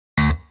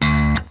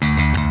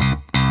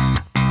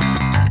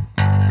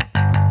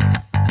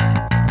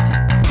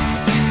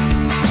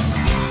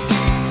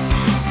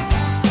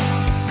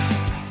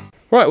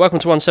Right, welcome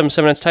to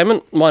 177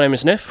 Entertainment. My name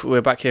is Niff.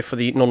 We're back here for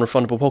the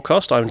non-refundable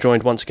podcast. I'm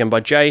joined once again by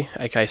Jay,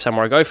 aka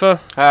Samurai Gopher.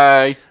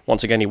 Hey.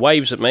 Once again, he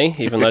waves at me,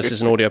 even though this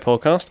is an audio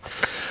podcast.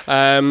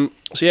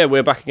 So yeah,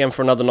 we're back again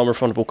for another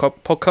non-refundable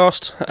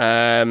podcast.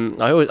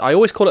 I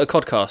always call it a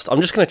Codcast.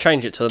 I'm just going to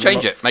change it to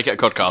Make it a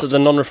Codcast. To the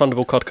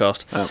non-refundable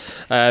Codcast.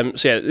 Oh.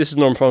 So yeah, this is a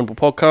non-refundable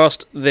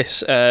podcast.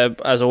 This,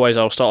 as always,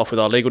 I'll start off with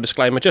our legal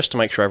disclaimer, just to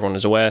make sure everyone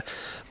is aware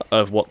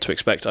of what to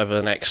expect over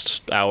the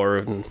next hour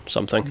and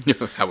something.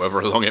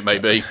 However long it may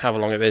be. However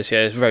long it is,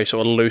 yeah. It's very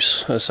sort of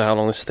loose as to how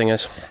long this thing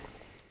is.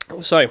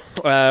 So,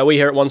 we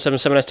here at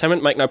 177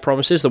 Entertainment make no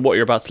promises that what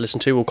you're about to listen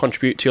to will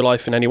contribute to your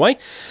life in any way.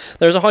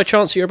 There is a high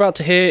chance that you're about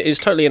to hear is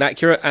totally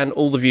inaccurate, and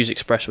all the views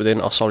expressed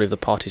within are solely of the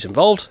parties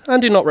involved, and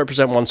do not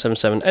represent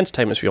 177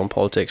 Entertainment's view on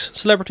politics,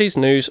 celebrities,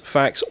 news,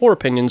 facts, or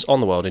opinions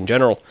on the world in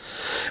general.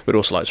 We'd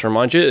also like to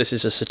remind you that this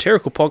is a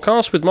satirical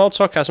podcast with mild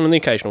sarcasm and the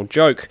occasional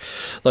joke.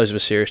 Those of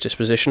a serious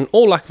disposition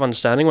or lack of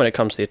understanding when it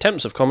comes to the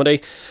attempts of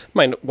comedy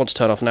may want to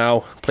turn off now.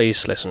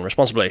 Please listen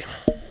responsibly.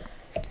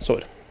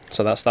 Sorted.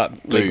 So that's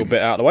that legal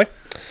bit out of the way.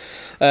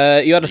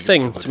 You had a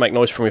thing to make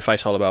noise from your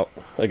face hole about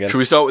again. Should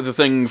we start with the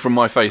thing from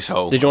my face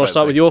hole? Did you want to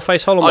start with your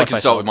face hole or my face hole? I can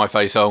start with my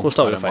face hole. We'll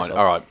start with your face hole.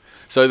 All right.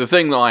 So the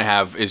thing that I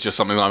have is just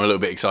something that I'm a little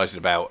bit excited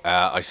about.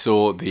 I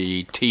saw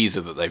the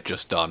teaser that they've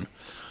just done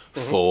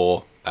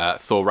for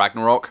Thor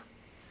Ragnorok.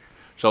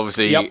 So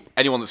obviously,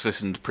 anyone that's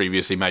listened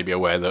previously may be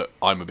aware that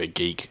I'm a big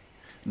geek.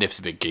 Niff's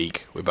a big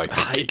geek. We're both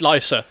big geeks.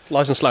 Lies, sir.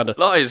 Lies and slander.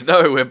 Lies.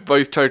 No, we're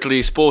both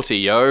totally sporty,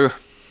 yo.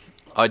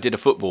 I did a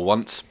football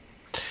once.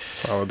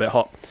 Oh, a bit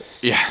hot.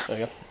 Yeah. There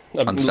you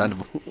go.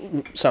 Understandable.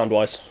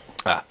 Sound-wise.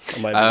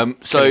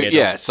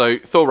 So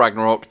Thor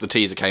Ragnarok, the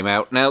teaser came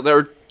out. Now, there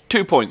are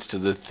 2 points to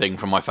the thing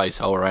from my face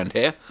hole around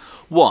here.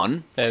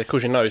 One... Yeah, it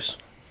causes your nose.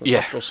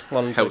 Yeah,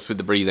 One, helps with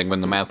the breathing when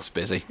the mouth's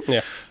busy.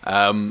 Yeah.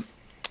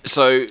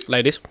 So...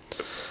 Ladies.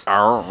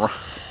 The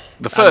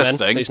first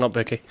thing... He's not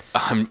picky.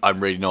 I'm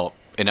really not.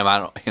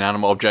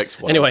 Inanimate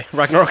objects. Whatever. Anyway,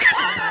 Ragnarok.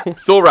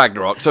 Thor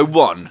Ragnarok. So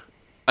one...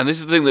 And this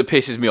is the thing that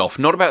pisses me off.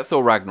 Not about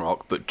Thor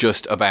Ragnarok, but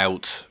just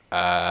about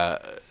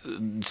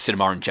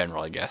cinema in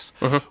general, I guess.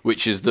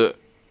 Which is that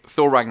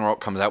Thor Ragnarok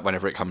comes out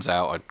whenever it comes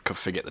out. I could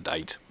forget the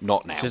date.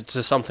 Not now. It's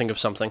a something of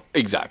something.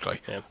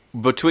 Exactly. Yeah.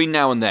 Between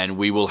now and then,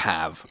 we will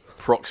have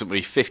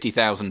approximately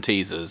 50,000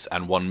 teasers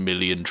and 1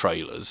 million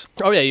trailers.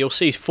 Oh, yeah, you'll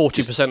see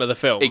 40% of the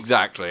film.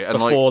 Exactly. And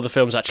before the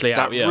film's actually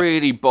out, That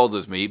really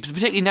bothers me.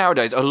 Particularly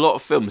nowadays, a lot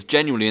of films,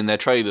 genuinely in their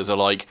trailers, are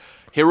like,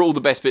 here are all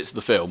the best bits of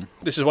the film.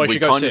 This is why you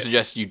should go see it. We kind of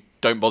suggest you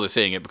don't bother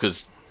seeing it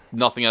because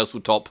nothing else will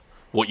top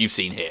what you've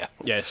seen here.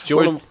 Yes. Do you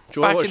want to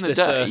watch this?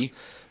 Do you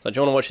want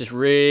to watch this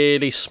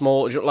really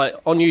small, like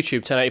on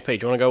YouTube 1080p? Do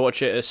you want to go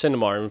watch it at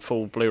cinema in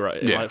full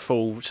Blu-ray, like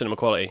full cinema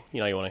quality?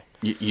 You know you want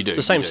to. You do. It's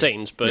the same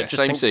scenes, but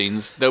just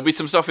scenes. There'll be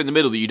some stuff in the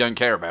middle that you don't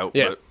care about.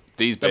 Yeah. But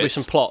these there'll be bits,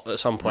 some plot at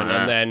some point,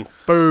 and then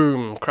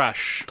boom,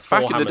 crash.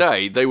 Back in the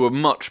day, they were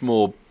much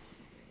more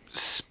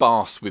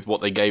sparse with what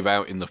they gave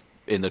out in the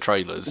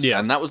trailers,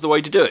 and that was the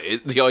way to do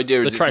it. The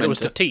idea is the trailer was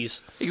to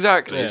tease.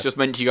 Exactly, it's just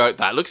meant to go,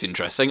 that looks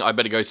interesting, I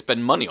better go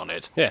spend money on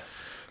it. Yeah.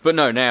 But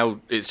no, now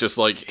it's just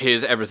like,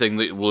 here's everything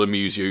that will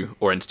amuse you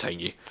or entertain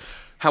you.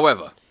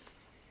 However,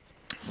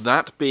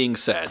 that being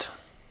said,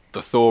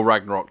 the Thor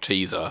Ragnarok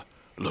teaser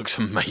looks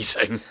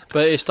amazing.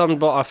 But it's done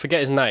by, I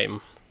forget his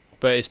name,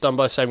 but it's done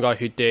by the same guy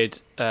who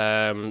did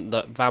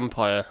that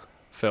vampire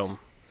film,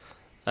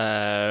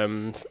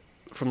 From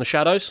the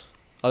Shadows,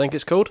 I think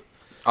it's called.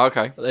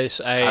 Okay. It's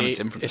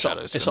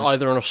Shadows, it's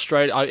either an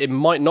Australian. It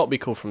might not be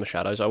called From the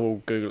Shadows. I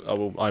will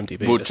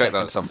IMDb. We'll check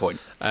that at some point.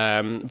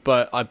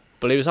 But I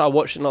believe I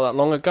watched it not that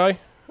long ago.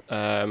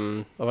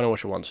 I've only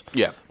watched it once.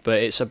 Yeah.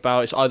 But it's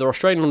either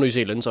Australian or New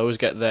Zealand. So I always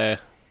get their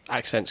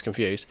accents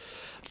confused.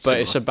 But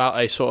it's about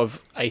a sort of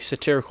a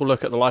satirical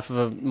look at the life of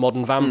a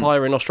modern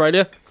vampire in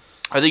Australia.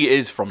 I think it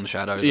is From the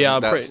Shadows. Yeah,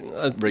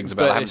 rings a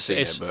bell. I haven't seen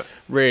it, but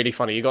really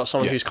funny. You got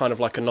someone who's kind of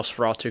like a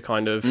Nosferatu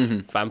kind of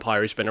vampire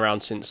who's been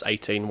around since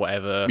 18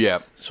 whatever. Yeah.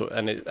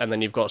 And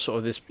then you've got sort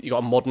of this. You got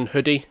a modern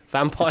hoodie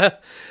vampire,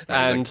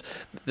 and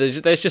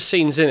there's just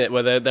scenes in it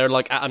where they're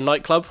like at a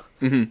nightclub,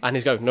 and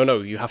he's going, no,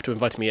 you have to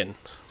invite me in.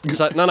 It's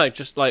like no,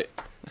 just like.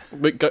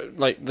 Go,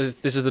 like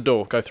this is the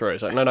door. Go through it.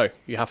 It's like no,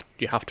 you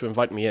have to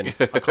invite me in.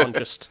 I can't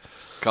just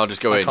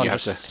go in. You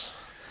have to.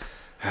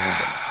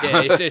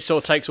 It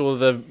sort of takes all of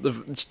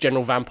the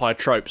general vampire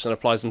tropes and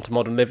applies them to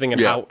modern living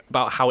and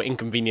how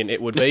inconvenient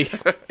it would be.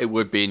 It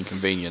would be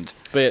inconvenient.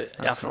 But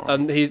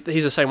and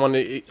he's the same one.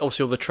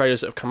 Obviously, all the trailers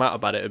that have come out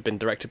about it have been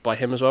directed by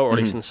him as well, or at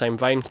least in the same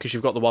vein. Because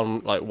you've got the one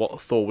like what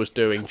Thor was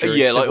doing during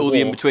Civil like all War.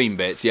 the in between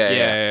bits.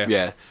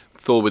 Yeah.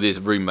 Thor with his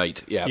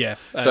roommate. Yeah.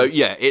 So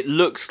it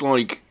looks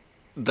like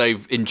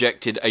they've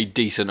injected a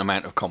decent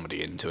amount of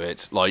comedy into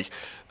it. Like,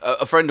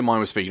 a friend of mine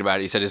was speaking about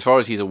it. He said, as far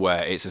as he's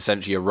aware, it's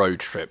essentially a road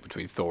trip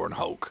between Thor and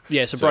Hulk.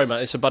 Yeah, it's a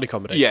bromance. It's a buddy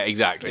comedy. Yeah,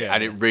 exactly.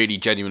 And it really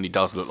genuinely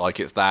does look like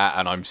it's that,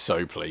 and I'm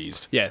so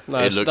pleased. Yeah. No,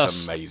 it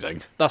looks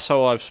amazing. That's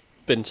how I've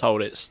been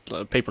told. It's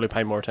people who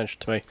pay more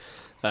attention to me.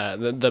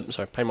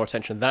 Pay more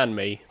attention than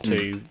me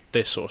to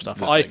this sort of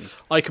stuff.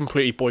 I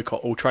completely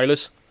boycott all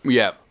trailers.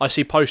 Yeah. I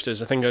see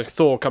posters. I think of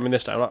Thor coming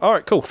this day. I'm like, all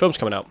right, cool, film's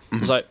coming out.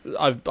 It's like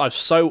I've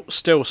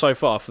still so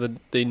far for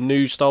the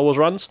new Star Wars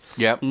runs.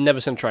 Yeah. Never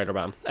seen a trailer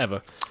about them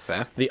ever.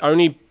 Fair.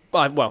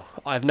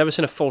 I've never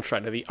seen a full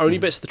trailer. The only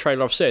bits of the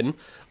trailer I've seen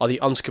are the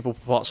unskippable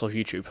parts of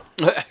YouTube.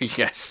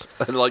 Yes.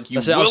 Like,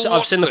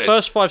 I've seen the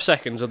first 5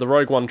 seconds of the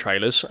Rogue One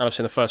trailers, and I've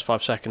seen the first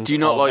 5 seconds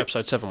of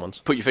Episode 7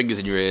 ones. Put your fingers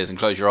in your ears and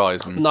close your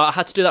eyes? And... No, I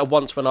had to do that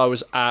once when I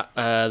was at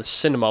the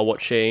cinema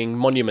watching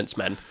Monuments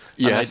Men.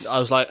 Yes. I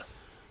was like...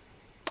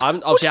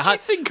 What did you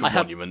think of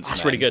Monuments Men?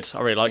 That's really good.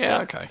 I really liked it.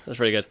 Yeah, okay. That's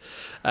really good.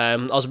 I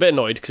was a bit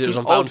annoyed because it was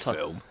on Valentine's.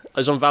 Film. It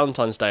was on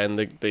Valentine's Day, and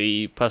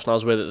the person I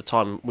was with at the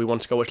time, we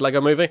wanted to go watch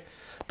Lego Movie.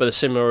 But the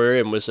cinema we were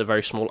in was a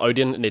very small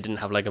Odeon, and it didn't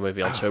have Lego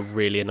Movie on, so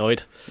really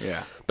annoyed.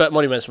 Yeah. But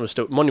Monuments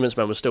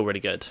Men was still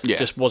really good. Yeah. It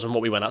just wasn't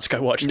what we went out to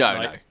go watch.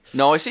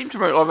 No. I seem to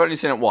remember, I've only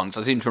seen it once.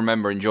 I seem to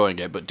remember enjoying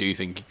it, but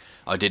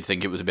I did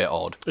think it was a bit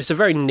odd. It's a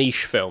very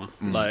niche film.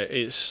 Like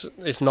it's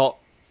not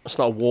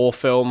a war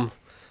film.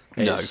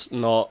 It's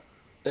not.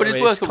 But it's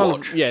worth a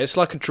watch. It's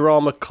like a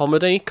drama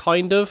comedy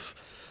kind of,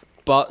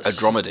 but a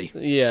dramedy.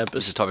 Yeah, but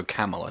it's a type of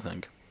camel, I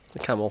think. A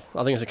camel.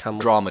 I think it's a camel.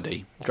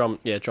 Dramedy.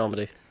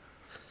 Dramedy.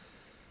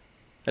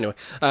 Anyway,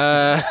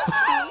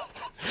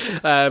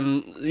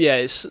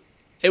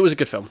 it was a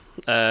good film.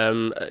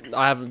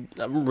 I've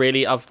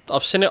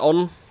seen it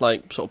on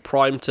like sort of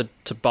Prime to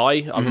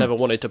buy. I've never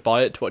wanted to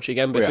buy it to watch it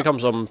again, but if it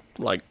comes on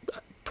like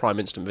Prime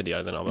Instant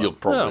Video, then you'll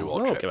probably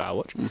watch it. I'll give it a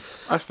watch.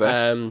 That's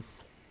fair.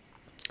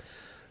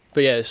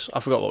 But yes, I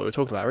forgot what we were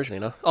talking about originally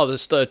now. Oh, the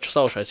Star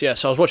Wars trailers. Yeah,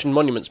 so I was watching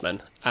Monuments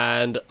Men,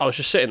 and I was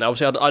just sitting there.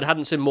 Obviously, I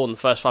hadn't seen more than the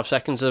first 5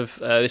 seconds of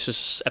this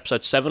was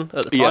episode 7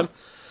 at the time.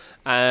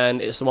 And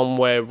it's the one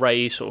where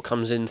Rey sort of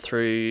comes in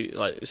through,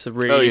 like, it's the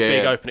really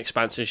big open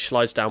expanse, and she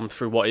slides down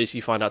through what is,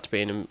 you find out to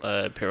be an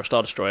Imperial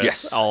Star Destroyer.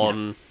 Yes.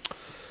 On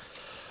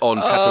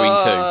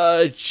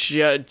Tatooine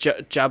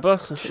 2.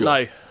 Jabba? Sure.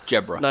 No.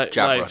 Jabra.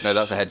 No,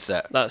 that's a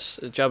headset. That's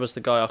Jabba's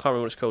the guy, I can't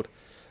remember what it's called.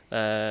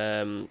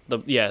 The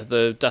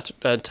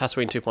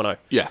Tatooine 2.0.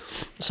 Yeah.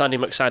 Sandy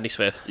McSandy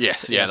Sphere.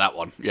 Yes, that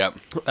one. Yeah.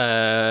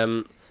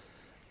 And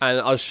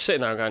I was just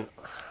sitting there and going,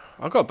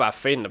 I've got a bad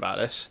feeling about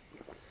this.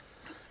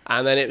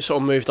 And then it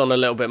sort of moved on a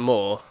little bit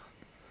more.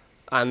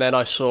 And then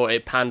I saw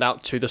it panned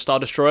out to the Star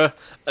Destroyer.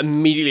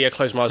 Immediately I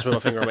closed my eyes with my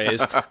finger on my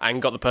ears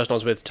and got the person I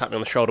was with to tap me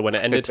on the shoulder when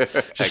it ended.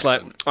 Just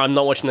like, I'm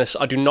not watching this.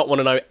 I do not want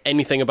to know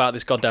anything about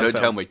this goddamn film.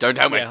 Don't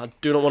tell me. Yeah, I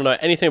do not want to know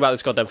anything about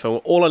this goddamn film.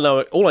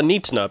 All I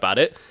need to know about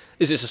it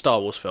is it's a Star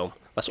Wars film.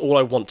 That's all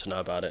I want to know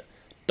about it.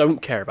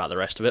 Don't care about the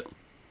rest of it.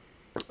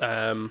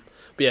 But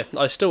yeah,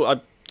 I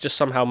just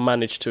somehow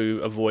managed to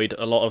avoid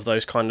a lot of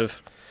those kind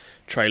of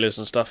trailers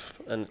and stuff.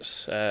 And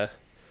it's...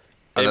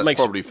 And that's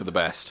probably for the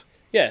best.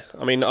 Yeah,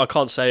 I mean, I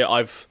can't say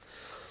I've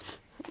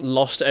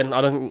lost,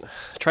 and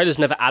trailers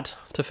never add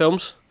to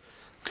films.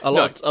 A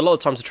lot of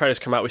times the trailers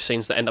come out with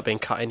scenes that end up being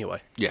cut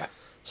anyway. Yeah.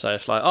 So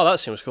it's like, oh,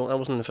 that scene was cool. That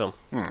wasn't in the film.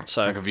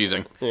 So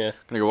confusing. Yeah. I'm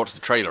gonna go watch the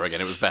trailer again.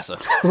 It was better.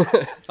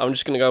 I'm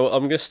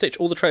gonna stitch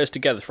all the trailers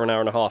together for an hour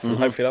and a half, and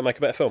hopefully that'll make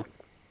a better film.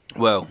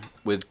 Well,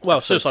 with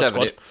Suicide 7,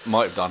 Squad, it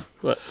might have done.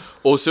 Right.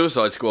 Or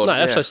Suicide Squad. No,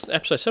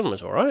 episode 7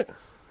 was all right. It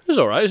was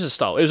all right. It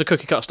was a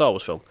cookie cut Star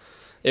Wars film.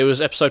 It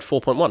was episode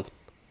 4.1.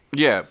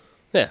 Yeah.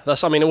 Yeah, it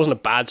wasn't a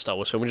bad Star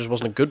Wars film, it just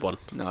wasn't a good one.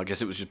 No, I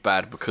guess it was just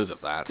bad because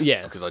of that.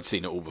 Yeah. Because I'd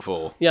seen it all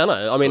before. Yeah, I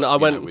know. I mean, I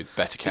went... with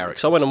better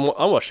characters. So I went and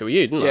I watched it with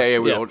you, didn't I? Yeah,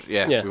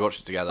 we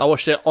watched it together. I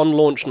watched it on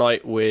launch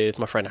night with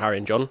my friend Harry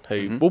and John,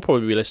 who will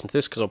probably be listening to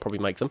this because I'll probably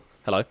make them.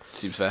 Hello.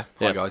 Seems fair.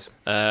 Hi, guys.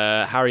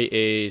 Harry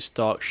is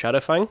Dark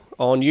Shadowfang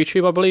on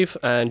YouTube, I believe,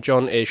 and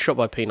John is Shot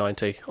by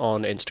P90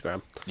 on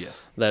Instagram.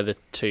 Yes. They're the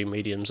two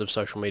mediums of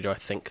social media I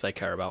think they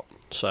care about.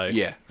 So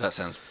yeah, that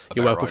sounds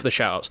you're welcome for the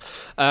shout-outs.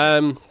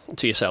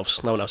 To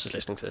yourselves. No one else is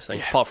listening to this thing,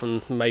 apart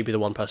from maybe the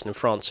one person in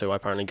France who I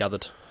apparently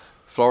gathered.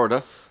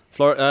 Florida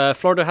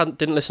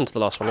didn't listen to the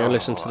last one. He only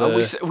listened to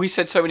the... We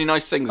said so many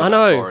nice things about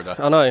Florida.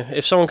 I know.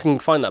 If someone can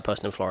find that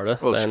person in Florida...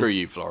 Well, then, screw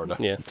you, Florida.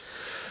 Yeah.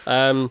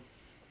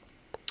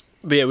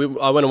 But yeah,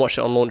 I went and watched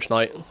it on launch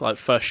night, like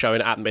first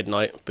showing at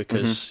midnight,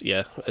 because,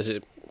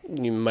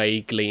 you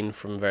may glean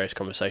from various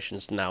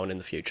conversations now and in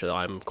the future that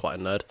I'm quite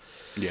a nerd.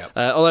 Yeah.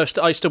 Although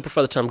I still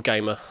prefer the term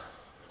gamer,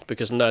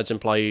 because nerds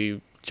imply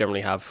you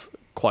generally have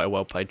quite a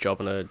well-paid job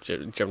and a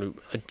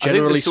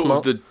generally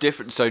smart... the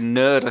difference. So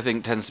nerd, I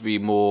think, tends to be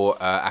more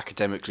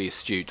academically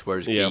astute,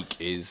 whereas geek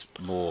is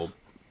more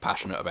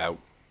passionate about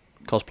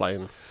cosplay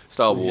and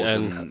Star Wars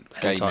and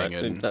gaming.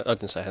 Hentai. I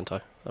didn't say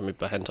hentai. I mean,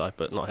 hentai,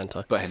 but not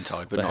hentai. But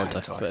not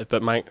hentai.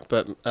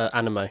 But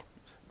anime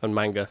and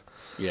manga.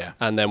 Yeah.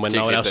 And then when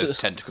no one else is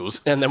tentacles.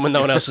 And then when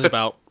no one else is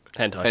about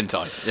hentai.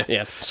 Hentai.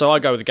 Yeah. So I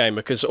go with the gamer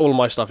because all of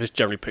my stuff is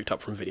generally picked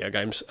up from video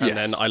games, and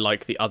then I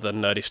like the other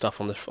nerdy stuff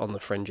on the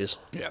fringes.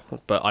 Yeah.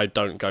 But I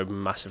don't go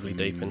massively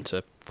deep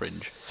into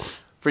fringe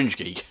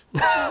geek.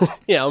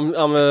 Yeah,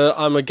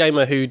 I'm a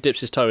gamer who dips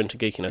his toe into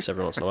geekiness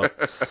every once in a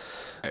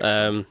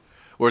while.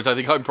 Whereas I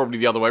think I'm probably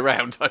the other way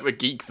around. I'm a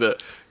geek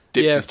that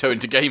dips Yeah. his toe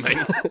into gaming.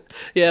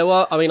 Yeah,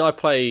 well, I mean, I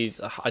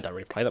don't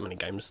really play that many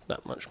games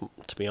that much,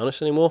 to be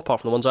honest, anymore,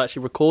 apart from the ones I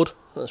actually record.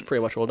 That's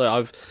pretty much all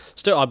I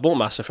do. I bought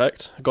Mass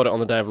Effect, got it on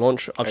the day of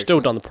launch. I've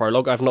still done the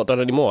prologue. I've not done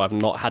any more. I've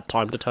not had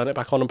time to turn it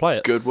back on and play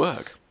it. Good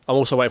work. I'm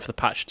also waiting for the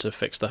patch to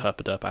fix the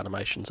herpaderp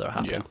animations that are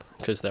happening,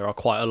 because there are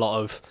quite a lot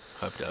of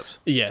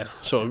herpaderps.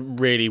 Sort of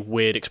really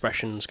weird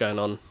expressions going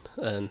on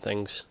and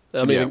things.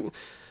 I mean,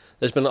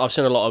 I've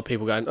seen a lot of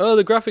people going, "Oh,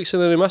 the graphics in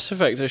the new Mass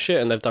Effect are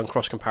shit," and they've done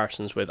cross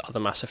comparisons with other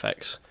Mass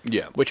Effects.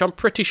 Yeah, which I'm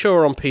pretty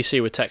sure are on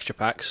PC with texture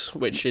packs,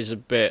 which is a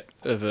bit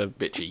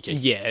cheeky.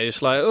 Yeah,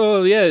 it's like,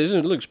 oh yeah,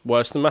 it looks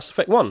worse than Mass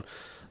Effect 1.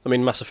 I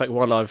mean, Mass Effect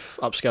 1, I've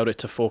upscaled it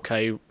to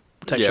 4K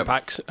texture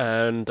packs,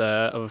 and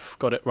I've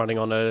got it running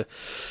on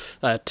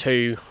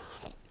two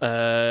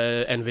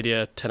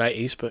NVIDIA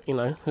 1080s, but you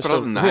know, but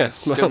other than that, it's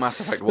still Mass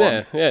Effect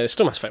 1. Yeah, it's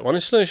still Mass Effect 1.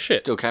 It's still shit.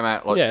 Still came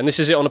out like and this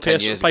is it on a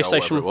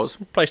PlayStation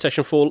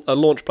 4,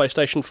 launch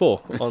PlayStation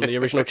 4 on the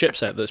original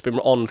chipset that's been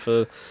on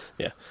for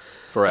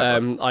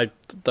forever.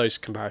 Those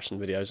comparison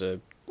videos are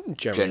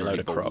generally a load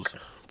of crock,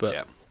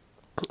 but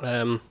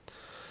I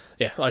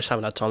just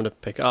haven't had time to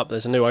pick it up.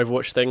 There's a new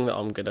Overwatch thing that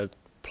I'm gonna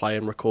play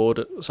and record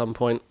at some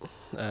point.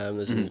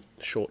 There's a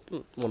short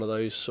one of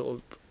those sort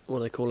of, what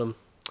do they call them?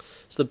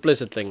 It's the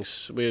Blizzard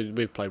things.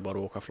 We've played World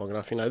of Warcraft long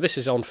enough. You know, this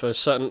is on for a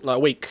certain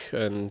week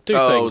and do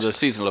things. Oh, the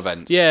seasonal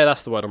events. Yeah,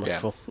 that's the word I'm looking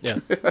for. Yeah.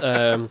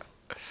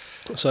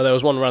 So there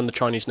was one around the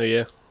Chinese New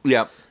Year.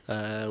 Yeah.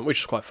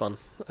 Which is quite fun.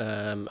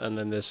 And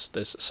then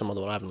there's some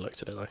other one. I haven't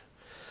looked at it though.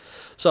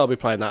 So I'll be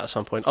playing that at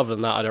some point. Other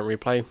than that, I don't really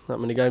play that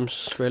many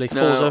games really.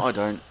 No, Forza, I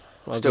don't.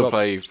 Still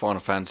play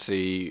Final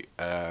Fantasy,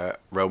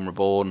 Realm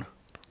Reborn.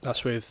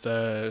 That's with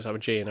is that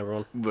with G and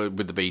everyone?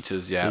 With the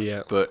betas,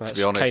 yeah. But that's to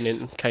be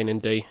honest, Kane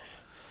and D.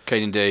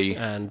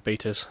 And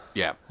betas.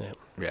 Yeah.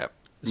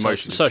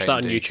 Search that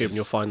on YouTube and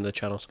you'll find the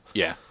channels.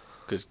 Yeah,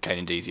 because Kane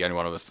and D's the only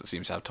one of us that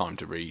seems to have time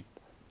to do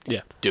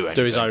anything.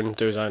 Do his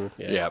own.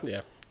 Yeah.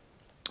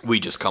 We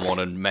just come on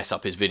and mess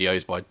up his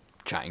videos by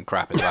chatting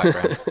crap in the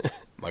background,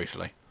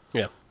 mostly.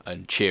 Yeah.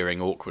 And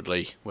cheering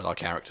awkwardly with our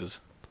characters.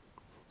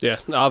 Yeah,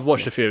 I've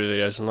watched a few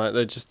videos and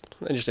they're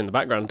just in the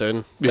background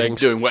doing things,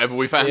 doing whatever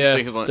we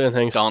fancy, like doing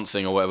things,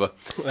 dancing or whatever.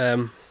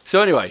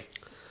 So anyway,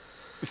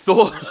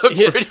 Thor looks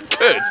really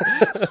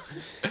good.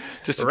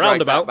 Just to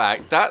drag that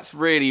back, that's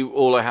really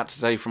all I had to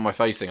say from my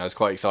face thing. I was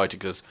quite excited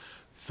because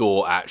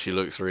Thor actually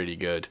looks really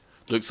good.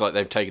 Looks like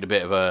they've taken a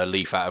bit of a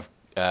leaf out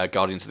of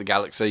Guardians of the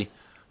Galaxy.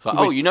 It's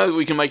like,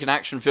 we can make an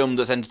action film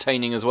that's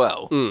entertaining as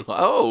well.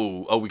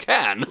 Like, we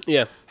can?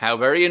 Yeah. How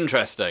very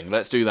interesting.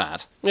 Let's do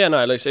that. Yeah,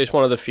 no, it's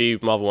one of the few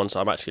Marvel ones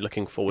I'm actually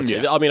looking forward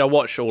to. I mean, I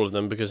watch all of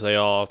them because they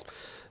are,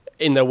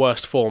 in their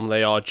worst form,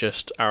 they are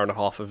just hour and a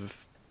half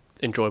of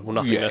enjoyable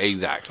nothingness. Yeah,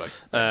 exactly.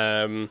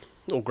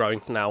 All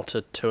growing now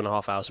to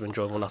 2.5 hours of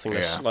enjoyable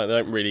nothingness. Yeah. Like, they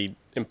don't really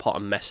impart a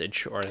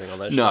message or anything on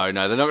those. No,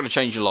 they're not going to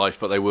change your life,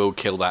 but they will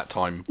kill that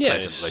time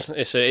pleasantly.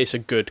 It's a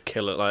good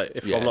killer. Like,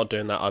 if I'm not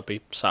doing that, I'd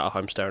be sat at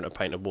home staring at a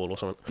painted wall or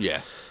something.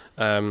 Yeah.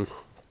 Yeah,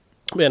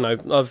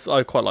 no,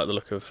 I quite like the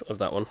look of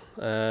that one.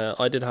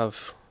 I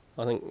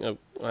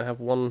have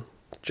one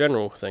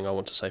general thing I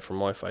want to say from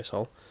my face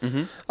hole.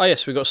 Oh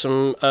yes, we got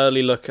some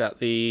early look at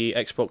the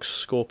Xbox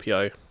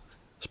Scorpio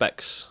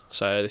specs.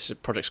 So this is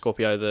Project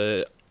Scorpio,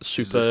 the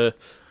Super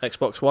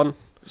Xbox One.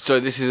 So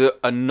this is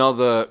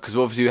another, because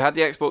obviously we had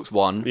the Xbox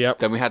One. Yep.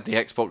 Then we had the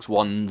Xbox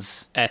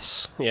Ones.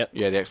 S. Yep.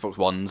 Yeah, the Xbox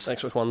Ones.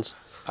 Xbox Ones.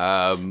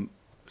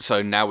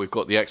 So now we've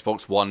got the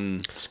Xbox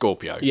One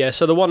Scorpio. Yeah.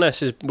 So the One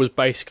S was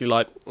basically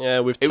like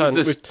we've turned.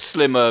 It was the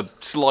slimmer,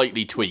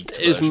 slightly tweaked.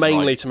 It was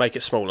mainly to make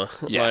it smaller.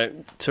 Yeah.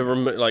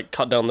 To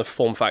cut down the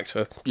form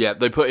factor. Yeah,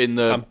 they put in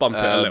the and bump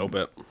it a little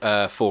bit.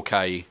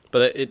 4K.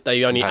 But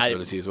they only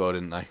compatibility as well,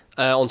 didn't they?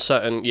 On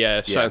certain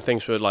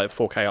things were like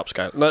 4K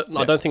upscale. No,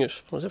 I don't think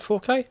was it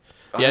 4K?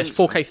 Yeah, it's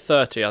 4K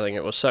 30. I think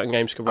it was. Certain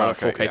games could run at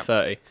 4K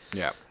 30.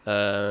 Yeah.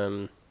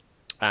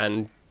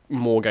 And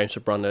more games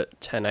have run at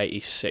 1080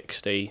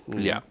 60.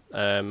 Yeah.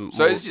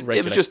 So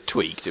it was just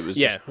tweaked. It was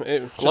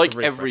like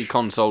every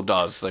console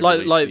does.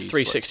 Like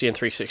 360 and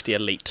 360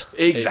 Elite.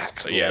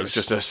 Exactly. It was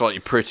just a slightly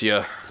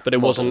prettier. But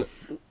it wasn't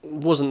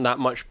that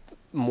much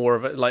more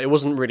of it. Like, it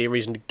wasn't really a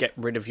reason to get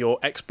rid of your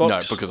Xbox. No,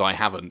 because I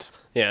haven't.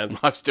 Yeah.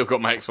 I've still got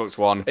my Xbox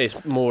One.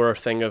 It's more a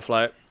thing of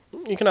like,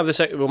 you can have this,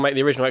 we'll make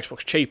the original Xbox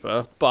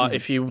cheaper, but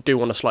if you do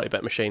want a slightly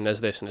better machine, there's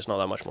this, and it's not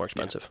that much more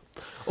expensive.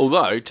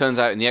 Although, turns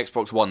out in the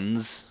Xbox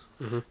Ones,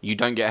 you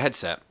don't get a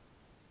headset.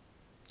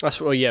 But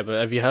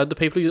have you heard the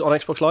people on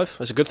Xbox Live?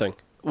 That's a good thing.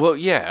 Well,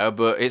 yeah,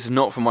 but it's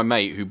not for my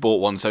mate who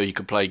bought one so he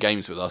could play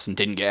games with us and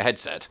didn't get a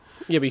headset.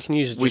 Yeah, but you can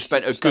use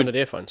standard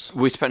earphones.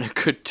 We spent a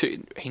good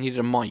he needed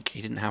a mic,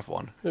 he didn't have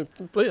one.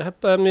 From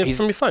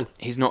your phone.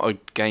 He's not a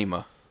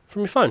gamer.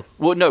 From your phone?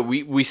 Well, no,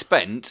 we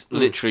spent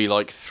literally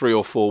like 3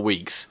 or 4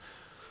 weeks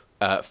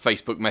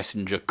Facebook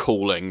Messenger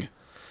calling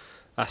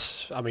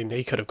I mean,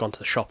 he could have gone to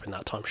the shop in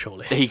that time,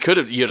 surely. He could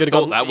have. You'd have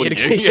thought that,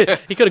 wouldn't you?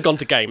 He could have gone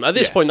to game. At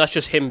this point, that's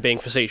just him being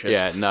facetious.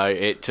 Yeah, no,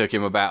 it took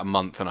him about a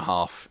month and a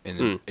half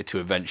to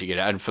eventually get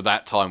it. And for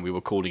that time, we were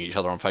calling each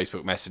other on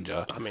Facebook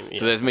Messenger. I mean,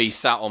 so there's me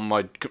sat on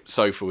my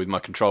sofa with my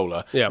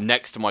controller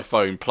next to my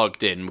phone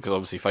plugged in, because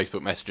obviously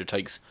Facebook Messenger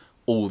takes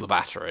all the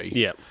battery.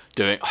 Yeah.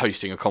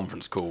 Hosting a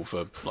conference call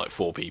for like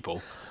 4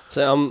 people.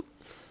 So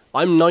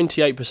I'm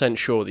 98%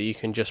 sure that you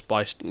can just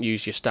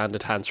use your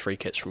standard hands-free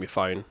kits from your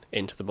phone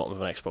into the bottom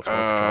of an Xbox One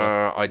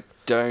controller. I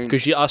don't.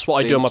 Because that's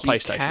what I do on my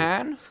PlayStation.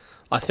 Can?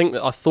 I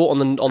thought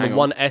on the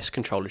One S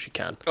controllers you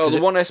can. Oh,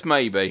 the One S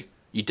maybe.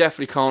 You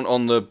definitely can't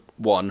on the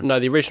One. No,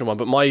 the original one.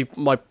 But my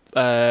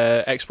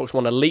Xbox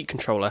One Elite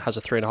controller has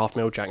a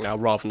 3.5mm jack now,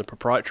 rather than the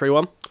proprietary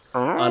one.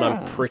 And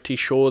I'm pretty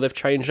sure they've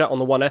changed that on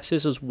the One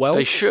S's as well.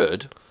 They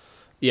should.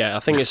 Yeah, I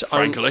think it's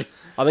frankly.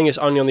 I think it's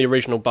only on the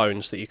original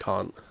bones that you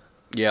can't.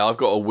 Yeah, I've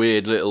got a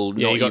weird little,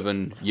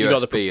 even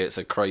USB. It's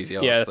a crazy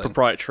ass thing.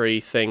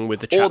 Proprietary thing with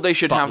the chat. Or they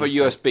should have a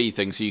USB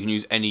thing so you can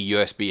use any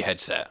USB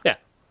headset. Yeah.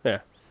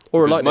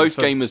 Or most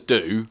gamers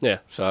do. Yeah.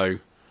 So.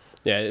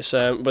 Yeah, it's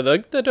but they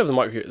do have the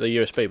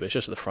USB, but it's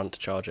just at the front to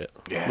charge it,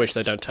 which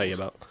they don't tell you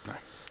about.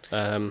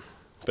 No.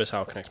 But it's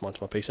how I connect mine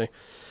to my PC.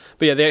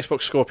 But yeah, the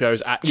Xbox Scorpio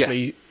is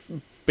actually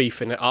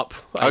beefing it up.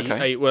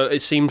 Okay. Well,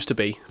 it seems to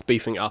be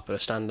beefing it up a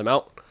standard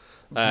amount.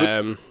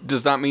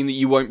 Does that mean that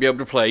you won't be able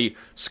to play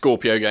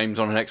Scorpio games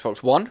on an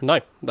Xbox One? No,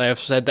 they have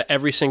said that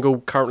every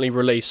single currently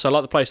released, so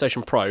like the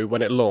PlayStation Pro,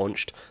 when it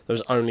launched, there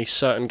was only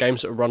certain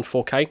games that would run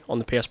 4K on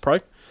the PS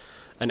Pro,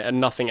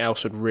 and nothing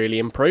else would really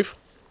improve.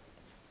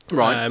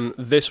 Right.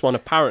 This one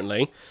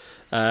apparently,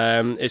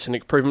 it's an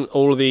improvement.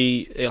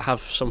 It'll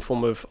have some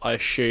form of, I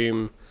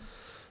assume,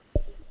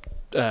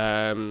 what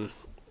do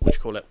you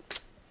call it?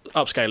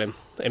 Upscaling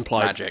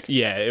implied. Magic.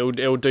 Yeah,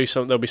 it'll do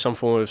some. There'll be some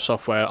form of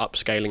software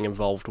upscaling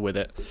involved with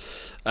it.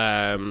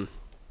 You're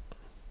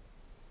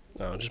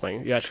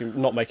actually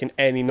not making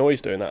any noise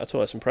doing that at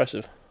all. That's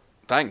impressive.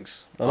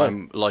 Thanks.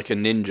 I'm like a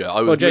ninja.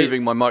 I was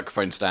moving my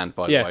microphone stand,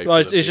 by the way.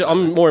 Well,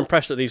 I'm more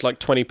impressed at these like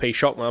 20p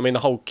shock. I mean, the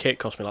whole kit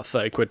cost me like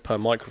 £30 per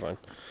microphone,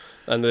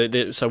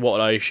 and so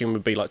what I assume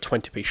would be like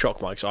 20p shock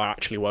mics are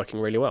actually working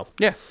really well.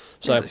 Yeah.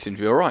 So they seem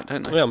to be all right,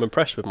 don't they? Yeah, I'm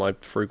impressed with my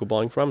frugal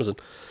buying from Amazon.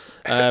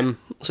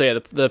 So yeah,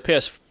 the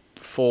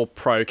PS4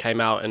 Pro came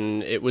out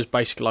and it was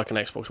basically like an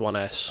Xbox One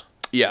S.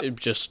 Yeah.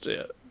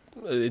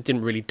 It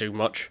didn't really do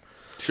much.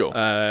 Sure.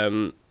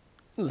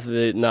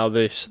 Now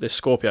this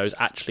Scorpio is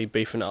actually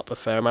beefing up a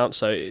fair amount,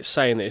 so it's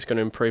saying that it's going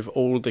to improve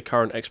all the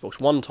current Xbox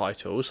One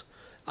titles,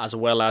 as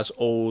well as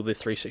all the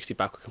 360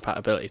 backward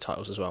compatibility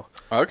titles as well.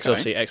 Okay. So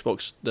obviously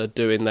Xbox, they're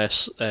doing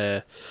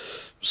their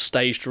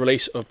staged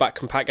release of back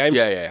compat games.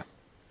 Yeah.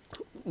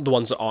 The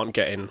ones that aren't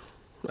getting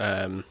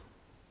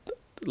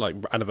like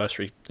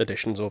anniversary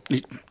editions, or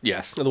the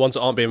ones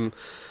that aren't being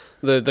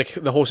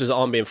the horses that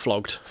aren't being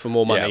flogged for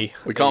more money. Yeah.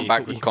 We can't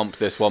backward comp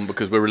this one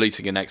because we're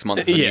releasing it next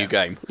month as a new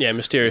game. Yeah,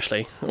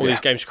 mysteriously. All these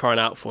games are crying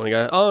out for, and they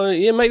go, oh,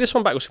 yeah, make this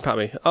one backwards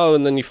compatible. Oh,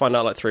 and then you find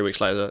out like 3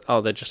 weeks later,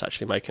 oh, they're just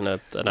actually making an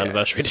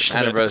anniversary edition.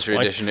 Anniversary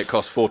edition, it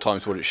costs 4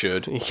 times what it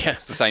should. Yeah.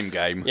 It's the same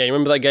game. Yeah, you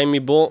remember that game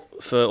you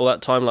bought for all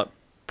that time, like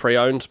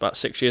pre-owned, about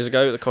 6 years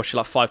ago, that cost you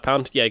like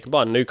 £5? Yeah, you can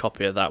buy a new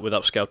copy of that with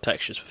upscaled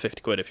textures for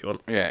 £50 if you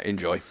want. Yeah,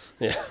 enjoy.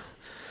 Yeah.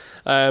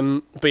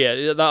 But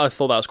yeah, I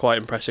thought that was quite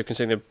impressive,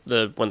 considering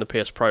when the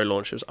PS Pro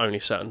launched, it was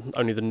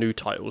only the new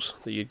titles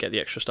that you'd get the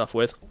extra stuff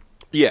with.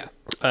 Yeah.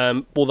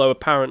 Although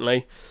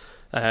apparently,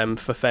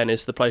 for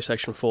fairness, the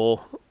PlayStation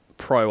 4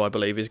 Pro, I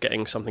believe, is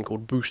getting something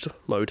called Boost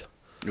Mode.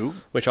 Ooh.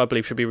 Which I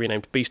believe should be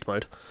renamed Beast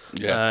Mode.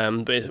 Yeah.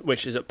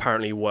 Which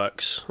apparently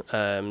works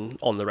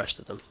on the rest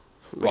of them.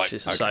 Right. So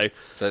it's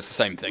the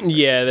same thing.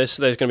 Yeah, there's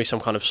going to be some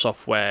kind of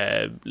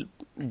software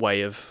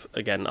way of,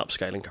 again,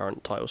 upscaling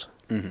current titles.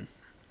 Mm-hmm.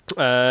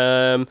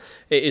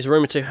 It is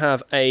rumoured to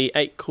have a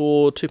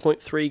 8-core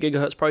 2.3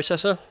 gigahertz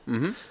processor,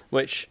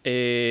 which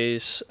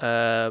is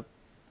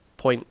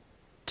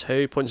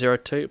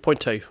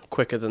 0.2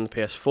 quicker than the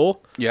PS4.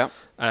 Yeah.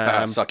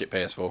 Suck it,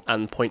 PS4.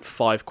 And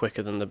 0.5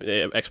 quicker than the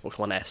Xbox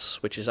One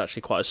S, which is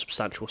actually quite a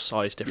substantial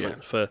size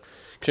difference. Because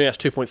that's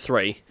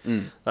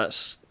 2.3,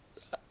 that's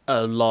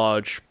a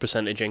large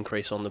percentage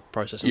increase on the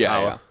processing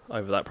power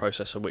over that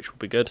processor, which would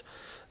be good.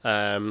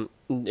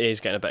 It is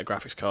getting a better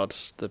graphics card,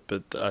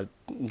 but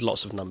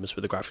lots of numbers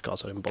with the graphics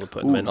cards. I didn't bother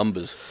putting them in.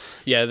 Numbers.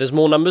 Yeah, there's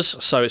more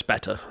numbers, so it's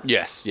better.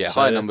 Yes, yeah,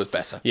 so higher numbers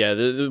better. Yeah,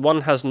 the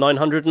one has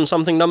 900 and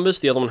something numbers,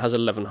 the other one has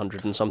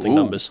 1100 and something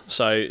numbers.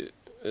 So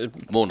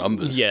more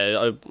numbers.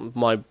 Yeah,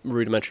 my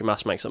rudimentary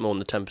maths makes it more than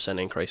the 10%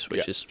 increase,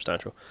 which is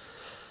substantial.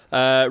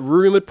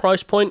 Rumoured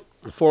price point,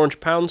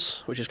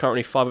 £400, which is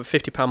currently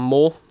 £50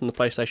 more than the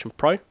PlayStation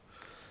Pro.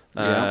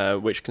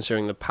 Which,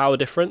 considering the power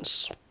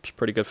difference, is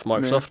pretty good for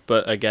Microsoft.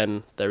 But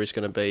again, there is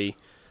going to be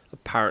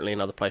apparently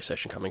another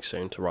PlayStation coming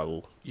soon to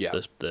rival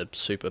the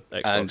Super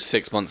Xbox. And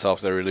 6 months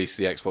after they release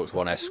the Xbox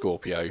One S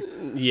Scorpio,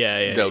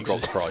 they'll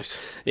drop the price.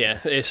 Yeah,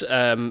 it's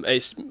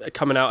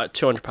coming out at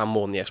 £200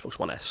 more than the Xbox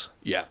One S.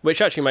 Yeah,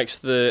 which actually makes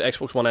the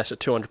Xbox One S at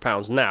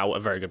 £200 now a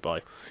very good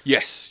buy.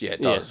 Yes, yeah,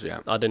 it does. Yeah,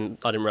 I didn't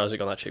realise it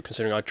got that cheap,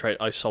 considering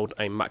I sold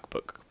a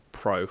MacBook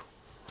Pro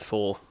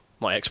for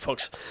my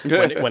Xbox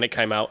when it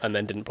came out, and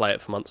then didn't play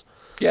it for months.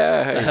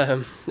 Yeah,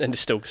 hey. And it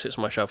still sits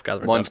on my shelf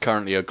gathering. Mine's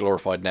currently a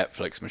glorified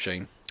Netflix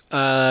machine.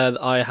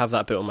 I have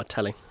that bit on my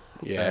telly.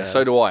 Yeah,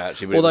 so do I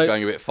actually, but it was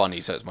going a bit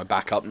funny, so it's my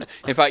backup.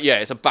 In fact, yeah,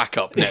 it's a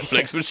backup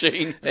Netflix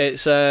machine. It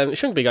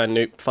shouldn't be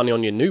going funny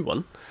on your new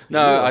one.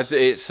 No,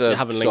 it's a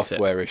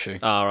software issue.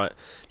 Oh, right.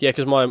 Yeah,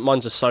 because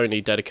mine's a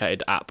Sony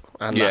dedicated app.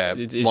 And yeah,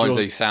 mine's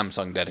a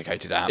Samsung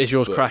dedicated app. Is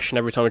yours crashing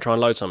every time we try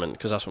and load something?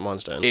 Because that's what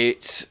mine's doing.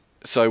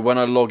 So when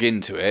I log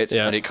into it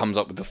and it comes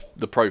up with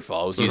the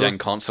profiles, you then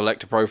can't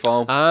select a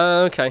profile.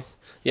 Okay.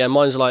 Yeah,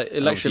 mine's like,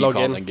 it lets you log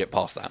in. You can't then get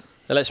past that.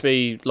 It lets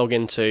me log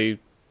into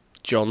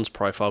John's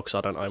profile because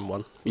I don't own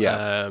one.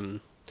 Yeah.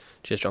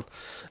 Cheers, John.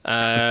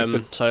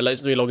 So it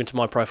lets me log into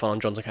my profile on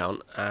John's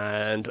account,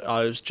 and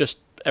I was just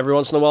every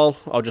once in a while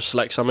I'll just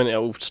select something,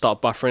 it'll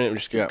start buffering, it'll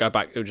just go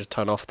back, it'll just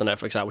turn off the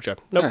Netflix app, which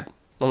nope.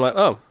 I'm like,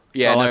 oh.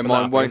 Yeah, no,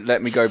 mine won't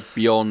let me go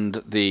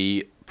beyond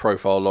the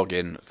profile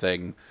login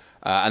thing.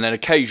 And then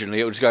occasionally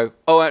it'll just go,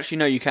 oh, actually,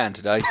 no, you can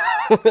today.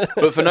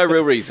 But for no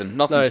real reason.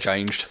 Nothing's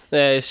changed.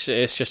 Yeah, it's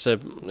just a...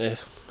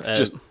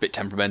 just a bit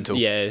temperamental.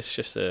 Yeah, it's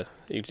just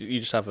you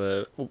just have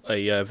a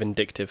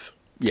vindictive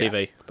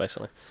TV,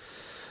 basically.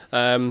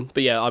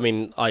 But yeah, I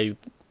mean, I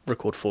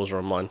record Forza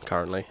on mine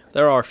currently.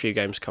 There are a few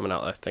games coming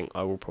out that I think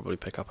I will probably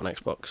pick up on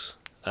Xbox.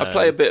 I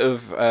play a bit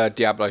of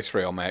Diablo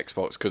 3 on my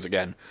Xbox because,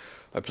 again,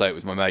 I play it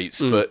with my mates.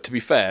 But to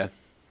be fair,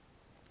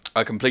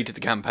 I completed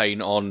the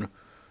campaign on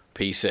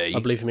PC. I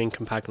believe you mean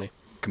Campagni.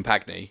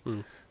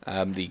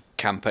 The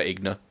Camper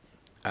Igna.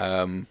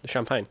 The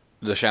champagne.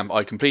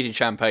 I completed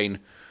Champagne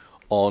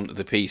on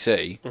the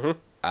PC,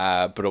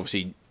 but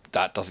obviously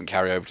that doesn't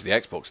carry over to the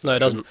Xbox version. No, it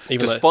doesn't.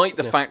 Despite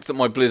the fact that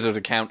my Blizzard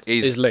account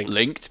is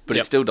linked, but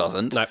it still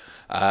doesn't.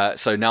 No.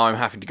 So now I'm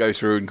having to go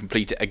through and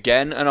complete it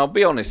again, and I'll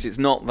be honest, it's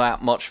not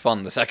that much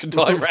fun the second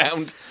time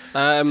round.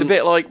 It's a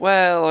bit like,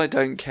 well, I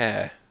don't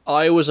care.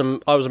 I was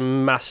a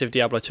massive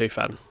Diablo 2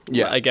 fan.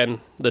 Yeah.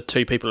 Again, the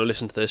two people who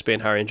listen to this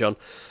being Harry and John.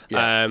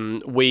 Yeah.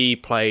 We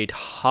played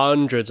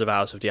hundreds of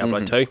hours of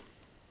Diablo 2.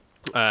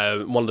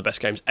 One of the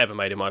best games ever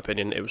made, in my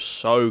opinion. It was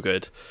so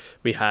good.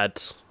 We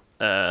had,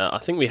 I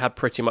think we had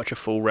pretty much a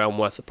full realm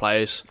worth of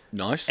players.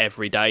 Nice.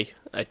 Every day,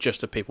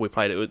 just the people we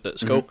played it with at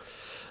school.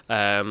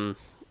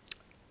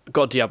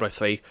 Got Diablo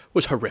 3,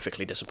 was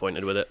horrifically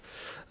disappointed with it.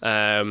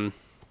 I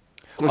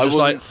was just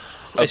like,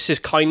 this is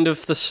kind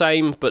of the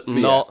same, but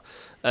not.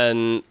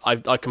 And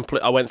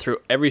I went through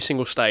every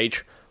single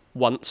stage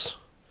once.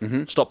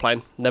 Stopped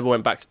playing. Never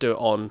went back to do it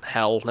on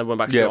hell. Never went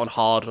back to do it on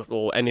hard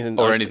or anything.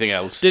 Anything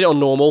else. Did it on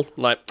normal.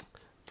 Like,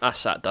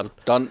 that's that done.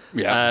 Done.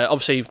 Yeah.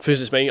 Obviously,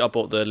 visits me. I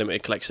bought the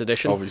limited collector's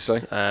edition. Obviously.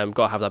 Got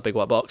to have that big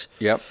white box.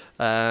 Yep.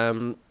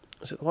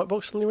 Is it the white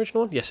box on the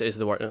original one? Yes, it is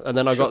the white. And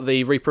then I got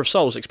the Reaper of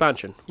Souls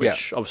expansion,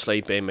 which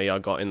obviously, being me, I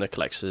got in the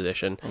collector's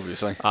edition.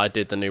 Obviously. I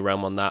did the new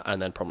realm on that, and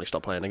then probably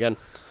stopped playing again.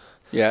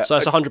 Yeah, so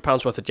it's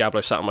 £100 worth of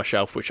Diablo sat on my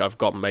shelf, which I've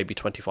got maybe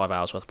 25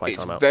 hours worth of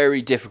playtime out. It's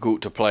very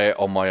difficult to play it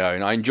on my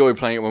own. I enjoy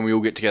playing it when we all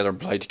get together and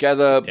play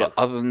together, but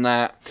other than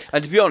that,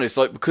 and to be honest,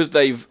 like because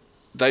they've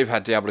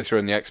had Diablo 3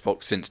 on the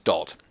Xbox since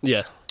DOT.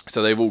 Yeah.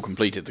 So they've all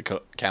completed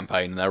the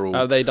campaign, and they're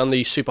all. They done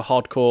the super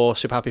hardcore,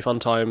 super happy fun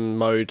time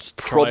mode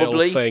trial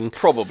thing.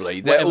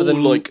 Probably. They're all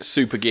like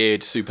super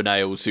geared, super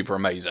nails, super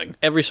amazing.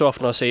 Every so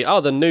often I see,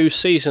 the new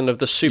season of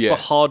the super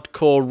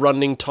hardcore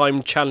running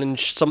time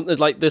challenge. Something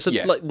like there's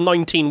like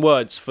 19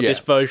 words for this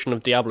version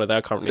of Diablo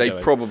they're currently doing.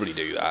 They probably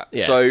do that.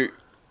 Yeah.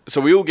 So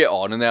we all get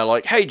on, and they're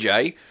like, "Hey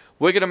Jay,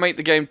 we're going to make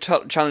the game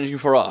challenging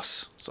for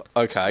us." So,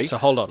 okay. So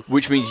hold on.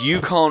 Which means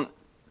you can't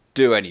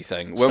do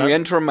anything. When we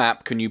enter a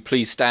map, can you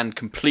please stand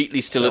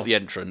completely still at the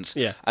entrance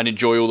and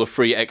enjoy all the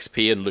free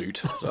XP and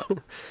loot?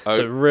 So, it's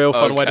a real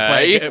fun way to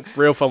play it.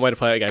 Real fun way to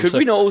play a game. Could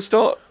we not all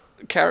start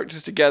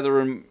characters together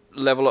and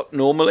level up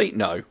normally?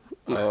 No.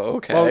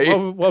 Okay.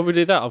 Why would we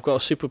do that? I've got a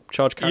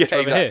supercharged character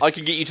over here. I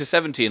can get you to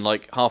 70 in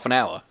like half an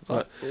hour.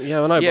 Like, I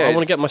know, but I want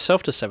to get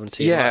myself to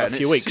 70 in like a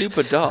few weeks.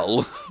 Super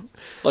dull.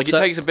 Like it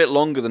takes a bit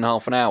longer than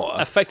half an hour.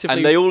 Effectively,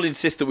 and they all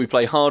insist that we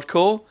play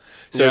hardcore.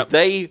 So if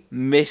they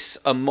miss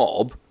a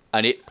mob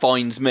and it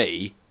finds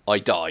me, I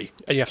die.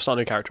 And you have to start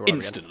a new character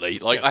instantly.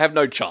 Like I have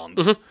no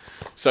chance.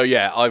 So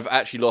yeah, I've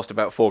actually lost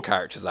about 4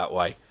 characters that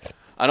way.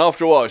 And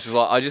after a while, it's just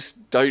like I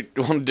just don't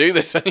want to do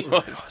this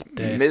anymore.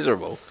 It's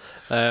miserable.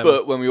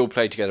 But when we all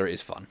play together, it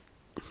is fun.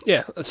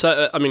 Yeah.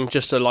 So I mean,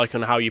 just to like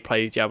on how you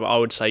play Diablo, I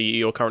would say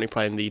you're currently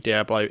playing the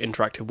Diablo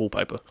interactive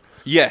wallpaper.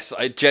 Yes,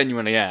 I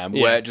genuinely am.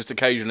 Yeah. Where just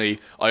occasionally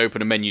I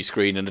open a menu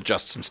screen and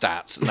adjust some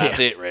stats, and that's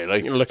it,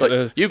 really. You look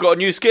at you've got a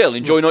new skill.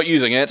 Enjoy not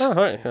using it. Oh,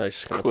 right. I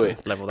just kind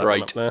of level that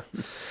one up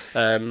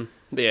there.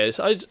 But yeah,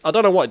 I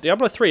don't know why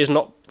Diablo 3 is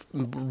not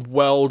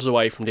worlds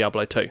away from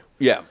Diablo 2.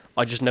 Yeah,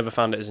 I just never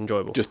found it as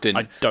enjoyable. Just didn't.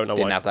 I don't know why.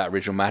 Didn't have that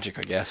original magic,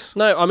 I guess.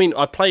 No, I mean,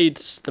 I played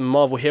the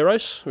Marvel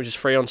Heroes, which is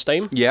free on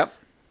Steam. Yep.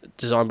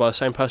 Designed by the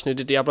same person who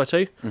did Diablo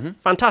 2.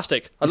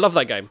 Fantastic. I love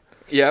that game.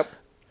 Yep.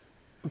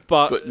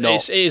 But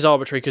it is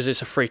arbitrary because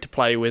it's a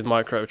free-to-play with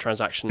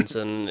microtransactions,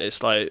 and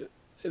it's like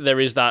there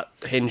is that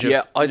hinge of...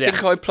 Yeah, I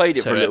think I played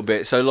it for a little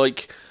bit. So,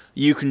 like,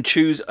 you can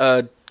choose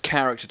a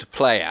character to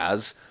play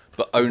as,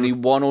 but only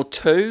one or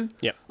two.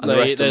 Yeah, and the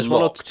rest there's are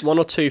locked. one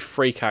or two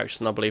free characters,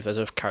 and I believe there's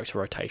a character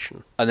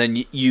rotation. And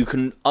then you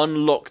can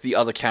unlock the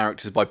other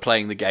characters by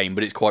playing the game,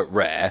 but it's quite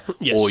rare.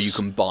 Yes. Or you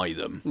can buy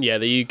them. Yeah,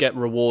 you get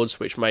rewards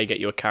which may get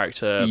you a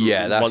character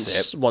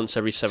once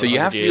every 700 years. So you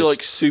have to be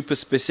like super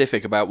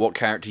specific about what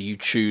character you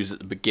choose at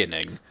the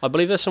beginning. I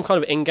believe there's some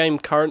kind of in-game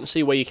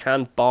currency where you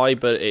can buy,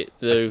 but I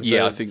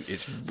think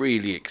it's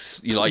really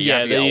you have to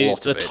get a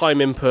lot of it. The time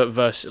input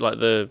versus like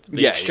the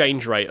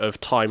exchange rate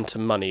of time to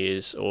money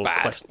is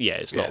bad.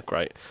 It's not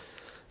great.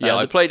 Yeah,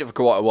 I played it for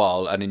quite a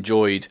while and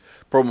enjoyed.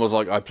 Problem was,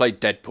 like, I played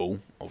Deadpool,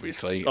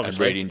 obviously, and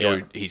really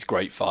enjoyed. He's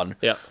great fun.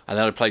 Yeah. And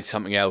then I played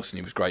something else, and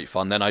he was great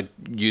fun. Then I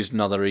used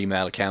another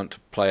email account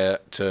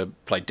to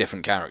play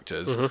different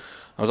characters. I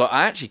was like,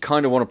 I actually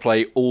kind of want to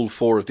play all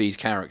 4 of these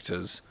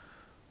characters,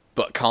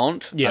 but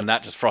can't. Yeah. And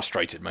that just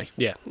frustrated me.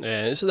 Yeah.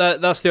 So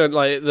that's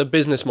the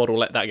business model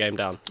let that game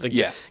down.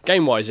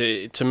 Game wise,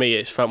 to me,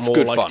 it felt more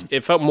like fun.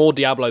 It felt more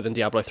Diablo than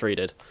Diablo 3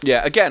 did.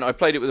 Yeah. Again, I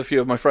played it with a few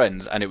of my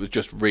friends, and it was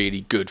just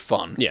really good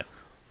fun. Yeah.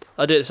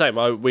 I did the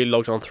same. We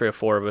logged on 3 or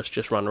 4 of us,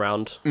 just run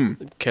around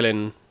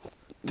killing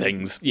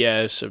things.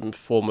 Yeah, some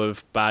form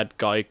of bad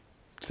guy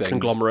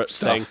conglomerate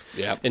thing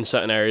in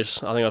certain areas.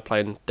 I think I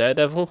played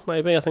Daredevil,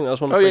 maybe. I think that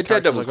was one of the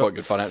Daredevil's quite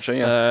good fun, actually,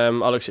 yeah.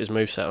 I looked at his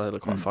moveset and it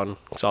looked quite fun,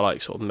 because I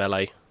like sort of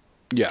melee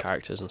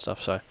characters and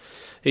stuff, so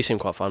he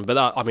seemed quite fun. But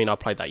I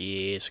played that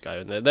years ago,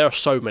 and there are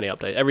so many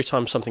updates. Every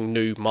time something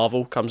new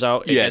Marvel comes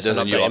out, it gets an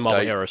update in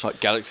Marvel Heroes.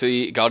 Like Guardians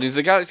of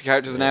the Galaxy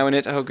characters are now in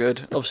it. Oh,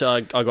 good. Obviously,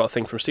 I got a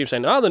thing from Steam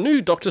saying, the new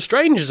Doctor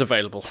Strange is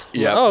available.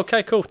 Yeah. Oh,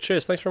 okay, cool.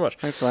 Cheers. Thanks very much.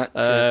 Thanks for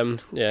that.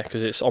 Yeah,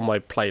 because it's on my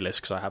playlist,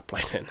 because I have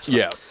played it. So,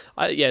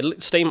 yeah.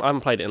 Steam, I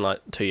haven't played it in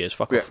like 2 years.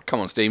 Fuck off. Come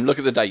on, Steam. Look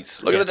at the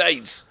dates. Look at the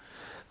dates.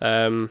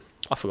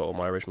 I forgot what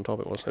my original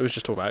topic was. It was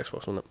just talking about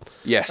Xbox, wasn't it?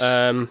 Yes.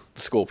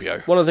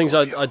 Scorpio. One of the things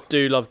I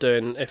do love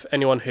doing, if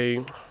anyone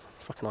who...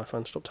 Fucking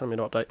iPhone, stop telling me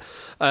to update.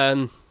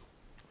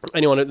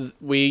 When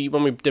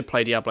we did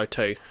play Diablo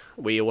 2,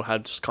 we all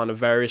had just kind of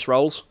various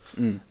roles.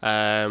 We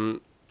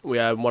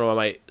had one of my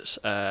mates,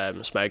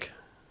 Smeg,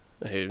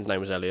 whose name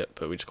was Elliot,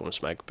 but we just called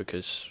him Smeg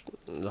because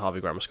the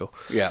Harvey Grammar School.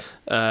 Yeah.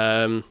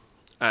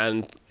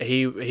 And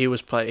he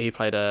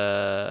played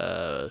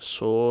a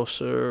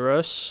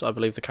sorceress, I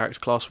believe the character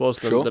class was,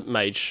 the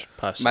mage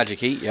person.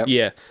 Magic-y, yep.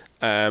 Yeah.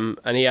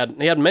 And he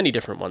had many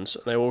different ones.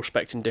 They were all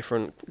spec'd in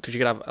different, because you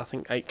could have, I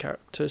think, 8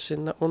 characters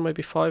in that one,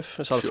 maybe 5.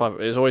 It's either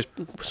 5. It was always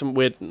some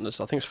weird. I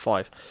think it's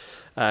 5.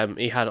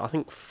 He had, I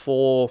think,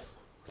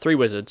 3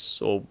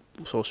 wizards or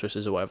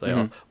sorceresses or whatever they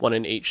are, one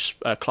in each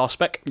class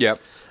spec. Yep.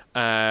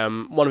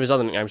 One of his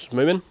other nicknames was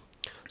Moomin,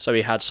 so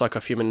he had Psycho,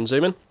 Human, and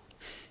Zoomin.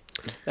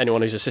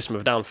 Anyone who's a System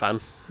of a Down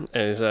fan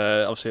is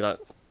obviously like.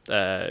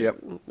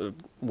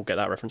 We'll get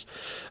that reference.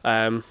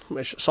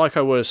 Which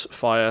Psycho was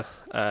fire,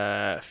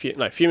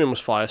 Fuming was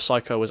fire,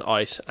 Psycho was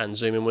ice, and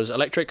Zoomin was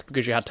electric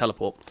because you had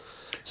teleport.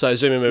 So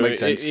Zoomin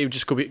Moomin, he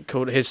just could be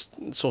called, his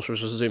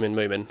sorceress was Zoomin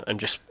Moomin and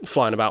just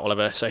flying about all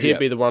over. So he'd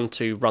be the one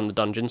to run the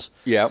dungeons.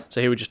 Yeah. So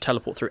he would just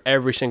teleport through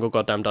every single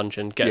goddamn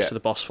dungeon, get us to the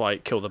boss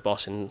fight, kill the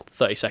boss in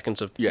 30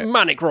 seconds of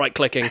manic right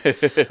clicking,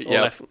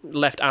 or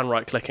left and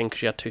right clicking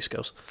because you had 2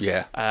 skills.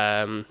 Yeah.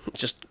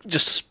 Just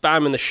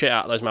spamming the shit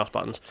out of those mouse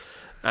buttons.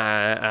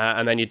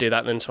 And then you do that,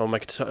 and then someone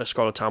make a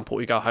scroll of town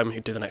port, you go home, you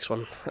do the next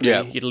one.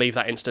 And you'd leave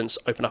that instance,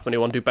 open up a new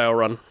one, do bail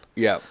run.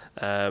 Yeah.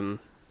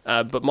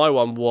 But my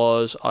one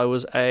was, I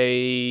was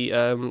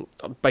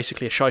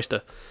basically a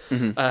shyster.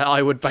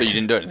 I would. So you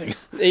didn't do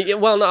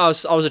anything? Well, no, I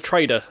was a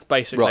trader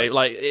basically. Right.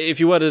 Like, if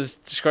you were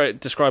to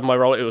describe my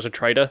role, it was a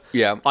trader.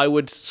 Yeah. I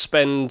would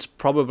spend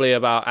probably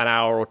about an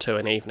hour or 2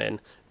 an evening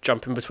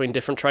jumping between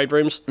different trade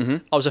rooms.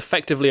 I was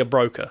effectively a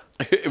broker.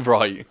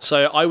 Right.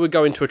 So I would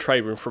go into a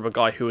trade room from a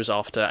guy who was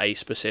after a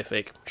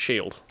specific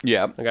shield.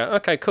 Yeah. I go,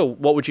 okay, cool.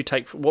 What would you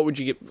take? What would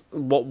you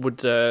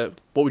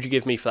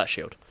give me for that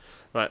shield?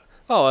 Right.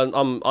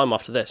 Oh, I'm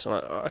after this. I'm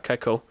like, okay,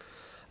 cool.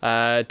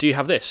 Do you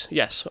have this?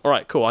 Yes. All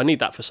right, cool. I need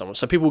that for someone.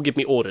 So people will give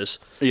me orders.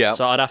 Yeah.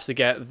 So I'd have to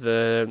get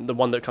the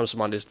one that comes to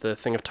mind is the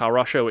Thing of Tal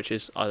Rasha, which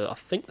is I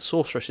think the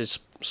Sorceress's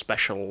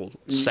special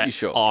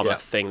set armor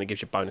thing that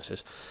gives you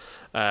bonuses.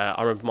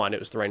 I remember mine. It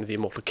was the Reign of the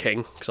Immortal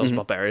King because I was a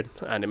barbarian,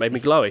 and it made me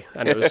glowy,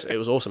 and it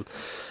was awesome.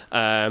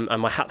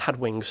 And my hat had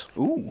wings.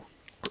 Ooh.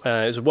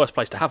 It was the worst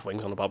place to have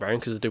wings on a barbarian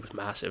because the dude was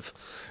massive.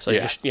 So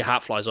your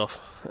hat flies off.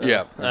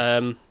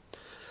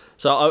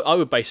 So I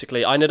would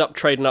basically, I ended up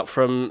trading up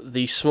from,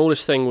 the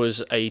smallest thing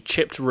was a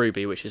chipped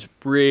ruby, which is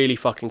really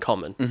fucking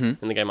common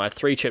in the game. I had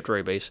 3 chipped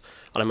rubies,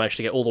 and I managed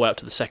to get all the way up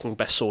to the second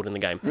best sword in the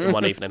game in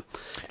one evening,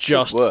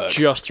 just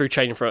through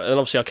trading for it. And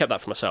obviously I kept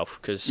that for myself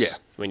because you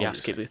have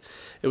to keep it.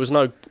 It was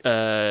no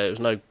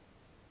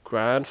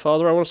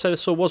grandfather, I want to say the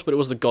sword was, but it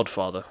was the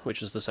Godfather,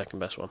 which is the second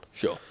best one.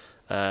 Sure.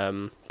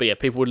 But yeah,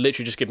 people would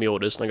literally just give me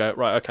orders, and I go,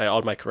 right, okay,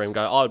 I'll make a room.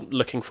 Go, I'm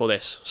looking for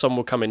this. Someone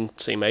will come in,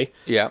 see me,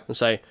 and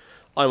say,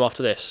 I'm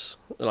after this.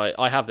 Like,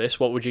 I have this.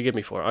 What would you give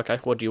me for it? Okay,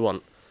 what do you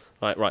want?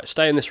 Right,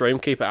 stay in this room,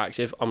 keep it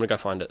active. I'm gonna go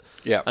find it.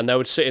 Yeah. And they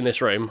would sit in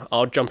this room.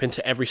 I'll jump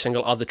into every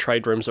single other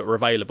trade rooms that were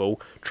available,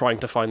 trying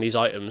to find these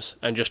items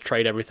and just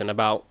trade everything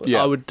about.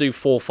 Yeah. I would do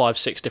 4, 5,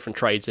 6 different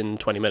trades in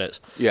 20 minutes.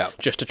 Yeah.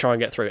 Just to try and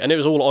get through. And it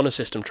was all honor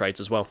system trades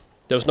as well.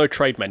 There was no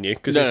trade menu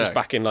because this was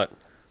back in like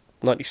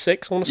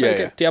 96. I want to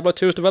say Diablo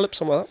 2 was developed,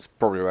 something like that. That's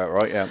probably about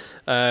right. Yeah.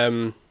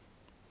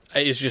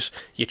 It was just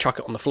you chuck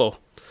it on the floor.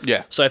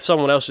 Yeah. So if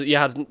someone else, you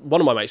had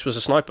one of my mates was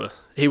a sniper.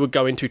 He would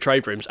go into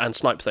trade rooms and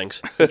snipe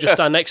things. You'd just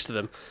stand next to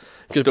them.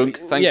 Dunk,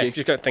 thank you.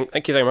 Just go,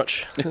 thank you very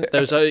much.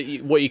 There was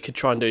what you could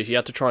try and do is you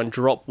had to try and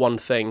drop one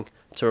thing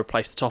to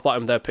replace the top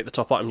item. They'll pick the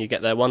top item, you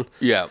get their one.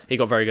 Yeah. He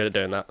got very good at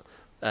doing that.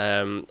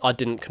 I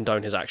didn't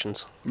condone his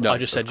actions. No, I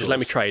just said, just let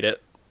me trade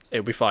it.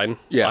 It'll be fine.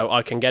 Yeah.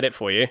 I can get it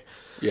for you.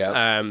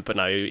 Yeah. But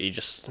no, he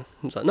was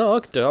like, no,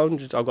 I can do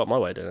it. I've got my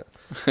way of doing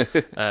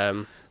it.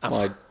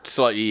 My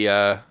slightly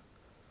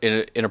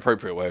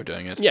inappropriate way of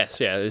doing it.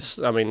 Yes, yeah. It's,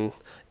 I mean,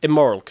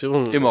 immoral. Cause it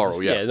wasn't,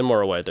 Immoral, yeah. Yeah, the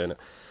immoral way of doing it.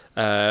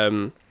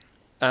 And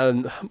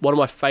one of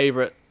my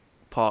favourite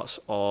parts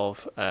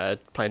of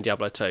playing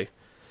Diablo 2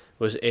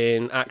 was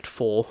in Act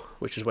 4,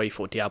 which is where you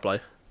fought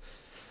Diablo.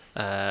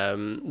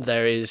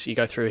 You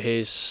go through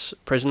his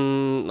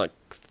prison, like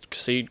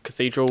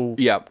cathedral,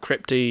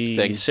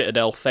 crypty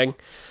citadel thing,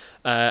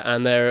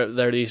 and there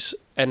are these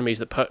enemies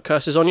that put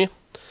curses on you.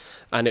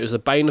 And it was the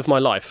bane of my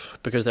life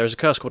because there is a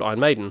curse called Iron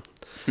Maiden,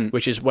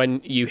 which is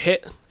when you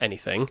hit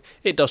anything,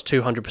 it does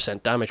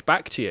 200% damage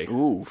back to you.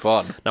 Ooh,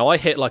 fun. Now, I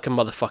hit like a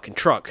motherfucking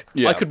truck.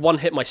 Yeah. I could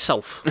one-hit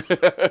myself.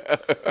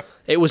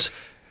 It was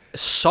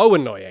so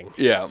annoying.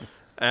 Yeah.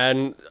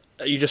 And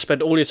you just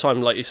spend all your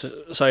time, like,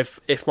 so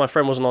if my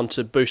friend wasn't on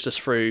to boost us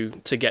through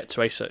to get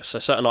to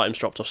certain items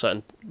dropped off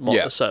certain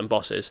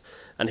bosses,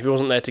 and if he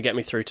wasn't there to get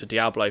me through to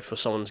Diablo for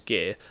someone's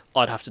gear,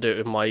 I'd have to do it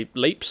with my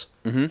leaps,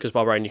 because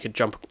Barbarian you could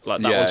jump,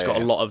 like that one's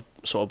got a lot of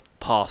sort of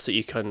paths that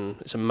you can,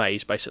 it's a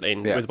maze basically,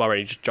 and with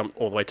Barbarian you just jump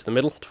all the way to the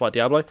middle to fight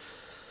Diablo.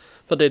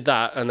 If I did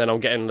that, and then I'm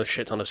getting a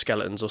shit ton of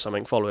skeletons or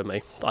something following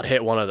me, I'd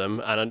hit one of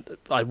them, and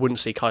I wouldn't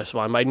see Curse of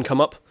Iron Maiden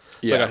come up,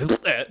 so I go,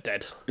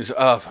 dead.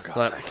 Oh, for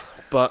God's sake.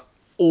 But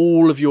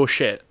all of your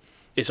shit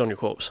is on your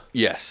corpse.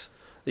 Yes.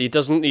 You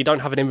don't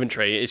have an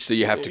inventory. So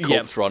you have to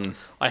corpse run.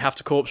 I have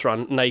to corpse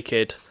run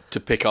naked to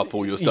pick up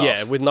all your stuff.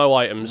 Yeah, with no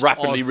items.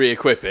 Rapidly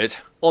re-equip it.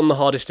 On the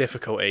hardest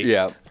difficulty.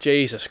 Yeah.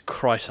 Jesus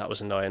Christ, that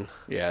was annoying.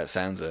 Yeah, it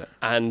sounds it.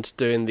 And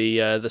doing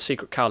the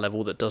secret cow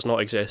level that does not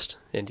exist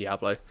in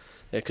Diablo,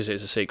 because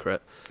it's a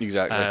secret.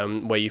 Exactly.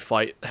 Where you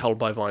fight held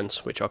by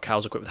vines, which are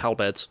cows equipped with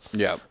halberds.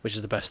 Yeah. Which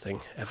is the best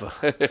thing ever.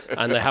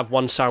 And they have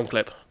one sound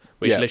clip,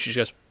 which literally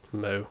just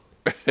goes, moo.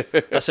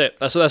 That's it.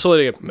 That's all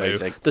they do. Moo.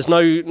 There's no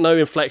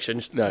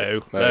inflection. Just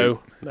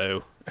no.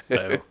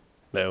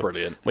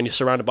 Brilliant. When you're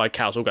surrounded by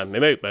cows, all going moo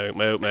moo moo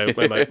moo moo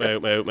moo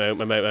moo moo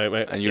moo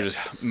moo, and you're just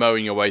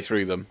mowing your way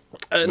through them.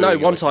 No,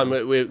 one time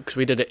because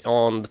we did it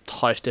on the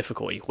highest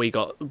difficulty, we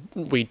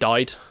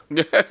died.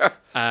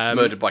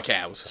 Murdered by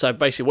cows. So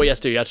basically, what you had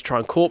to do, you had to try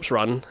and corpse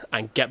run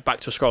and get back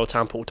to a scroll of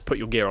town portal to put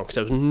your gear on, because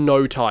there was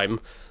no time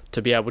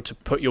to be able to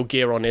put your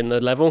gear on in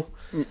the level.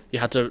 You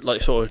had to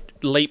like sort of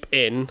leap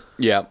in.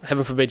 Yeah.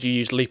 Heaven forbid you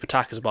use leap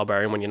attack as a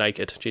barbarian when you're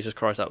naked. Jesus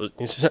Christ, that was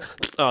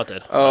I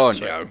did. Oh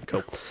no.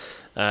 Cool.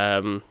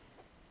 And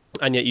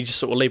yet you just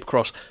sort of leap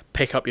across,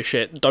 pick up your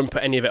shit, don't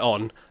put any of it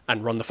on,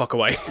 and run the fuck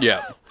away.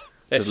 Yeah.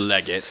 Just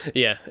leg it.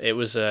 Yeah, it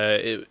was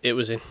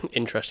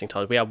interesting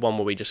times. We had one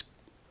where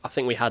I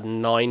think we had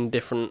 9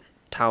 different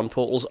town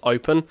portals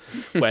open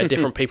where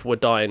different people were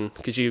dying,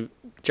 because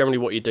generally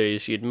what you do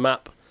is you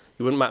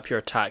wouldn't map your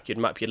attack, you'd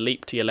map your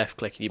leap to your left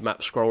click, and you'd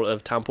map scroll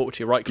of town portal to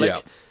your right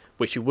click,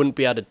 which you wouldn't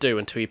be able to do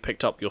until you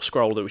picked up your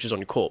scroll which is on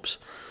your corpse.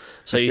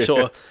 So you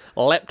sort of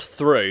leapt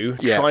through,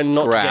 trying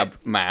not to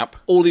get map.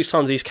 All these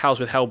times these cows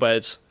with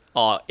halberds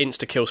are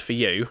insta kills for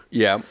you.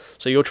 Yeah.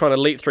 So you're trying to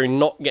leap through,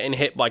 not getting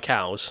hit by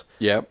cows.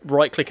 Yeah.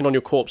 Right clicking on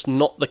your corpse,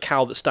 not the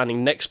cow that's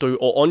standing next to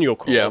or on your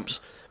corpse.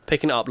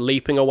 Picking it up,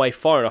 leaping away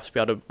far enough to be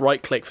able to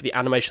right click for the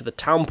animation of the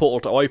town portal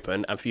to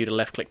open, and for you to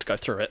left click to go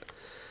through it.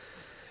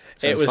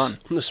 It was fun.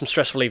 There's some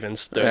stressful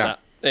evenings doing that.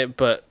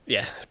 But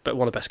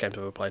one of the best games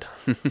I've ever played.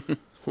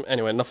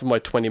 Anyway, enough of my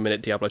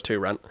 20-minute Diablo 2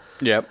 rant.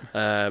 Yep.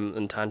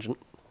 And tangent.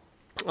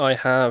 I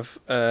have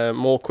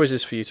more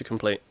quizzes for you to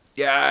complete.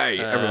 Yay!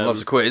 Everyone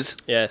loves a quiz.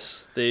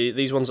 Yes.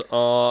 These ones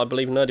are, I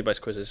believe,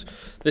 nerdy-based quizzes.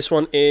 This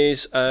one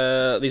is,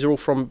 these are all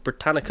from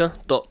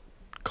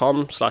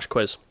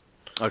Britannica.com/quiz.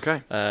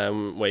 Okay.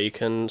 Where you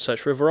can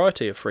search for a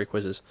variety of free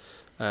quizzes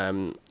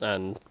and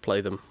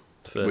play them.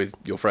 With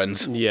your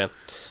friends. Yeah.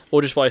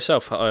 Or just by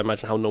yourself. I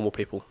imagine how normal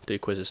people do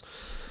quizzes.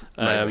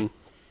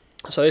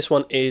 So this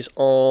one is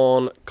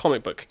on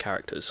comic book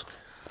characters.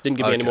 Didn't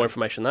give me any more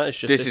information than that. It's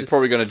just this is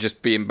probably going to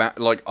just be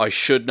like I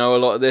should know a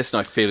lot of this, and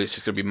I feel it's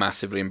just going to be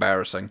massively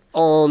embarrassing.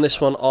 On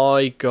this one,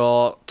 I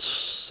got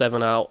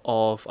 7 out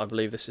of, I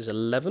believe this is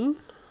 11.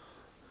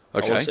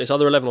 Okay, it's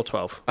either 11 or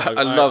 12.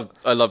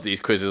 I love these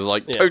quizzes.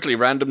 Like totally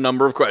random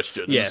number of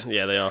questions.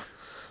 Yeah, they are.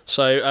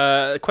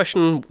 So,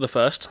 question the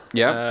first.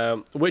 Yeah.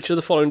 Which of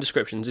the following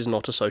descriptions is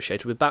not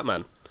associated with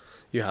Batman?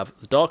 You have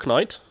the Dark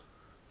Knight,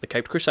 the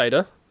Caped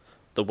Crusader,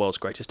 the world's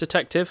greatest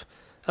detective,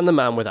 and the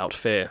Man Without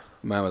Fear.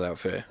 Man Without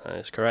Fear. That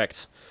is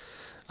correct.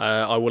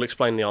 I will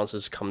explain the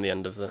answers come the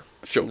end of the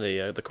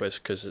quiz,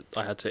 because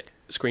I had to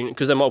screen,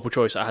 because they're multiple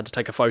choice. I had to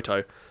take a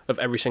photo of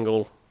every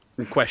single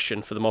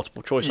question for the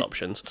multiple choice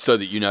options, so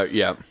that you know.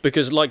 Yeah.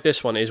 Because like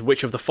this one is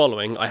which of the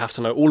following, I have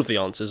to know all of the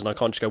answers, and I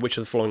can't just go which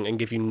of the following and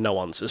give you no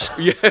answers.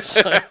 Yes,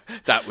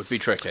 that would be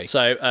tricky.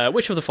 So,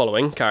 which of the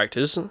following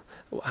characters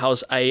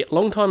has a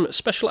long-time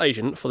special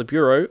agent for the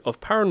Bureau of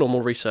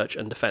Paranormal Research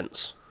and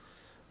Defense?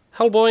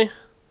 Hellboy,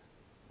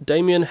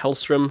 Damien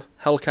Hellstrom,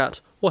 Hellcat,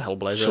 or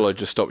Hellblazer? Shall I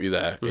just stop you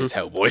there? Mm-hmm. It's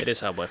Hellboy. It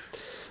is Hellboy.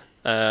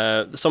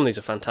 Some of these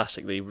are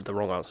fantastic, the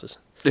wrong answers.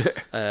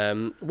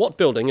 What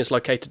building is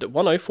located at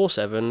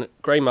 1047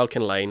 Grey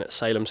Malkin Lane,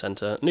 Salem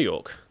Centre, New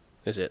York?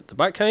 Is it the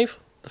Batcave,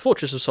 the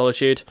Fortress of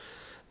Solitude,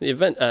 the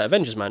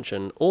Avengers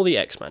Mansion, or the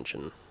X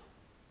Mansion?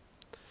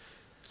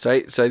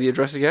 Say the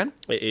address again.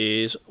 It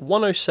is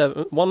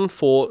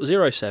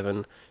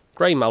 1407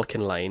 Grey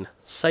Malkin Lane,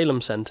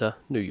 Salem Centre,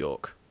 New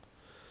York.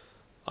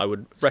 I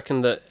would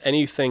reckon that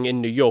anything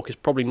in New York is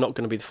probably not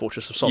going to be the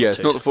Fortress of Solitude. Yeah, it's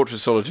not the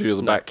Fortress of Solitude or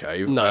the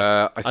Batcave.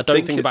 No, I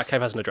don't think the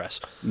Batcave has an address.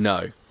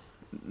 No.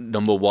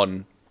 Number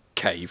 1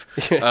 cave.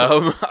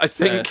 I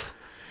think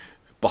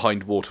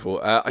behind Waterfall.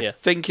 I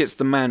think it's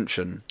the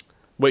mansion.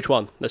 Which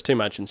one? There's 2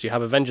 mansions. You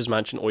have Avengers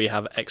Mansion or you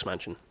have X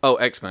Mansion. Oh,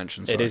 X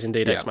Mansion, sorry. It is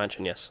indeed X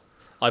Mansion, yes.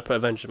 I put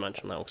Avengers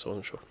Mansion now because I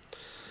wasn't sure.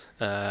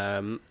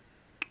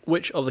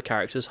 Which of the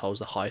characters holds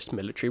the highest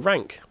military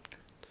rank?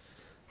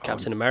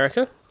 Captain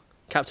America,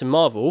 Captain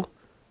Marvel,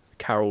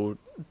 Carol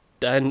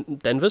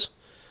Danvers,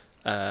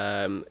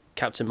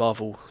 Captain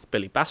Marvel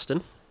Billy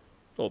Batson,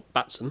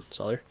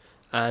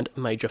 and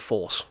Major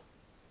Force.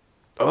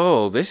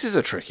 Oh, this is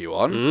a tricky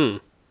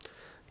one.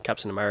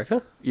 Captain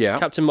America. Yeah.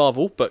 Captain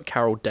Marvel, but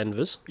Carol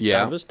Danvers. Yeah.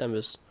 Danvers.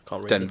 I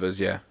can't read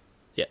Danvers, yeah.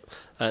 Yeah.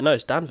 No,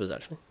 it's Danvers,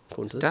 actually,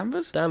 according to this.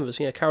 Danvers? Danvers,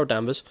 yeah, Carol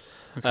Danvers.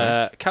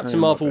 Okay. Captain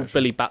Marvel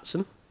Billy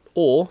Batson,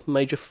 or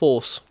Major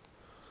Force.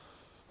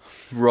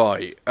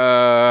 Right.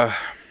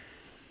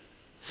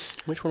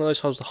 Which one of those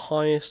holds the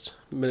highest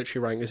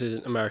military rank? This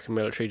isn't American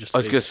military, just I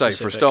was going to say,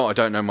 for a start, I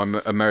don't know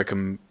my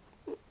American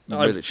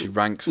military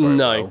ranks very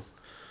well.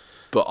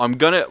 But I'm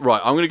gonna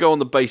go on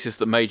the basis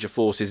that Major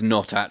Force is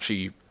not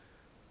actually.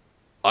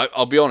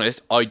 I'll be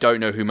honest, I don't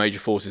know who Major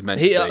Force is meant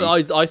to be.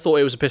 I thought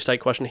it was a piss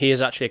take question. He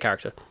is actually a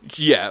character.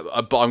 Yeah,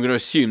 but I'm going to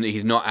assume that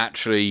he's not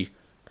actually.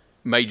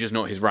 Major's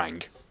not his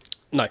rank.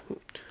 No.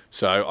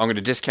 So I'm going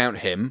to discount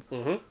him.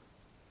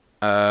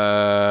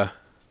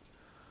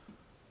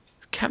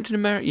 Captain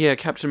America. Yeah,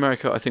 Captain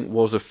America, I think,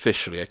 was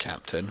officially a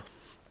captain.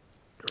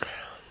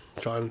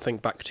 Try and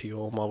think back to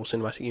your Marvel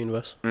Cinematic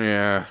Universe.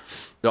 Yeah,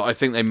 no, I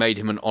think they made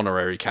him an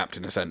honorary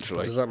captain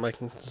essentially. Does that make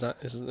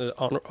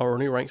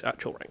honorary ranks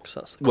actual ranks?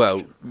 That's the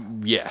question.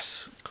 Well,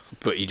 yes,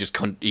 but he just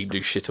can't. He can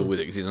do shit all with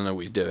it because he doesn't know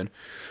what he's doing.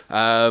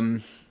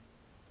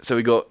 So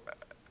we got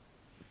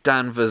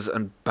Danvers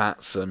and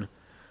Batson.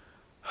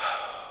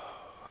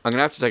 I'm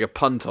gonna have to take a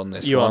punt on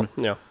this one.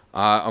 Yeah.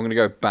 I'm gonna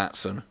go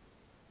Batson.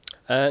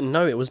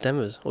 No, it was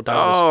Danvers. Oh,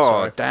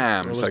 sorry.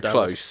 Damn, so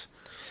close.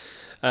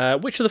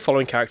 Which of the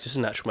following characters is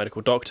an actual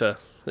medical doctor?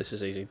 This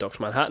is easy.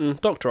 Dr. Manhattan,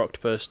 Dr.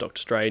 Octopus,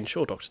 Dr. Strange,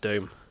 or Dr.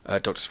 Doom?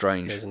 Dr.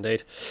 Strange. Yes,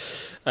 indeed.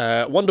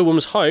 Wonder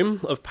Woman's home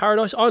of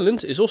Paradise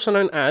Island is also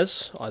known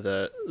as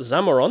either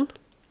Zamoron,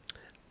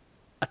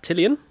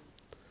 Attilian,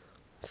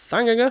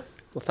 Thangaga,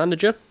 or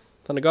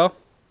Thandagar,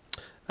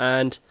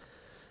 and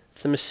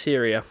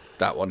Themyscira.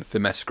 That one,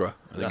 Themyscira,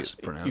 I think it's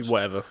pronounced.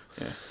 Whatever.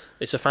 Yeah.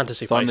 It's a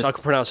fantasy place. I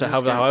can pronounce it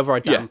however I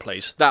damn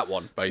please. That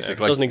one,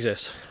 basically. It doesn't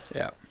exist.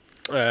 Yeah.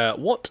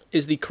 What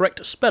is the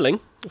correct spelling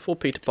for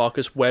Peter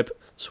Parker's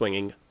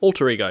web-swinging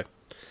alter ego?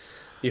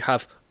 You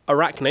have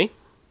Arachne,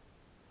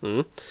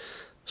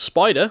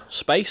 Spider,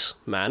 Space,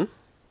 Man,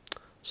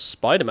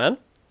 Spider-Man,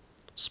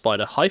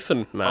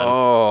 Spider-Man.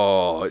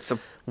 Oh, it's a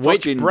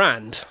Which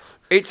brand?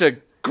 It's a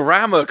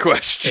grammar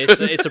question.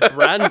 It's a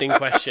branding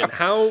question.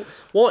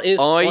 What is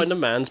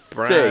Spider-Man's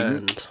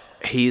brand?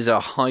 He's a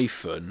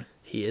hyphen.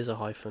 He is a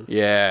hyphen.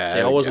 Yeah.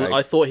 See,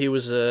 I thought he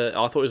was. I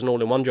thought it was an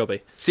all-in-one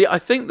jobby. See, I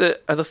think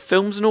that are the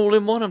films an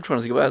all-in-one. I'm trying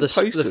to think about the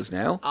posters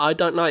now. I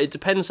don't know. It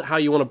depends how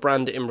you want to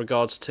brand it in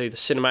regards to the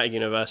cinematic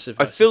universe.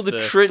 I feel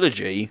the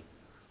trilogy,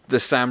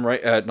 not Sam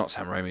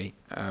Raimi.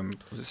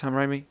 Was it Sam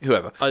Raimi?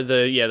 Whoever.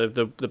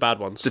 The bad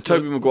ones. The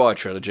Tobey Maguire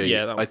trilogy.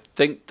 Yeah, that one. I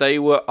think they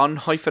were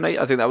unhyphenated.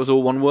 I think that was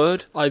all one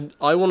word.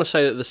 I want to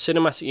say that the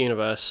cinematic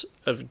universe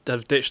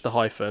have ditched the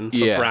hyphen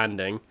for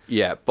branding.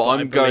 Yeah, but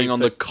I'm going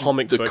on the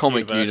comic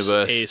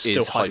universe is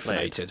still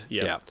hyphenated.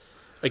 Yeah.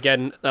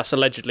 Again, that's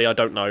allegedly. I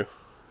don't know.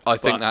 I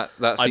think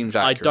that seems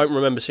accurate. I don't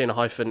remember seeing a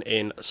hyphen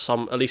in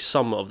at least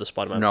some of the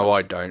Spider-Man films. No,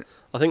 I don't.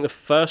 I think the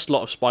first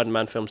lot of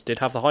Spider-Man films did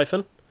have the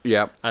hyphen.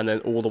 Yeah. And then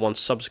all the ones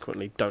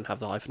subsequently don't have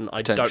the hyphen.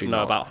 I don't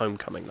know about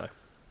Homecoming, though.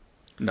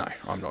 No,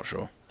 I'm not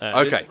sure.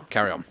 Okay,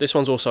 carry on. This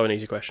one's also an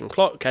easy question.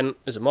 Clark Kent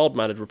is a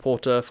mild-mannered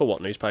reporter for what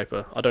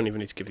newspaper? I don't even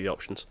need to give you the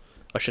options.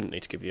 I shouldn't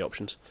need to give you the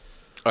options.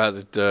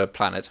 The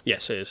Planet.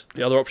 Yes, it is.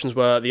 The other options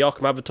were the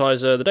Arkham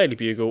Advertiser, the Daily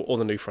Bugle, or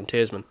the New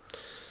Frontiersman.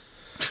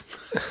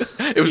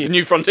 It was the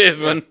New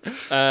Frontiersman.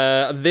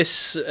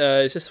 This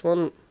is this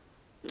one.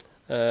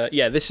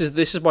 Yeah, this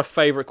is my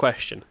favourite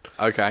question.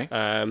 Okay.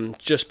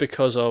 Just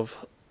because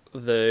of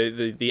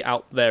the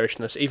out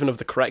there-ishness, even of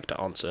the correct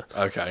answer.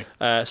 Okay.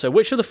 So,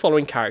 which of the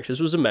following characters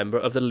was a member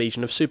of the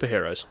Legion of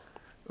Superheroes?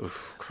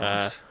 Oof,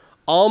 Christ.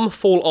 Arm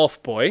Fall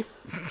Off Boy,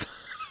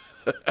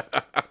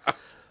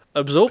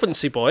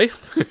 Absorbency Boy,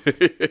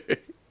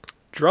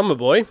 Drummer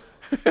Boy,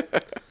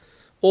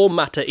 or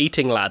Matter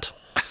Eating Lad?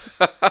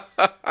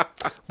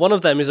 One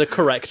of them is a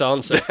correct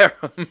answer. They're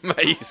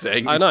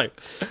amazing. I know.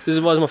 This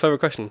is why it's my favourite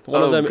question.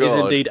 One of them is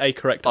indeed a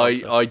correct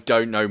answer. I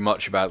don't know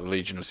much about the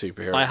Legion of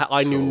Superheroes.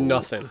 I knew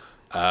nothing.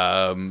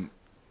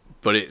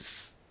 But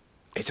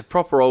it's a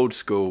proper old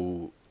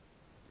school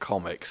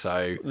comic,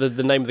 so the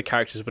name of the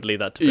characters would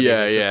lead that to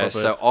yeah.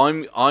 So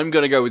I'm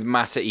gonna go with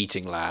Matter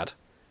Eating Lad.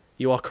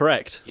 You are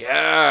correct.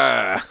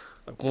 Yeah.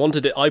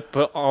 I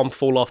put Arm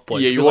Fall Off Boy.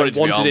 Yeah, you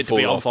wanted it to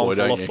be Arm Fall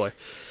Off Boy.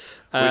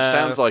 Which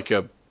sounds like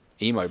a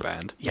emo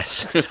band.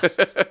 Yes.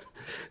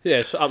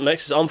 Yeah, so up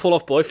next is Arm Fall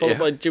Off Boy, followed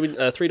by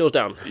Jimmy, Three Doors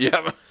Down.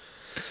 Yeah.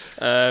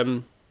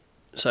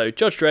 So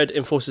Judge Dredd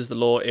enforces the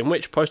law in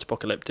which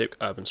post-apocalyptic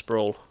urban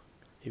sprawl?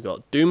 You've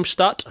got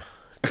Doomstadt,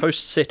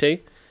 Coast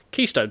City,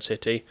 Keystone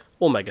City,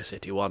 or Mega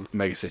City 1.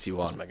 Mega City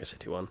 1. It's Mega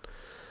City 1.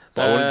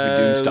 But I want it to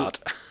be Doomstadt.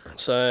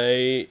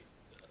 So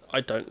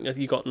I don't.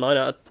 You got 10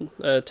 out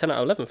of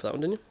 11 for that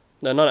one, didn't you?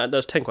 No,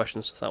 there's 10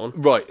 questions for that one.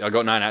 Right, I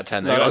got 9 out of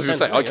 10 there. I was going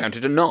to say, I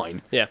counted a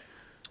 9. Yeah.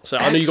 So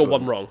I know you got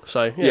one wrong.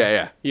 So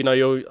yeah. You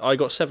know, I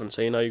got 7,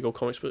 so you know you got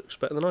comics books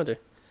better than I do.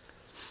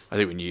 I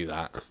think we knew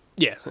that.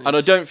 Yeah. And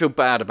I don't feel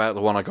bad about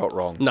the one I got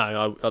wrong. No,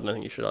 I don't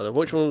think you should either.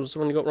 Which one was the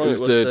one you got wrong? It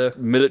was the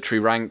military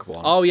rank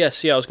one. Oh,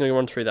 yes. Yeah, I was going to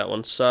run through that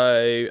one.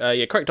 So,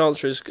 correct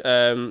answer is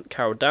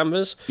Carol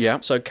Danvers. Yeah.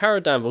 So,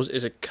 Carol Danvers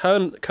is a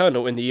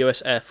colonel in the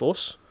US Air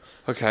Force.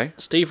 Okay.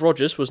 Steve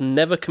Rogers was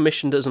never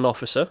commissioned as an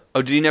officer.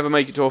 Oh, did he never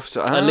make it to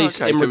officer? At least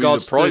in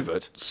regards to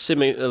private. Because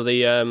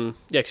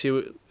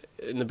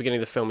in the beginning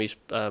of the film, he's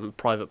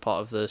private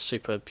part of the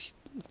super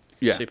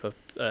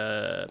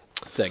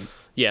thing.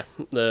 Yeah,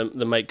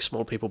 the Make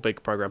Small People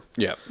Big program.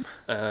 Yeah.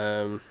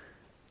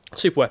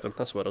 Super Weapon,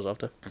 that's the word I was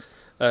after.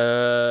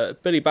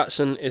 Billy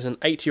Batson is an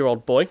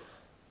 8-year-old boy,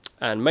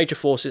 and Major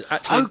Force is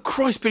actually... Oh,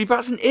 Christ, Billy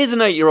Batson is an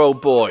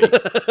 8-year-old boy.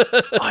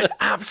 I'd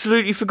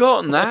absolutely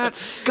forgotten that.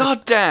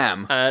 God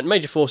damn. And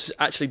Major Force is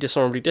actually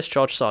dishonorably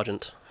discharged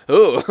sergeant.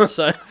 Oh.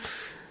 So...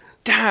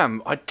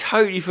 Damn, I'd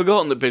totally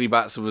forgotten that Billy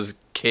Batson was a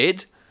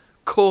kid.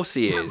 Of course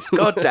he is.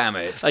 God damn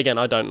it. Again,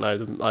 I don't know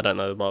the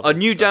Marvel. I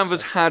knew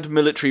Danvers had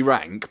military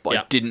rank, but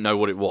I didn't know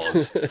what it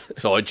was.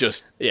 So I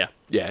just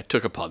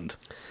took a punt.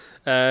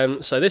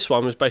 So this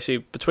one was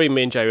basically between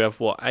me and Jay. We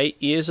have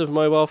 8 years of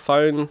mobile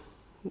phone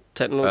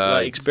technical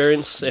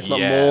experience, if not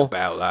more.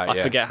 About that.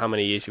 I forget how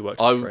many years you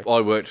worked.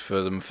 I worked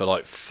for them for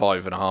like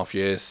 5.5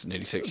 years,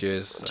 nearly 6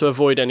 years. So. To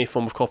avoid any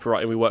form of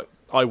copywriting,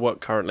 I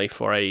work currently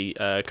for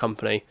a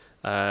company,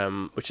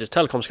 which is a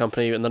telecoms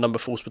company, and the number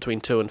falls between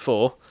 2 and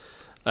 4.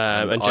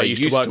 And Jay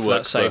used to work for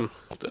that same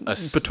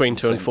between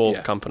 2 and 4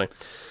 company.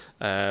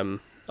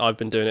 I've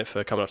been doing it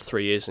for coming up to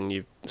 3 years, and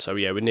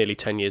we're nearly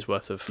 10 years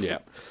worth of. Yeah.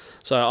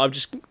 So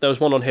there was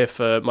one on here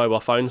for mobile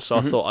phones, so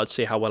I thought I'd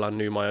see how well I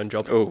knew my own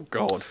job. Oh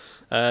God!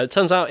 It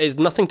turns out it's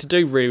nothing to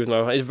do really with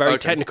mobile. It's very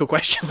technical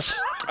questions.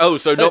 Oh,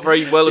 so not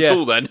very well at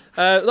all then.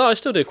 No, I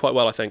still did quite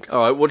well, I think.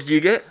 All right, what did you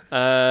get?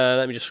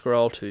 Let me just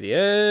scroll to the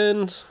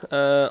end.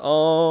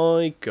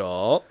 I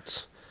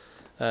got.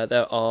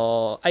 There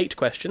are 8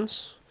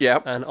 questions. Yeah.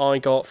 And I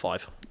got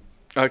 5.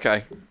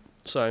 Okay.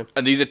 So.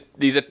 And these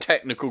are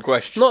technical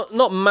questions.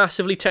 Not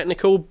massively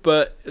technical,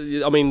 but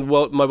I mean,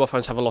 mobile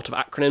phones have a lot of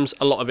acronyms.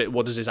 A lot of it,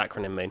 what does this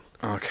acronym mean?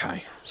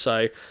 Okay. So.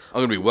 I'm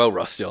gonna be well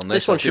rusty on this.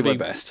 This one should be my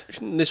best.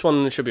 This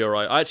one should be all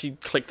right. I actually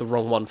clicked the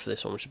wrong one for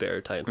this one, which is a bit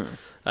irritating.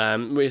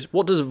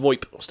 What does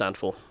VoIP stand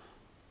for?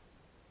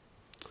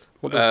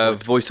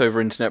 Voice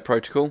over Internet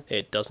Protocol.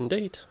 It does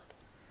indeed.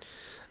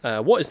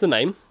 What is the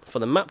name for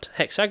the mapped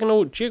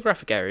hexagonal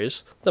geographic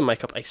areas that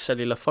make up a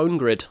cellular phone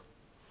grid?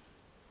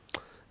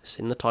 It's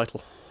in the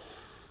title.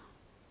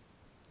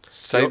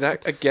 Say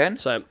that again.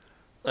 So,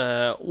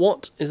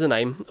 what is the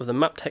name of the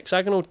mapped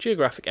hexagonal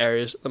geographic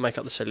areas that make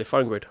up the cellular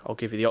phone grid? I'll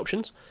give you the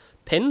options.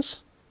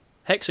 Pins,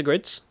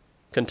 hexagrids,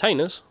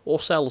 containers, or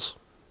cells.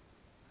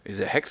 Is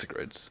it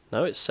hexagrids?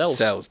 No, it's cells.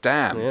 Cells,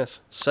 damn. Yes,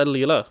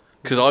 cellular.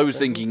 Because I was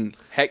thinking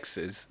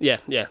hexes. Yeah,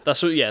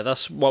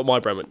 that's what my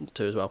brain went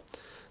to as well.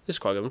 This is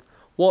quite a good one.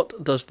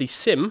 What does the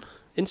SIM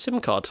in SIM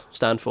card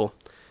stand for?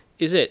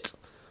 Is it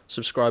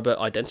subscriber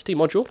identity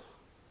module,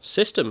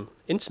 system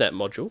internet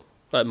module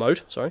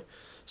mode,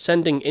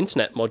 sending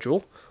internet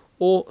module,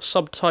 or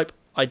subtype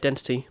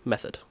identity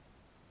method?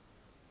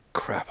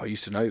 Crap, I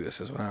used to know this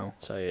as well.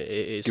 So it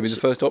is. Give me the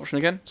first option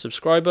again.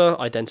 Subscriber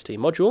identity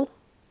module,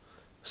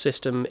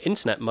 system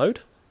internet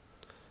mode,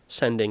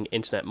 sending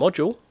internet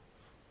module,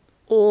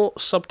 or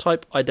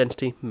subtype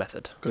identity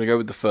method. I'm going to go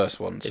with the first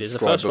one. It is the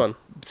first one.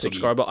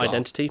 Subscriber blah.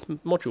 identity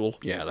module.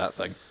 Yeah, that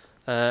thing.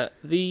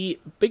 The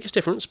biggest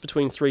difference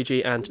between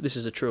 3G and... This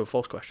is a true or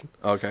false question.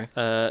 Okay.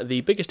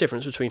 The biggest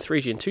difference between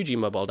 3G and 2G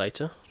mobile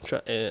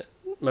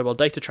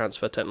data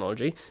transfer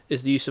technology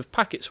is the use of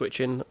packet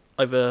switching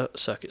over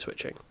circuit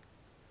switching.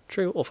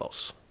 True or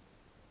false?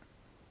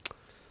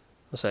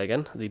 I'll say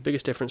again. The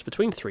biggest difference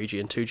between 3G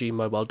and 2G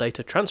mobile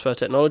data transfer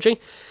technology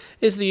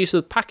is the use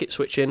of packet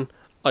switching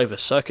over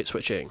circuit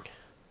switching.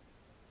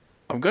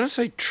 I'm going to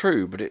say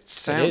true, but it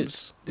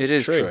sounds... It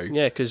is true.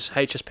 Yeah, because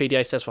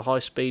HSPDA stands for high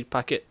speed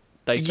packet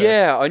data.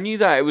 Yeah, I knew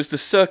that. It was the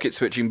circuit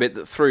switching bit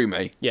that threw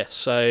me. Yes,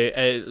 so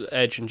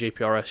Edge and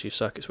GPRS use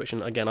circuit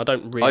switching. Again, I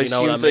don't really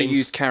know what that means. I assume they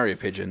used carrier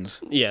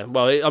pigeons. Yeah,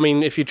 well, I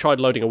mean, if you tried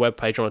loading a web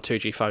page on a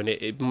 2G phone,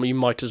 you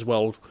might as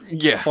well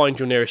find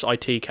your nearest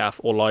IT cafe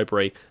or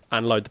library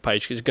and load the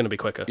page, because it's going to be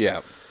quicker.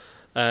 Yeah.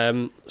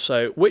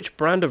 So, which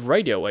band of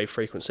radio wave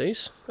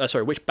frequencies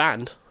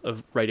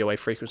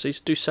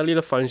do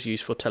cellular phones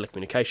use for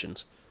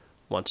telecommunications?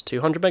 1 to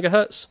 200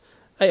 megahertz,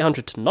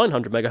 800 to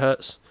 900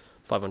 megahertz,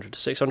 500 to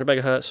 600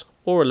 megahertz,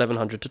 or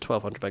 1100 to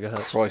 1200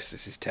 megahertz. Christ,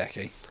 this is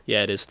techie.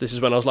 Yeah, it is. This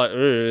is when I was like,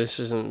 this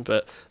isn't...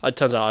 But it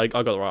turns out I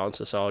got the right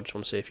answer, so I just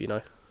want to see if you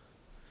know.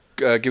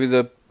 Give me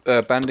the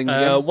bandings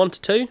again. 1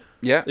 to 2.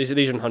 Yeah. These are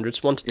in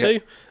hundreds. 1 to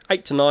 2,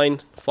 8 to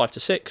 9, 5 to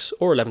 6,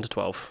 or 11 to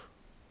 12.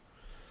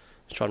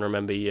 Just trying to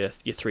remember your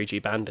 3G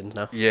bandings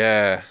now.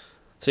 Yeah.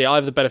 See, I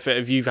have the benefit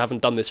of you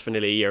haven't done this for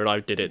nearly a year, and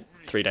I did it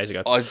 3 days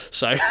ago. I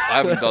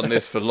haven't done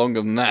this for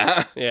longer than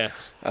that. Yeah.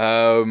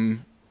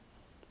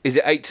 Is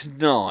it 8 to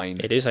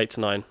 9? It is 8 to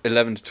 9.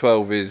 11 to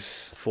 12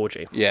 is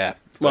 4G. Yeah.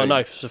 Well,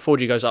 no, so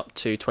 4G goes up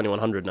to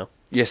 2100 now.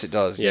 Yes, it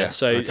does. Yeah.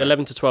 So okay.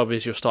 11 to 12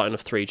 is your starting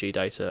of 3G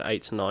data.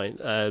 8 to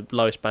 9.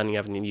 Lowest banding you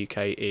have in the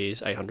UK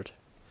is 800.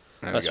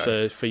 That's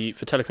for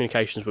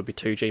telecommunications would be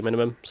 2G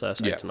minimum. So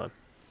that's 8 to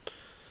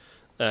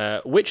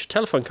 9. Which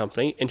telephone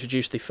company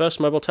introduced the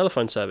first mobile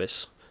telephone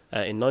service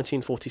in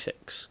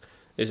 1946?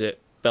 Is it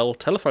Bell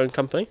Telephone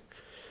Company,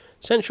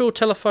 Central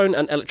Telephone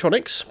and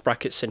Electronics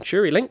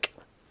 (CenturyLink),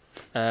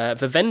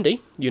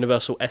 Vivendi,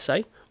 Universal SA,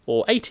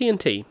 or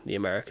AT&T, the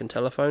American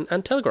Telephone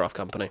and Telegraph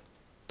Company?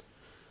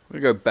 I'm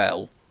going to go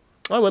Bell.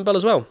 I went Bell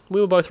as well. We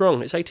were both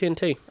wrong. It's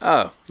AT&T.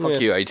 Oh, fuck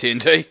you,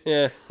 AT&T.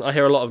 Yeah, I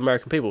hear a lot of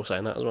American people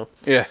saying that as well.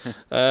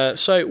 Yeah.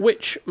 So,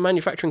 which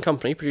manufacturing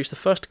company produced the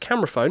first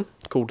camera phone,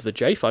 called the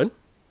J-Phone?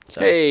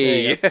 So,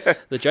 hey!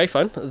 The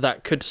J-Phone,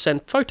 that could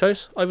send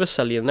photos over a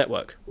cellular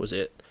network. Was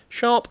it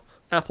Sharp,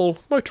 Apple,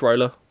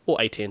 Motorola,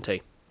 or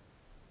AT&T?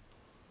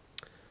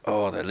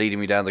 Oh, they're leading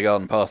me down the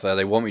garden path there.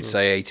 They want me to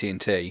say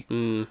AT&T.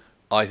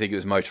 I think it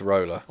was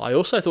Motorola. I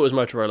also thought it was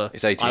Motorola.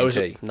 It's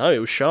AT&T. No, it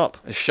was Sharp.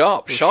 It's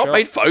Sharp? Sharp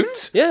made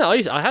phones? Yeah,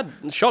 I had...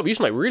 Sharp used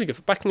to make really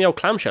good... Back in the old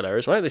clamshell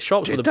eras, right? The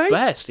Sharps were the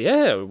best.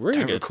 Yeah, really good. I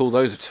don't recall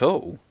those at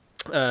all.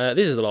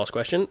 This is the last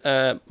question.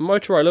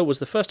 Motorola was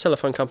the first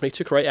telephone company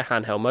to create a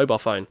handheld mobile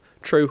phone.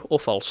 True or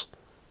false?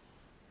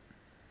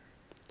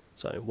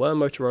 So, were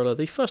Motorola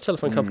the first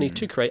telephone company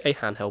to create a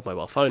handheld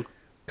mobile phone?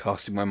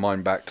 Casting my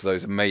mind back to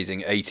those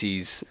amazing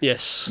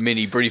 80s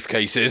mini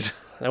briefcases.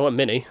 They weren't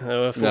mini. They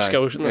were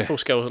full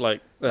scale,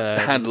 like...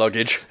 hand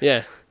luggage.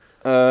 Yeah.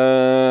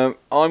 I'm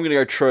going to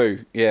go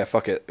true. Yeah,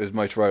 fuck it. It was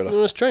Motorola. It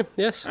was true,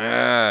 yes.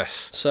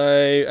 Yes.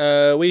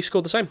 So, we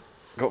scored the same.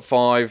 Got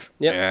 5.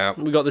 Yep. Yeah.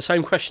 We got the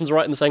same questions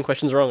right and the same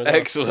questions wrong as well.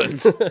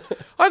 Excellent.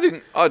 I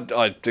think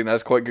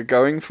that's quite good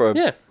going for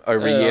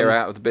over a year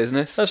out of the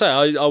business. I say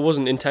I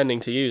wasn't intending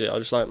to use it. I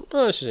was just like,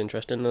 oh, this is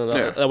interesting. And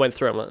I went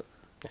through it. I'm like,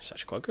 it's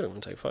actually quite good. I'm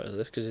going to take photos of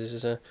this because this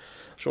is I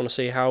just want to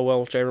see how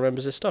well Jay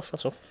remembers this stuff.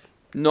 That's all.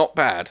 Not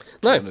bad.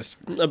 No,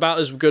 about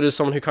as good as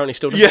someone who currently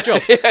still does the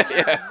job.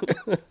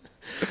 Yeah.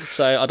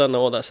 So I don't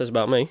know what that says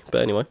about me,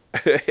 but anyway.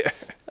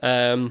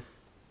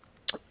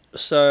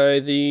 So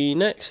the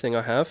next thing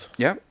I have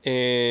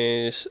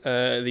is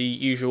the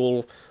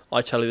usual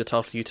I tell you the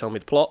title, you tell me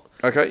the plot.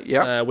 Okay,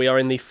 yeah. We are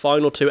in the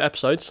final 2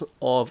 episodes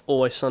of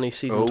Always Sunny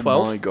Season 12.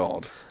 Oh my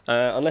god.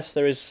 Unless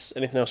there is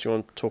anything else you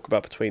want to talk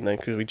about between then,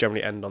 because we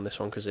generally end on this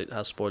one because it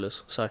has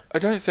spoilers. So I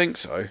don't think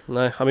so.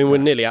 No, I mean, we're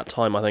nearly at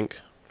time, I think.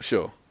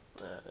 Sure.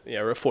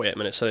 Yeah, we're at 48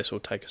 minutes, so this will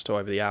take us to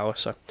over the hour.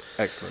 So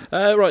excellent.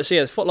 Right, so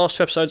yeah, the last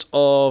 2 episodes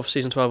of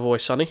Season 12 of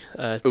Always Sunny.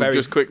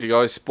 Just quickly,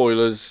 guys,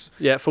 spoilers.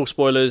 Yeah, full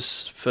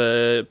spoilers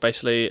for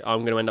basically. I'm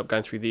going to end up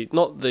going through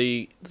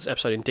this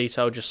episode in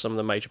detail, just some of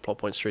the major plot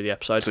points through the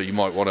episode. So you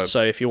might want to.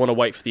 So if you want to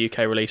wait for the UK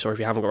release, or if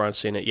you haven't got around to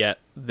seeing it yet,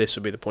 this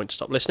would be the point to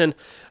stop listening.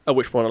 At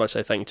which point I'd like to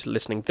say thank you to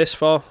listening this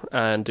far,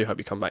 and do hope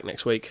you come back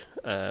next week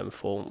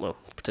for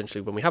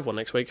potentially when we have one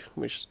next week,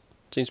 which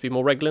seems to be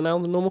more regular now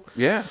than normal.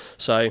 Yeah.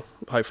 So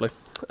hopefully.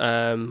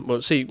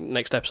 We'll see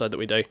next episode that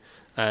we do.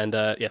 And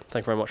thank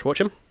you very much for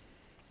watching.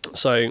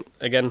 So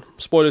again,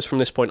 spoilers from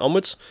this point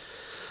onwards.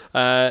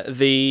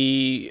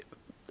 The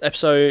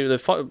episode,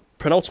 the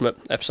penultimate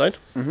episode,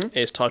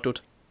 is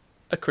titled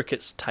 "A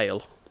Cricket's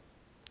Tale."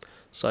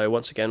 So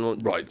once again,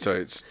 right. So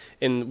it's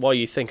while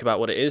you think about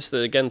what it is,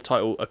 the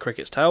title "A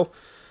Cricket's Tale."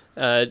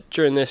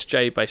 During this,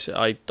 Jay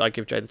basically, I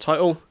give Jay the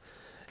title.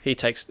 He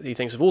thinks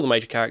of all the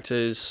major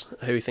characters,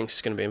 who he thinks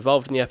is going to be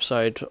involved in the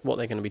episode, what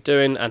they're going to be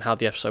doing, and how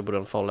the episode would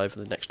unfold over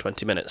the next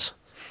 20 minutes.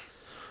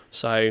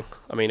 So,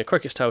 I mean, A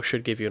Cricket's Tale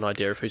should give you an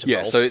idea of who's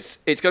involved. Yeah, so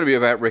it's going to be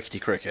about Rickety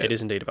Cricket. It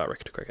is indeed about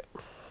Rickety Cricket.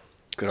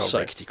 Good old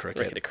Rickety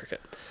Cricket. Rickety Cricket.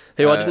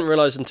 Who I didn't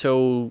realise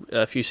until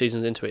a few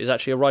seasons into it is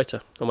actually a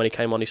writer. And when he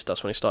came on,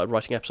 that's when he started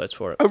writing episodes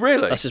for it. Oh,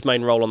 really? That's his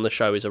main role on the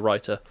show, is a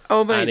writer.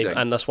 Oh, amazing.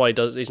 And that's why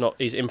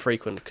he's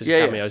infrequent, because he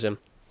cameos in.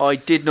 I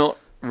did not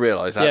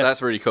realise that. Yeah.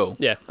 That's really cool.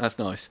 Yeah. That's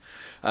nice.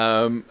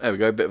 There we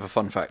go, a bit of a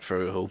fun fact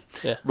for it all.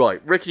 Yeah.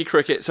 Right, Rickety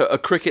Cricket, so A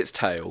Cricket's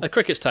Tale. A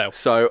Cricket's Tale.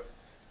 So,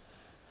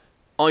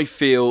 I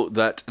feel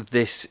that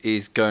this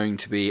is going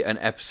to be an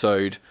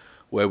episode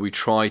where we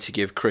try to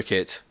give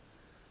cricket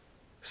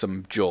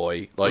some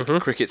joy. Like,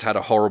 cricket's had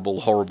a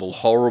horrible, horrible,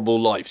 horrible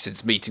life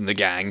since meeting the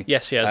gang.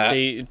 Yes, he has.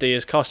 Dee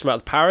has cast him out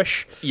of the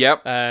parish.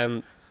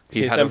 Yep.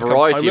 He's had a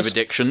variety of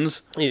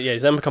addictions. Yeah,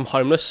 he's then become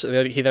homeless.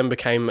 He then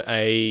became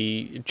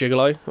a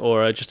gigolo,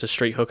 or just a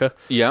street hooker.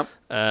 Yeah.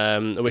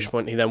 At which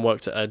point he then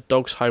worked at a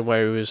dog's home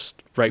where he was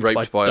raped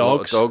by dogs. A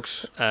lot of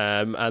dogs.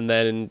 And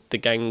then the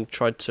gang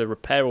tried to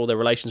repair all their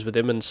relations with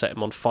him and set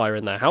him on fire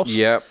in their house.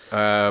 Yeah.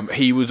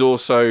 He was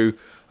also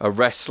a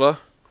wrestler.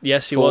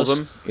 Yes, he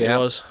was. He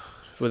was.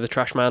 With the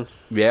trash man.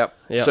 Yeah.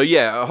 So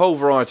a whole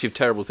variety of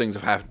terrible things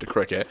have happened to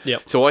cricket.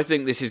 Yep. So I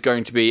think this is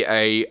going to be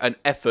an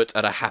effort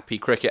at a happy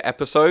cricket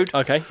episode.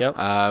 Okay,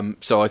 yeah.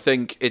 So I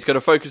think it's going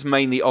to focus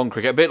mainly on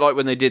cricket, a bit like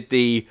when they did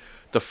the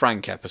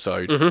Frank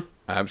episode. So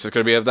it's going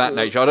to be of that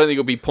nature. I don't think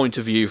it'll be point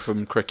of view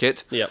from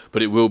cricket,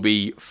 but it will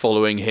be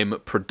following him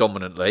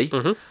predominantly.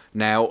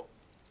 Now,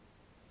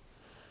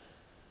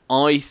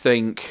 I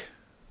think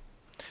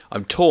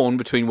I'm torn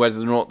between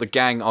whether or not the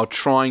gang are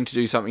trying to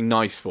do something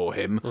nice for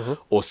him,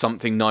 or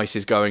something nice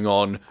is going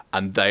on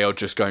and they are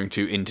just going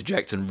to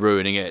interject and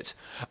ruining it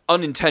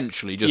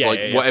unintentionally. Just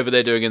whatever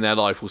they're doing in their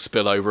life will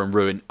spill over and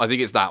ruin. I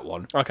think it's that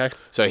one. Okay.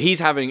 So he's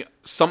having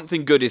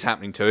something good is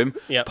happening to him,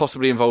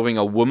 possibly involving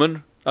a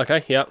woman.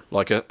 Okay. Yeah.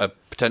 Like a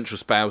potential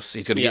spouse.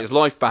 He's going to get his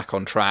life back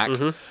on track,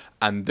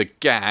 and the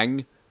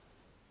gang,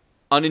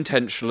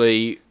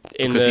 unintentionally,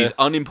 because he's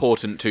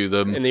unimportant to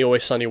them. In the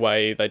Always Sunny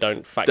way, they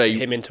don't factor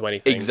him into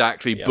anything.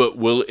 Exactly, but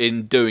will,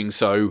 in doing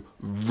so,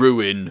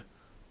 ruin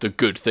the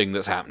good thing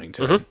that's happening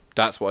to him.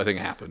 That's what I think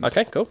happens.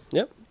 Okay, cool.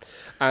 Yep.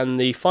 And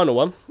the final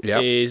one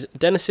is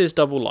Dennis's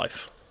Double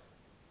Life.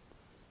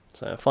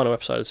 So, final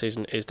episode of the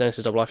season is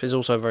Dennis's Double Life. It's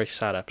also a very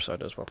sad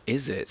episode as well.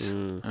 Is it?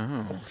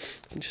 Oh.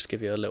 Just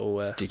give you a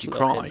little... Did you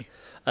cry?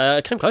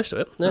 I came close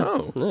to it. Yeah.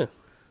 Oh. Yeah.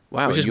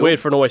 Wow, which is weird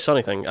for an Always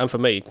Sunny thing, and for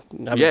me.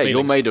 Yeah,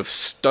 you're made of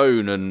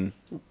stone and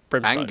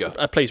brimstone. Anger.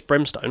 Please,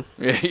 brimstone.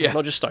 Yeah.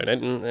 Not just stone,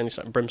 any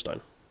stone, brimstone.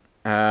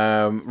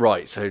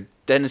 Right, so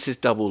Dennis's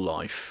Double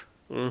Life.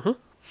 And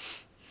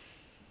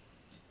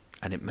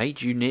it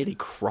made you nearly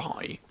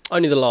cry.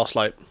 Only the last,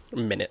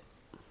 minute.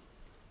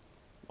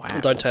 Wow.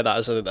 Don't take that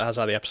as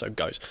how the episode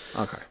goes.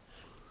 Okay.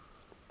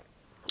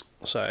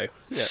 So,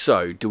 yeah.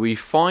 So, do we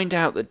find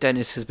out that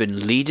Dennis has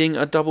been leading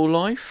a double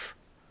life?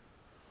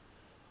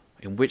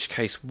 In which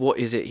case, what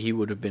is it he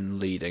would have been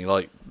leading?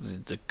 Like,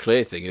 the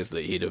clear thing is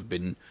that he'd have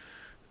been...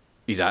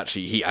 He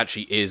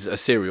actually is a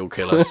serial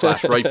killer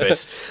 /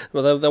 rapist.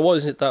 Well, there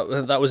was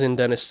that was in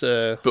Dennis...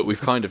 but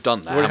we've kind of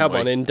done that, we have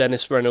one in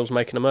Dennis Reynolds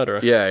Making a Murderer.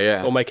 Yeah,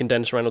 yeah. Or Making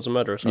Dennis Reynolds a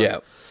Murderer. Sorry. Yeah.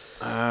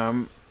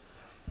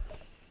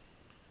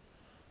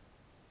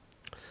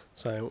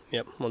 So,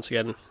 yep, once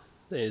again,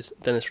 it is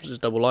Dennis's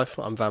Double Life.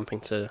 I'm vamping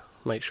to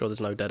make sure there's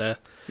no dead air.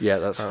 Yeah,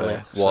 that's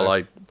fair. While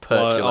I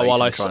percolate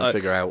and try and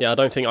figure out... Yeah, I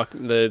don't think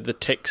the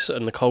ticks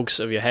and the cogs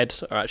of your head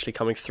are actually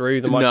coming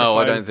through the microphone. No,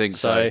 I don't think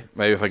so.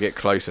 Maybe if I get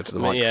closer to the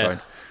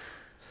microphone.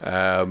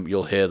 Yeah.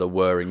 You'll hear the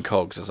whirring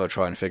cogs as I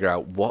try and figure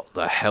out what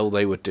the hell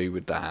they would do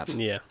with that.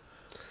 Yeah.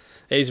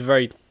 It is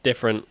very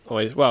different.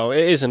 Well, it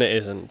is and it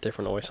isn't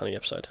different Always Sunny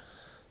episode.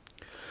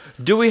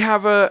 Do we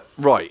have a...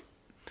 Right.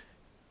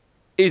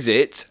 Is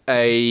it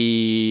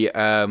a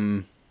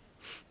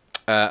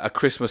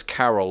Christmas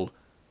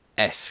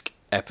Carol-esque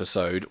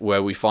episode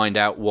where we find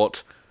out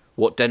what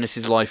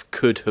Dennis's life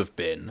could have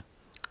been?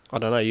 I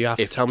don't know. You have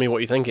to tell me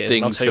what you think it is,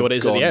 and I'll tell you what it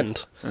is at the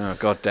end. Oh,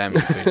 God damn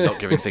it, for not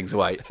giving things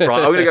away. Right,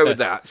 I'm going to go with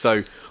that.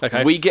 So,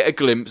 we get a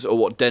glimpse of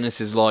what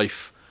Dennis's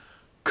life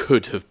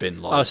could have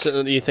been like. Oh,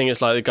 so you think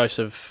it's like the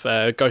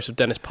ghost of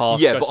Dennis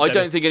past? Yeah, but I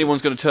don't think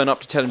anyone's going to turn up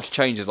to tell him to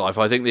change his life.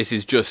 I think this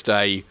is just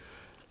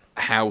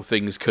how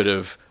things could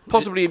have...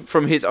 Possibly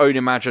from his own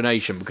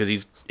imagination, because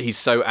he's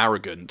so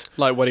arrogant,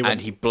 and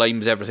he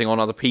blames everything on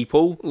other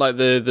people. Like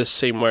the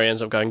scene where he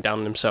ends up going down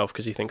on himself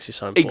because he thinks he's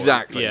so important.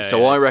 Exactly. Yeah,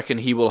 so I reckon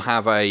he will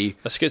have a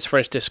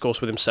schizophrenic discourse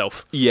with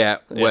himself. Yeah,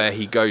 where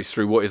he goes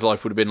through what his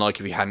life would have been like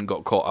if he hadn't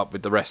got caught up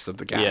with the rest of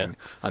the gang,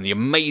 and the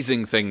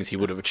amazing things he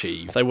would have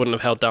achieved. They wouldn't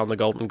have held down the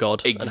Golden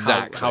God.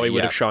 Exactly. And how he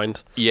would have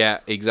shined.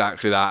 Yeah,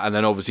 exactly that. And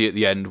then obviously at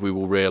the end we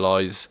will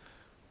realise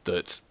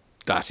that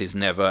that is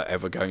never,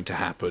 ever going to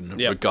happen,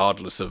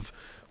 regardless of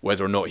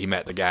whether or not he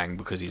met the gang,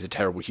 because he's a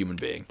terrible human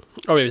being.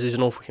 Oh, he's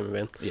an awful human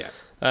being. Yeah.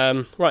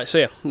 Right, so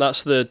yeah,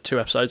 that's the two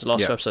episodes, the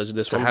last two episodes of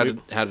this one. How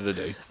did it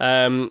do?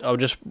 I'll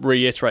just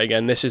reiterate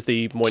again, this is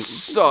the point...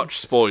 Such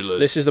spoilers.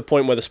 This is the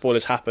point where the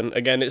spoilers happen.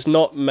 Again, it's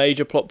not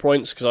major plot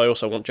points, because I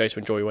also want Jay to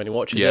enjoy when he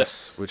watches it.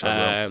 Yes, which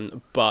I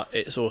will. But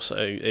it's also...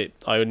 I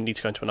only need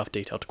to go into enough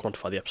detail to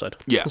quantify the episode.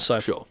 Yeah,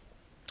 sure.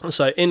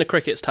 So, in A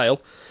Cricket's Tale...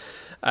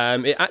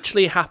 it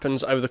actually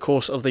happens over the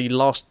course of the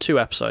last two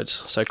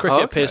episodes. So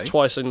Cricket appears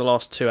twice in the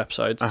last two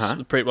episodes,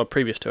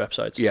 previous two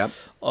episodes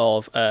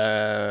of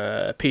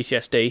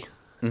PTSD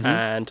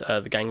and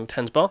the Gang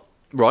Tens Bar.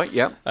 Right,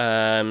 yeah.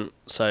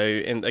 So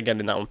in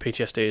that one,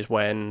 PTSD is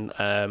when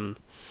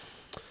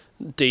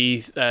D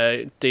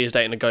is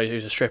dating a guy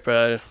who's a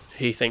stripper.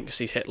 He thinks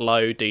he's hit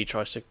low. D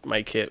tries to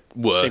make it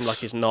seem like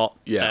he's not.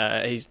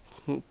 Yeah. He's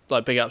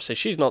like big up says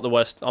she's not the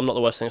worst. I'm not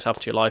the worst thing that's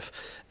happened to your life,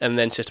 and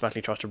then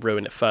systematically tries to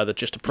ruin it further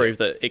just to prove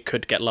that it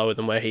could get lower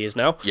than where he is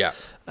now. Yeah.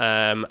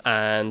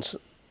 And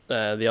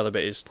the other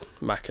bit is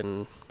Mac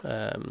and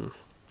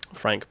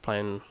Frank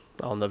playing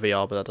on the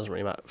VR, but that doesn't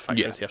really matter.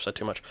 Factor into the episode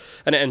too much,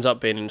 and it ends up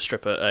being in a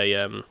stripper. They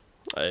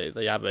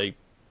have a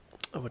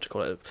what do you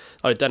call it?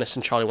 Oh, Dennis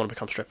and Charlie want to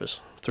become strippers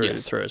through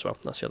as well.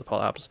 That's the other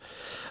part that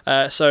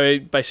happens. So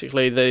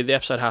basically, the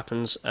episode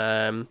happens.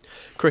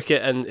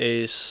 Cricket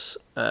is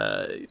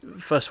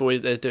first of all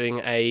they're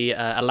doing a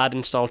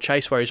Aladdin style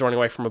chase where he's running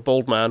away from a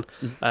bald man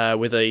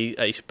with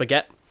a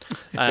baguette.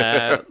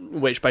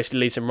 Which basically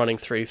leads him running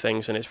through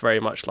things, and it's very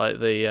much like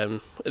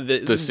the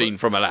scene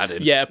from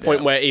Aladdin. Yeah, a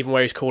point where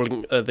he's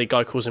calling the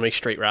guy calls him a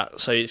street rat,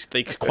 so it's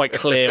quite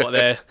clear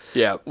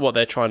what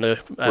they're trying to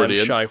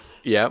show.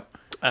 Yeah.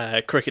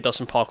 Cricket does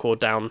some parkour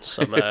down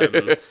some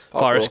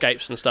fire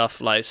escapes and stuff,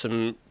 like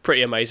some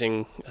pretty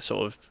amazing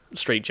sort of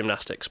street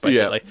gymnastics,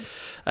 basically.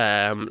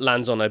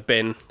 Lands on a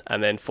bin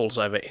and then falls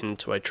over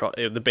into a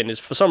the bin is,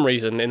 for some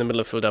reason, in the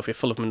middle of Philadelphia,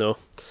 full of manure.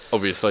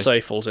 Obviously. So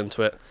he falls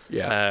into it.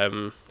 Yeah.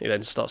 He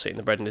then starts eating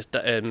the bread, and his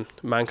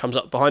man comes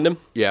up behind him.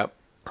 Yeah.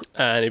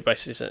 And he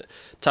basically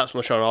taps him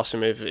on the shoulder and asks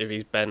him if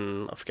he's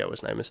Ben, I forget what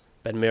his name is,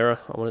 Ben Mirror,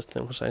 I want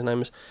to say his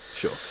name is.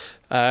 Sure.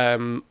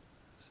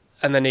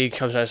 And then he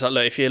comes around and is like,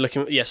 look, if you're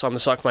looking... Yes, I'm the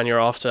suck man you're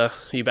after.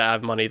 You better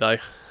have money, though.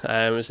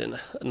 It's in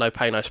no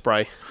pay, no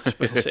spray.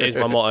 Is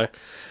my motto.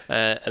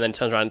 And then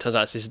turns around and turns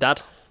out it's his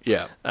dad.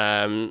 Yeah.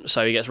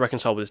 So he gets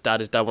reconciled with his dad.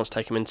 His dad wants to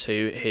take him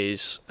into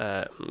his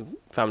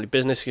family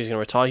business. He's going to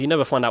retire. You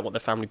never find out what the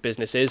family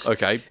business is.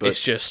 Okay, but...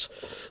 It's just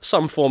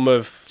some form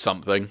of...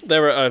 Something.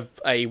 They're at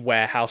a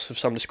warehouse of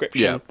some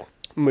description,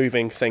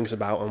 moving things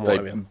about and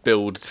whatever. They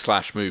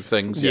build/move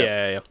things.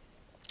 Yeah.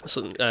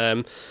 So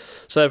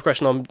they have a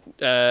question on,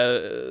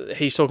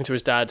 he's talking to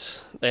his dad,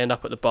 they end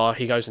up at the bar,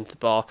 he goes into the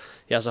bar,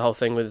 he has a whole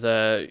thing with,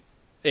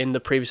 in the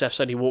previous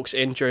episode, he walks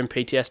in during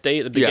PTSD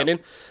at the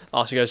beginning,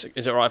 he goes,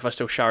 is it right if I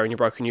still shower in your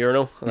broken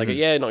urinal? And they go,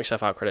 yeah, knock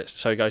yourself out, credits.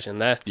 So he goes in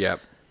there. Yeah.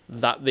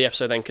 The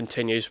episode then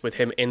continues with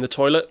him in the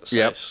toilet,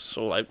 so it's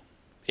sort of like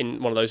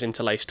in one of those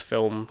interlaced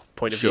film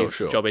point of view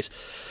jobbies.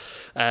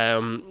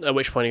 At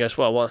which point he goes,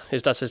 well,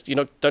 his dad says,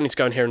 don't need to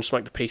go in here and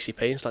smoke the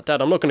PCP. It's like,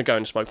 Dad, I'm not going to go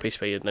and smoke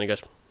PCP. And then he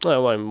goes,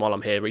 oh, well, while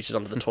I'm here, reaches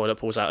under the toilet,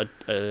 pulls out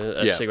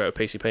a cigarette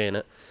with PCP in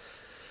it.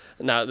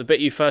 Now, the bit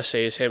you first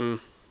see is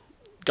him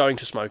going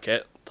to smoke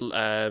it,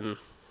 and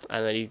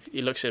then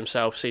he looks at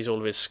himself, sees all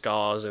of his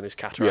scars and his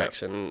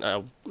cataracts and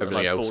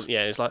everything else.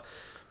 He's like,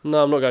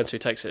 no, I'm not going to.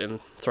 Takes it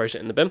and throws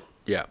it in the bin.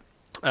 Yeah.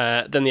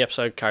 Then the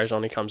episode carries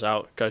on. He comes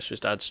out, goes to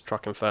his dad's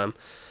truck and firm,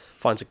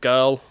 finds a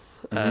girl,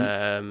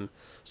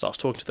 starts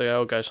talking to the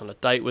girl, goes on a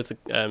date with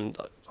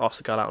asks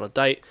the girl out on a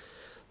date.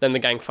 Then the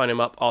gang phone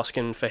him up,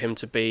 asking for him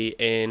to be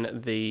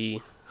in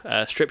the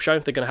strip show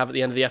they're going to have at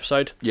the end of the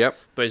episode. Yep.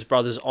 But his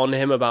brother's on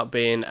him about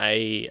being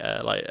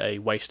a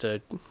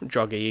waster,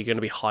 druggie. You're going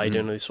to be high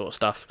doing all this sort of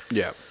stuff.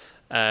 Yeah.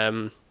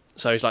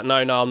 So he's like, no,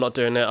 I'm not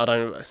doing it. I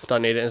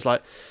don't need it. And it's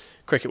like,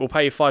 Cricket, we'll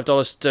pay you $5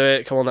 to do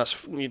it. Come on,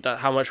 that's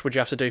how much would you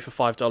have to do for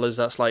 $5?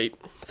 That's like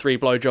 3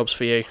 blowjobs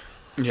for you.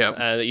 Yeah.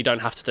 That you don't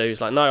have to do. He's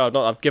like, no,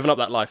 I've given up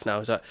that life now.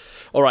 He's like,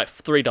 all right,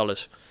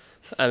 $3.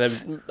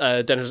 And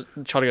then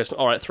Charlie goes,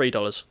 all right,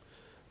 $3.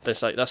 Then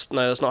it's like, that's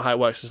not how it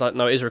works. It's like,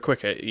 no, it is with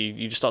Cricket.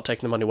 You just start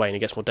taking the money away and he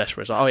gets more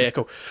desperate. It's like, oh yeah,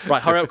 cool.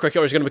 Right, hurry up,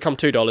 Cricket, or it's going to become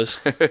 $2.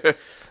 And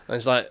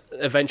it's like,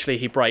 eventually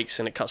he breaks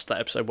and it cuts to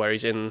that episode where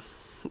he's in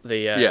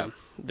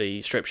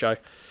the strip show.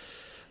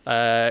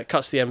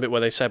 Cuts to the end bit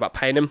where they say about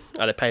paying him.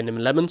 They're paying him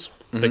in lemons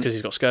because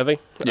he's got scurvy.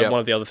 One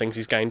of the other things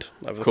he's gained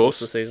over the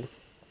course of the season.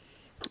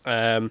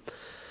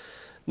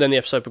 Then the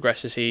episode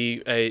progresses.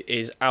 He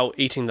is out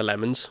eating the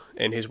lemons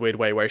in his weird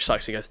way where he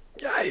sucks. He goes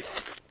for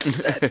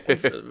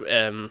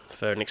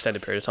an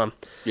extended period of time.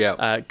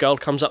 Yeah. Girl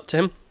comes up to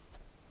him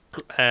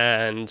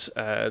and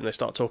they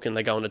start talking.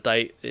 They go on a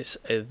date. It's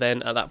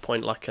then at that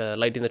point like a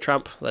Lady and the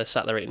Tramp. They're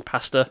sat there eating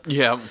pasta.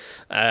 Yeah.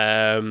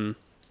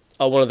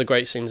 One of the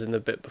great scenes in the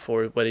bit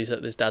before when he's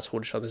at his dad's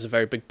hoarding shop, there's a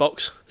very big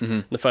box.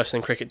 The first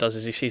thing Cricket does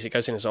is he sees it,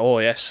 goes in and says, oh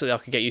yes, I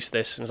could get used to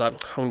this. And he's like,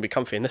 I'm going to be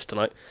comfy in this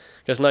tonight.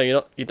 He goes, no, you're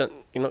not.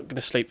 You're not going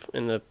to sleep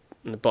in the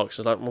in the box.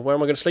 I was like, well, where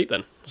am I going to sleep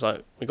then? I was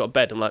like, we got a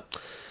bed. I'm like,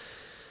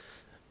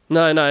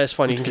 no, it's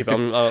fine. You can keep it.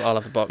 I'll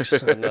have the box.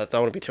 And I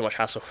don't want to be too much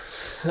hassle.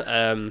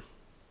 Yeah,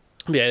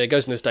 he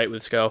goes on this date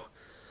with this girl,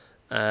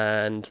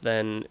 and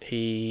then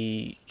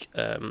he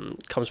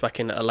comes back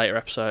in at a later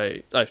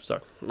episode. Oh,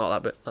 sorry, not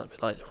that bit. That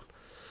bit later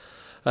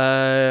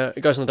on.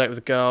 He goes on a date with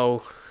the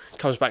girl.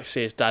 Comes back to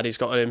see his dad. He's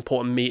got an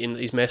important meeting that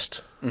he's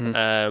missed.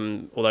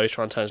 Although he's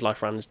trying to turn his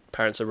life around, his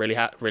parents are really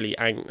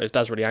his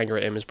dad's really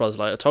angry at him. His brother's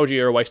like, I told you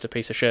you're a wasted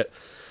piece of shit.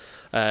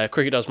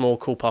 Cricket does more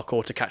cool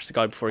parkour to catch the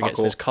guy before he gets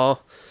in his car,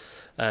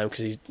 because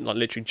he's like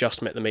literally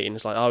just met the meeting.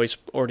 It's like, oh, he's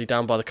already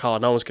down by the car.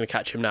 No one's going to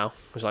catch him now.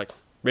 He's like,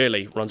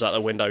 really? Runs out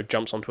the window,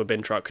 jumps onto a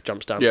bin truck,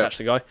 jumps down to catch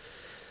the guy.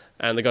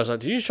 And the guy's like,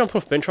 did you just jump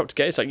off a bin truck to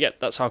get it? He's like, yeah,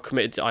 that's how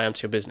committed I am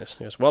to your business.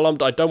 He goes, well,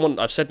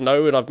 I've said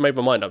no and I've made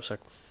my mind up. So,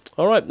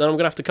 all right, then I'm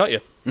going to have to cut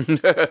you.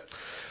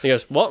 He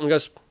goes, what? And he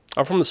goes,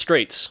 I'm from the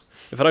streets.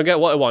 If I don't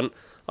get what I want,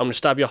 I'm going to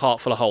stab your heart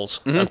full of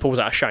holes. And pulls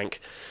out a shank.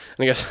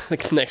 And he goes,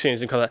 the next thing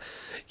is him kind of like,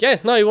 yeah,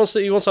 no, he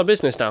wants our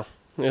business now.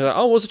 And he's like,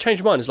 oh, what's the change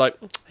of mind? He's like,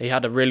 he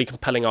had a really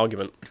compelling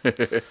argument.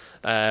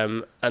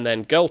 And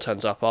then girl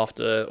turns up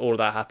after all of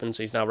that happens.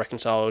 He's now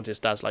reconciled. His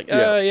dad's like,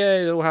 yeah,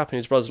 it all happened.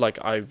 His brother's like,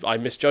 I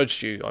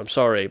misjudged you. I'm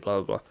sorry,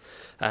 blah, blah,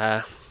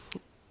 blah.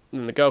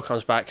 And the girl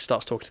comes back,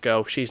 starts talking to the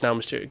girl. She's now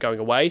going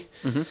away.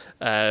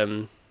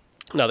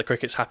 Now the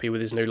Cricket's happy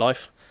with his new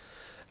life.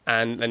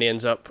 And then he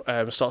ends up,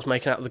 starts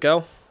making out with the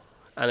girl.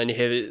 And then you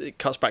hear it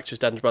cuts back to his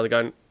dad and his brother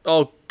going,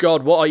 oh,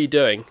 God, what are you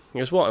doing? He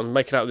goes, what? I'm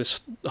making out with this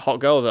hot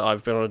girl that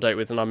I've been on a date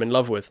with and I'm in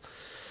love with.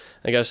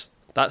 And he goes,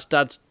 that's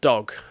Dad's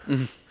dog.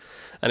 And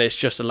it's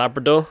just a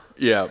Labrador.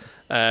 Yeah.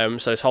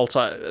 So this whole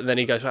time, then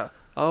he goes,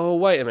 oh,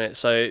 wait a minute.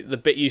 So the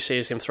bit you see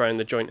is him throwing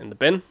the joint in the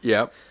bin.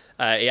 Yeah.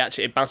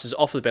 It bounces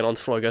off the bin onto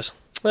the floor. He goes,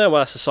 oh,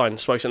 well, that's a sign.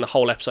 Smokes, and the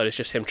whole episode is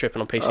just him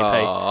tripping on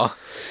PCP.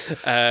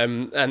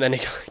 And then he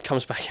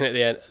comes back in at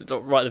the end,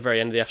 right at the very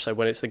end of the episode,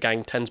 when it's the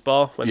Gang 10's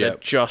bar, when they're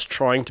just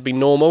trying to be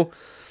normal.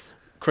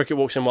 Cricket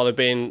walks in while they're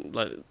being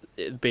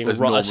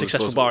a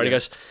successful bar, and he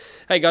goes,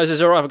 hey guys,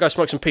 is it alright if I go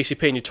smoke some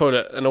PCP in your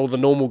toilet? And all the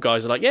normal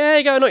guys are like,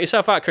 yeah, go knock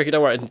yourself out, Cricket,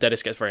 don't worry. And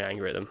Dennis gets very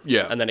angry at them.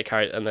 Yeah. And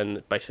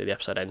then basically the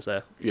episode ends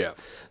there. Yeah.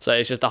 So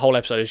it's just, the whole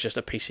episode is just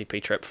a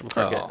PCP trip from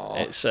Cricket.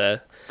 It's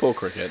poor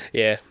Cricket.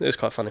 Yeah, it was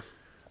quite funny.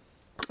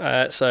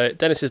 So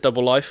Dennis's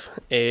double life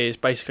is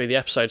basically, the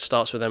episode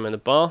starts with them in the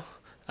bar.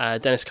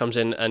 Dennis comes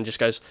in and just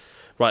goes,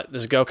 right,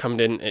 there's a girl coming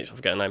in. I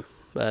forget her name.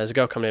 There's a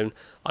girl coming in.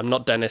 I'm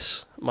not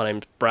Dennis. My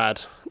name's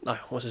Brad. No,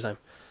 what's his name?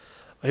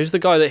 Who's the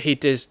guy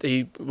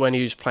that when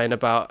he was playing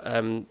about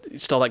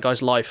stole that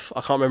guy's life?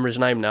 I can't remember his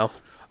name now.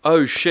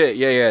 Oh shit!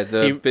 Yeah,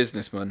 the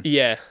businessman.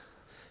 Yeah.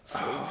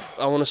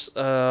 I want to.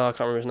 I can't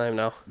remember his name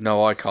now.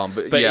 No, I can't.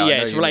 But yeah,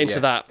 it's relating to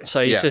that.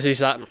 So he says he's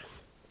that.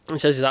 He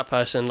says he's that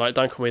person. Like,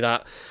 don't call me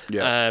that.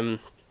 Yeah.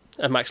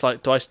 And Mac's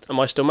like, am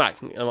I still Mac?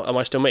 Am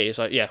I still me? He's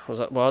like, yeah. I was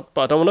like, well,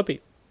 but I don't want to be.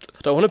 I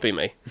don't want to be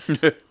me.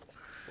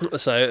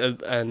 So,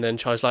 and then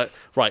Chai's like,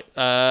 right,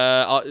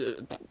 are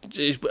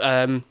you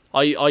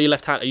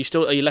left-handed?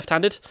 Are you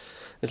left-handed?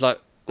 It's like,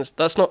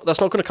 that's not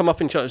going to come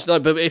up in Chai. No,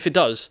 but if it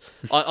does,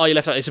 are you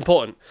left-handed? It's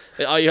important.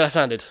 Are you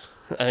left-handed?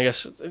 And he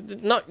goes,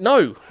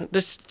 no,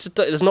 this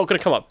it's not going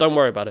to come up. Don't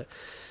worry about it.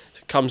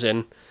 So comes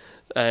in,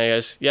 and he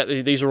goes, yeah,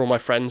 these are all my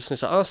friends. And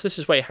it's like, oh, so this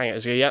is where you hang out.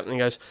 He goes, yeah. And he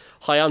goes,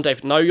 hi, I'm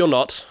Dave. No, you're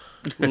not.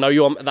 No,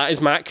 you're. That is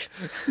Mac.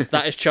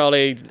 That is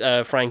Charlie,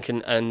 Frank,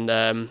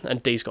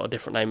 and Dee's got a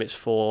different name. It's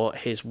for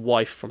his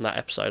wife from that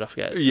episode. I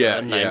forget.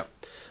 Her name.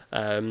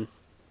 And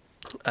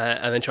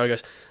then Charlie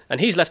goes,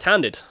 and he's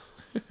left-handed.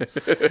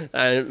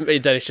 And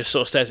Dennis just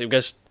sort of stares at him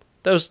and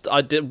goes,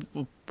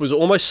 was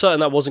almost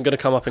certain that wasn't going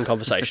to come up in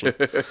conversation.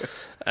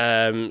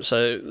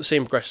 So the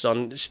scene progresses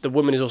on. The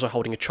woman is also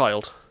holding a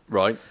child.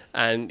 Right.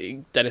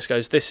 And Dennis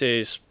goes, this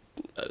is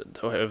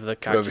whoever the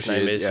character's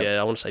name is.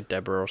 Yeah, I want to say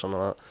Deborah or something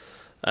like that.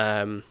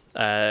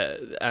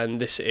 And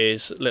this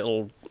is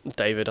little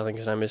David, I think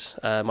his name is,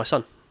 my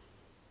son.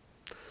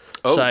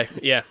 Oh. So,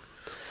 yeah.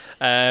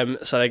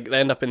 So they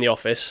end up in the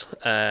office.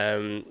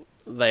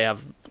 They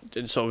have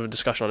sort of a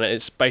discussion on it.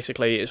 It's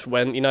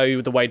when,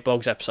 the Wade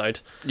Boggs episode.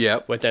 Yeah.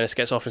 Where Dennis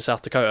gets off in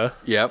South Dakota.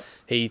 Yeah.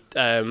 He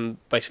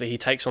basically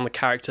takes on the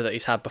character that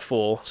he's had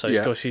before. So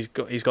of course he's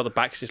got the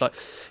back. He's like,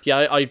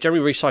 yeah, I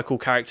generally recycle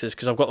characters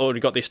because I've already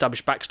got the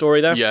established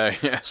backstory there.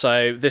 Yeah.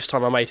 So this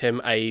time I made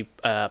him a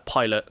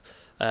pilot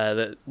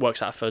that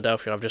works out of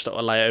Philadelphia, and I've just got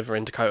a layover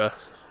in Dakota.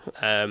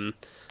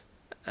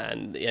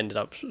 And he ended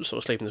up sort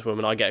of sleeping with this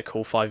woman. I get a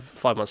call five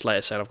months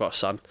later saying I've got a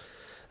son.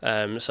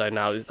 So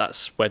now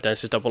that's where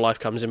Dennis's double life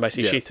comes in.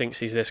 Basically, she thinks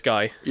he's this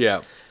guy.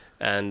 Yeah.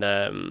 And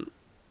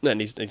then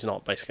he's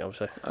not, basically,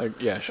 obviously.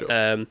 Yeah, sure.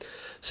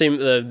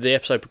 The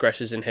episode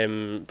progresses in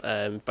him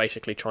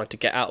basically trying to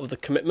get out of the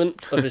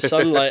commitment of his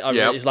son.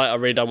 He's like, I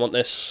really don't want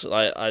this.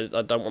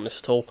 I don't want this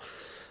at all.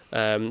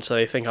 So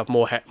they think up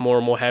more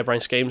and more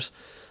harebrained schemes.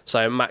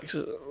 So Max,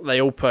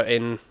 they all put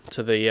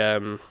into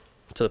the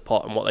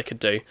pot and what they could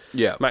do.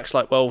 Yeah. Mac's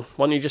like, well,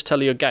 why don't you just tell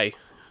her you're gay?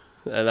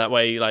 And that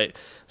way, like,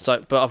 it's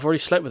like, but I've already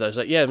slept with those.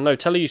 Like, yeah, no,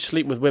 tell her you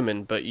sleep with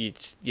women, but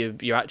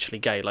you're actually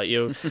gay. Like,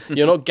 you're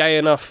not gay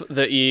enough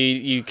that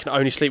you can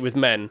only sleep with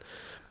men,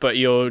 but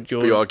you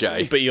are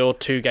gay. But you're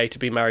too gay to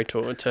be married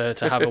to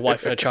have a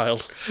wife and a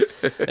child.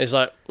 It's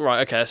like,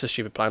 right, okay, that's a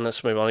stupid plan.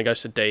 Let's move on. He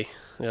goes to D.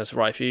 He goes,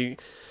 right, if you,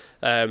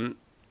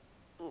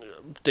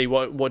 D,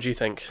 what do you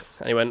think?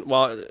 And he went,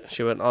 well,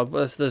 she went, oh,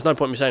 there's no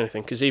point in me saying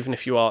anything, because even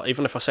if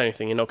I say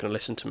anything, you're not going to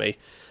listen to me.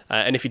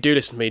 And if you do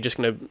listen to me, you're just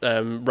going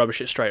to rubbish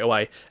it straight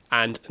away.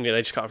 And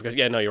they just kind of go,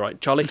 yeah, no, you're right,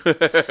 Charlie.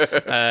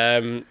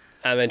 And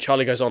then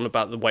Charlie goes on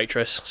about the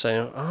waitress,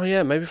 saying, oh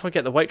yeah, maybe if I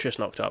get the waitress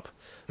knocked up,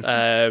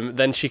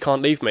 then she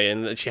can't leave me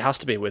and she has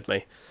to be with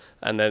me.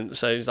 And then,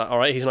 so he's like, all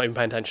right, he's not even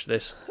paying attention to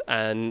this.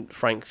 And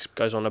Frank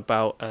goes on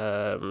about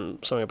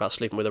something about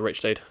sleeping with a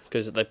rich dude,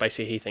 because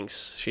basically he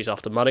thinks she's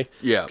after money.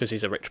 Yeah. Because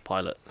he's a rich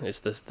pilot, is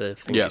the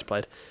thing he's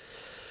played.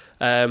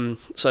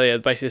 So yeah,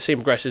 basically the scene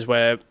progresses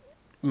where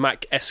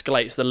Mac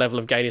escalates the level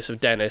of gayness of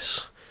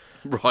Dennis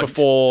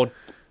before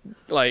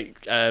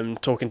like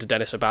talking to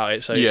Dennis about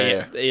it. So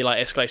he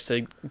like escalates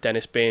to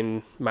Dennis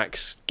being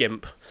Mac's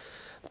gimp.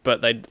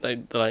 But they're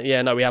like,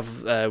 yeah, no, we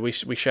have we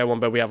share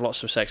one bed, we have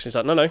lots of sex. And he's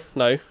like,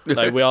 no,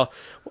 we are.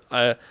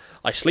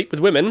 I sleep with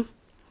women,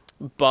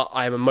 but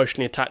I am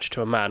emotionally attached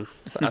to a man,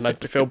 and I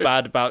feel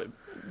bad about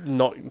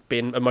not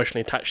being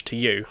emotionally attached to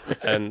you.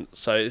 And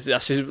so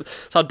that's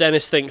how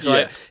Dennis thinks.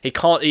 Like he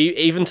can't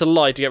even to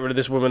lie to get rid of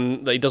this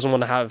woman that he doesn't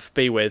want to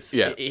be with.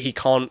 Yeah, he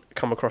can't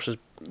come across as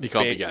he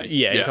can't be gay.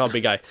 Yeah, he can't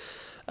be gay.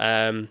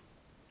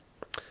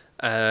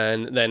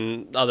 And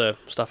then other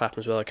stuff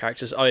happens with other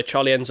characters. Oh yeah,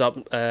 Charlie ends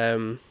up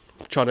trying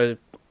to,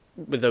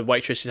 with the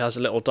waitress, he has a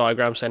little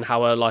diagram saying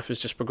how her life has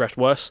just progressed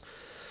worse.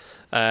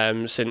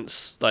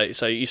 Since, like,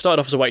 so you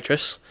started off as a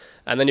waitress,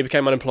 and then you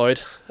became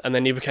unemployed, and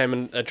then you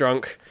became a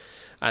drunk,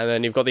 and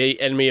then you've got the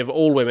enemy of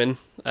all women,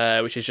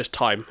 which is just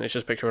time. It's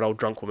just a picture of an old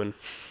drunk woman.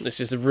 This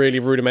is a really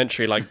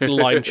rudimentary, like,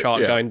 line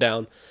chart going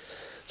down.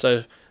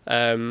 So,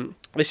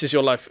 this is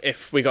your life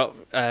if we got...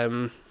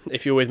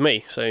 if you're with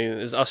me, so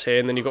there's us here,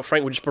 and then you've got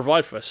Frank will just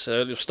provide for us.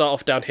 So you'll start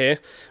off down here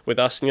with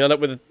us, and you end up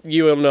with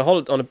you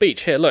on a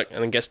beach here. Look,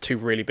 and then gets two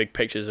really big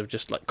pictures of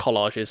just like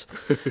collages,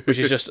 which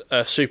is just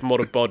a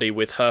supermodel body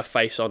with her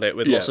face on it,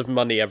 with lots of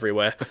money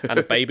everywhere, and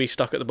a baby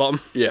stuck at the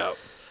bottom. Yeah,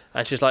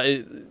 and she's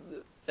like,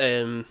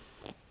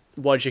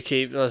 "Why'd you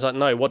keep?" And I was like,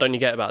 "No, what don't you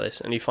get about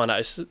this?" And you find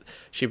out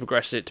she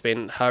progresses it to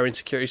being her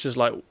insecurities. Just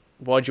like,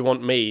 "Why'd you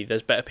want me?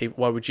 There's better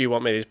people. Why would you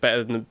want me? There's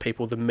better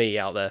people than me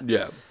out there."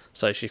 Yeah.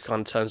 So she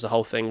kind of turns the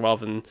whole thing,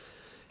 rather than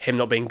him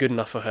not being good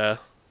enough for her,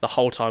 the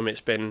whole time it's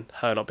been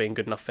her not being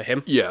good enough for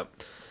him. Yeah.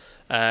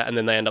 And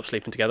then they end up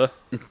sleeping together.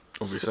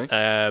 Obviously.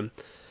 And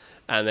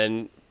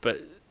then, but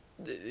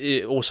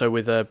also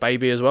with a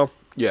baby as well.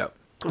 Yeah.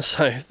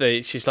 So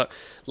she's like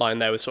lying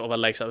there with sort of her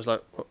legs. I was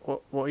like,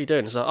 what are you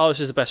doing? It's like, oh,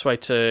 this is the best way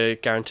to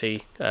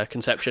guarantee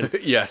conception.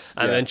 Yes.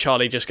 And then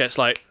Charlie just gets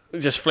like,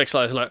 just flicks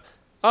like this, like,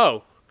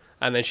 oh.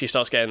 And then she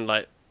starts getting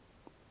like,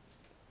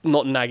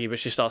 not naggy, but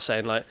she starts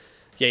saying like,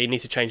 yeah, you need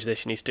to change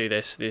this, you need to do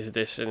this,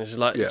 and it's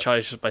like,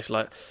 Charlie's just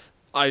basically like,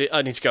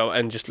 I need to go,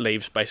 and just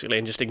leaves, basically,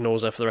 and just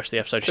ignores her for the rest of the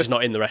episode. She's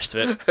not in the rest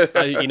of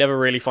it. You never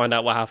really find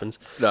out what happens.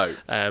 No.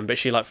 But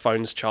she, like,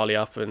 phones Charlie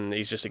up, and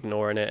he's just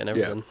ignoring it and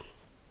everything.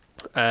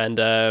 Yeah.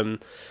 And,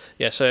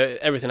 so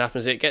everything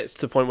happens. It gets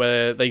to the point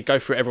where they go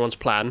through everyone's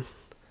plan.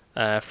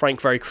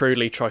 Frank very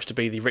crudely tries to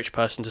be the rich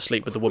person to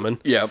sleep with the woman.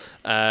 Yeah.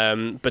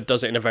 But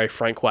does it in a very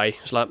frank way.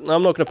 It's like,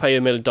 I'm not going to pay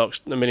you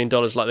 $1 million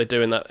like they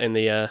do in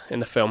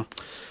the film.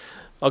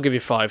 I'll give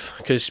you 5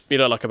 because you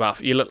look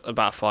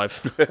about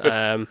 5.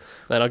 Then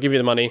I'll give you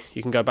the money.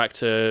 You can go back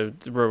to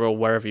the rural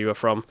wherever you are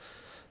from,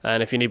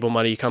 and if you need more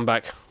money, you come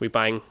back. We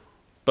bang,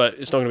 but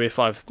it's not going to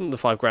be the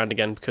five grand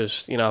again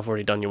because I've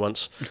already done you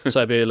once, so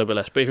it'll be a little bit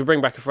less. But if you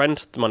bring back a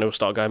friend, the money will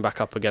start going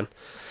back up again.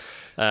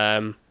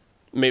 In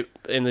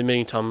the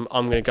meantime,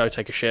 I'm going to go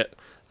take a shit.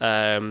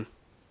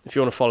 If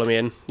you want to follow me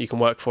in, you can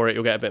work for it.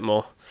 You'll get a bit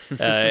more.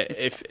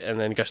 And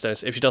then he goes down.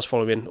 If she does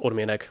follow me in, order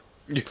me an egg.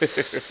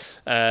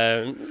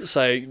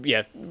 So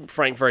yeah,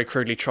 Frank very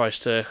crudely tries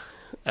to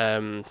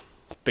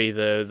be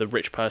the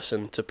rich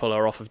person to pull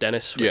her off of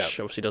Dennis, which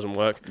obviously doesn't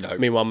work. No.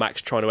 Meanwhile,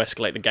 Mac's trying to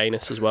escalate the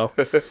gayness as well.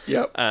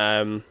 Yep.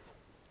 And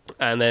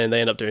then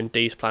they end up doing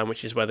D's plan,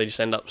 which is where they just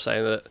end up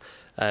saying that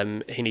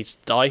he needs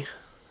to die.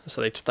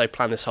 So they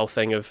plan this whole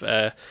thing of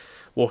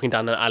walking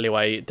down an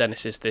alleyway.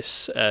 Dennis is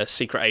this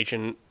secret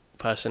agent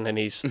person, and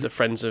the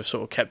friends have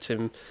sort of kept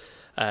him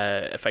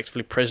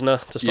effectively prisoner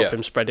to stop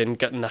him spreading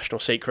national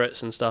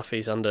secrets and stuff.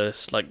 He's under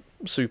like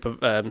super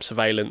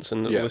surveillance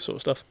and all this sort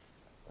of stuff.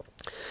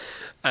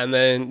 And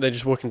then they're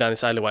just walking down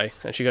this alleyway,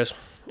 and she goes,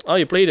 "Oh,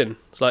 you're bleeding."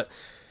 It's like,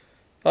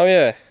 "Oh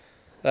yeah,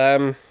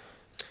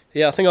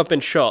 yeah, I think I've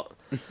been shot."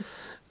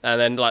 And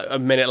then like a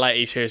minute later,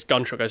 you hear his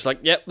gunshot goes like,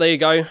 "Yep, there you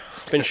go,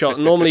 been shot."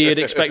 Normally you'd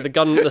expect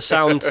the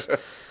sound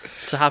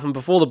to happen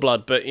before the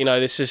blood, but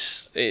this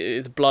is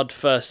the blood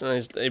first,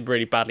 and it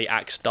really badly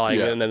acts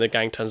dying, and then the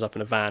gang turns up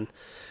in a van,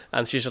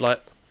 and she's just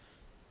like,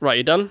 "Right,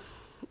 you done?"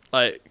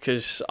 Like,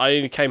 because I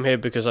only came here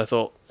because I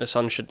thought the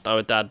son should know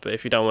a dad, but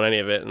if you don't want any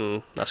of it,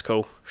 then that's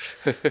cool.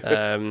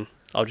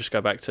 I'll just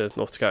go back to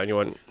North Dakota and you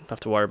won't have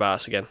to worry about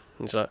us again.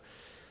 And he's like,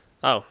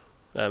 oh,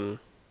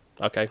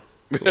 okay.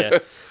 Yeah.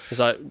 He's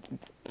like,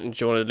 do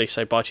you want to at least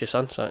say bye to your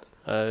son? It's like,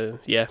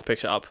 yeah,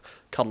 picks it up,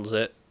 cuddles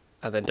it,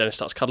 and then Dennis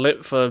starts cuddling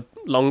it for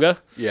longer.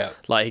 Yeah.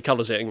 Like, he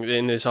cuddles it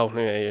in this whole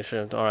thing, yeah,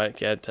 sure, all right,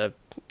 yeah,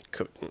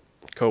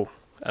 cool.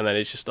 And then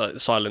it's just like the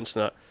silence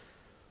and like,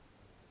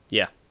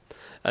 yeah.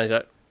 And he's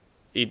like,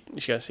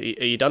 she goes, are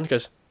you done? He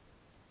goes,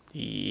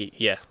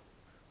 yeah.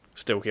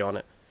 Still key on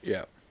it.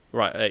 Yeah.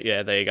 Right,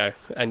 yeah, there you go.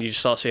 And you just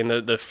start seeing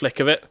the flick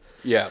of it.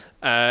 Yeah.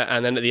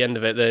 And then at the end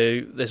of it,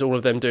 there's all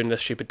of them doing their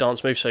stupid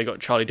dance moves. So you got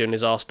Charlie doing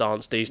his ass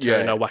dance, Dee's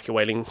doing a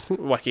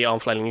wacky arm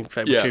flailing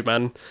tube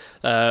man,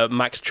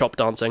 Max chop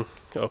dancing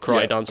or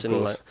karate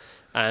dancing,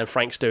 and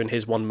Frank's doing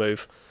his one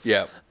move.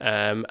 Yeah.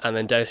 And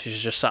then Dennis is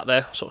just sat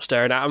there, sort of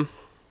staring at him,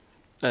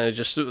 and it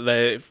just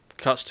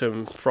cuts to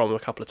him from a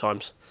couple of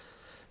times,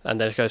 and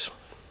then it goes,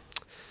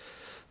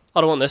 I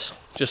don't want this.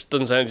 Just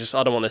doesn't say, just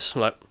I don't want this.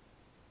 I'm like,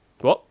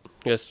 what?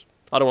 He goes,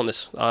 I don't want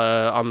this.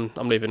 I'm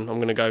leaving. I'm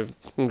gonna go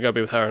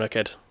be with her and her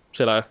kid.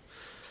 See you later.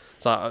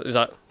 He's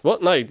like,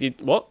 what? No,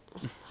 what?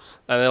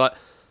 And they're like,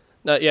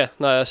 no, yeah,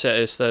 no, that's it.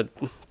 It's the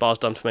bar's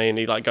done for me. And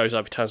he like goes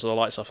up, he turns all the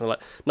lights off, and they're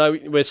like,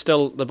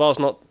 no, the bar's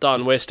not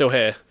done. We're still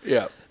here.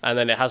 Yeah. And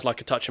then it has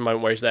like a touching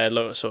moment where he's there,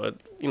 look, sort of,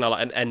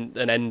 like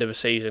an end of a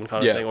season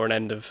kind of thing, or an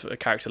end of a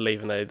character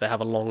leaving. They have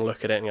a long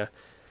look at it and go,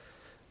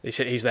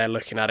 he's there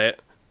looking at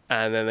it,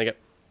 and then they go,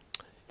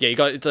 yeah,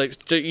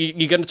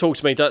 you're going to talk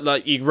to me,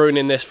 like, you're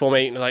ruining this for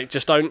me, like,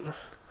 just don't.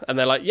 And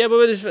they're like, yeah,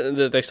 but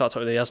they start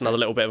talking. He has another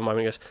little bit of a moment.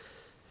 He goes,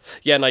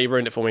 yeah, no, you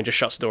ruined it for me, and just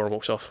shuts the door and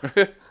walks off.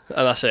 And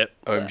that's it.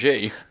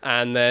 OMG.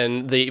 And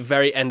then the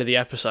very end of the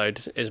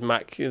episode is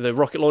Mac, the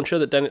rocket launcher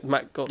that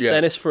Mac got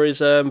Dennis for his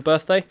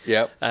birthday.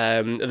 Yeah.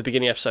 At the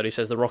beginning of the episode, he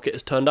says the rocket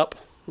has turned up.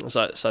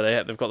 So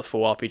they've got the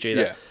full RPG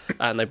there. Yeah.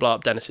 And they blow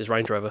up Dennis's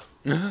Range Rover.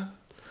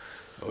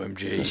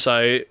 OMG.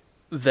 So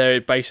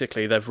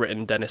they've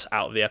written Dennis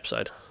out of the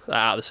episode.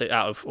 Out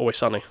of Always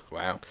Sunny.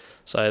 Wow.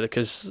 So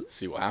because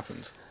see what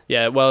happens.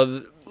 Yeah,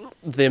 well,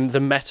 the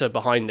meta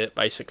behind it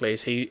basically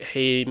is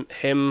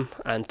him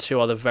and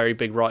two other very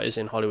big writers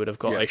in Hollywood have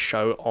got a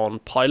show on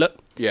Pilot.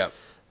 Yeah.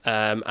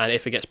 And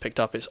if it gets picked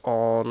up, it's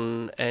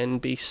on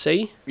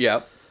NBC.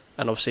 Yeah.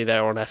 And obviously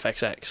they're on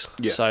FXX.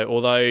 Yeah. So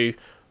although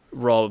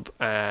Rob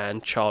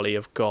and Charlie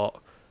have got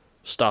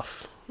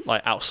stuff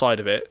like outside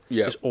of it,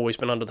 it's always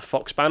been under the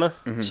Fox banner.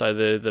 Mm-hmm. So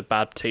the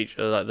Bad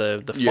Teacher, like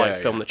the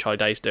fight film that Charlie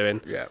Day's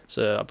doing, it's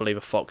I believe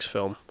a Fox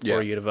film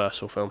or a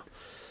Universal film,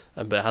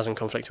 but it hasn't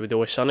conflicted with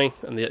Always Sunny.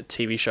 And the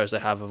TV shows they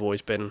have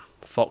always been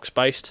Fox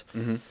based,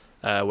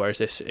 whereas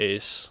this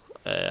is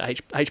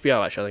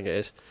HBO actually, I think it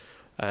is.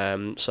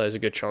 So there's a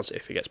good chance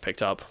if it gets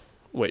picked up,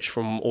 which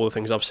from all the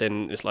things I've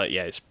seen, it's like,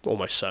 it's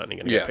almost certainly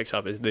going to get picked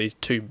up. It's these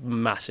two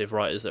massive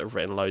writers that have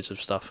written loads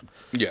of stuff.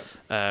 Yeah.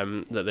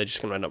 That they're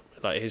just going to end up,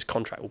 like, his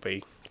contract will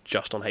be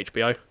just on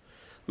HBO.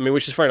 I mean,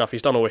 which is fair enough.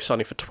 He's done Always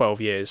Sunny for 12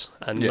 years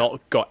and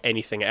not got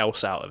anything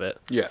else out of it.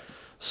 Yeah.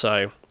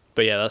 So,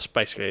 but yeah, that's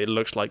basically, it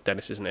looks like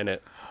Dennis isn't in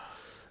it.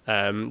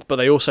 But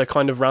they also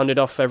kind of rounded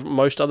off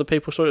most other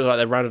people's stories. Like,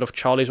 they rounded off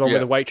Charlie's one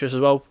with the waitress as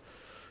well.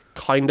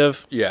 Kind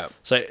of. Yeah.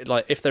 So,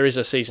 like, if there is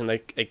a season,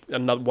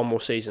 one more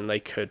season, they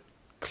could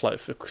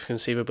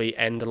conceivably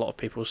end a lot of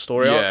people's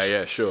story arcs.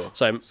 Yeah, sure.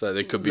 So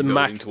they could be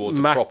building towards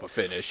a proper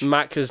finish.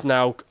 Mac has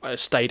now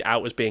stayed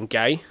out as being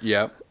gay.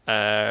 Yeah.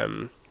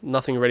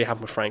 Nothing really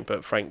happened with Frank,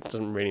 but Frank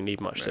doesn't really need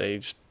much. So he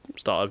just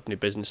start a new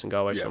business and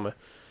go away somewhere.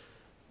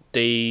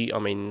 D,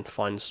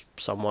 finds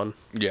someone.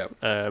 Yeah.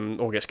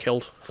 Or gets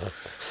killed.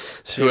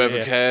 So,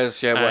 whoever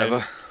cares,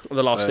 whatever.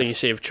 The last thing you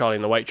see of Charlie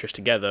and the waitress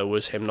together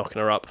was him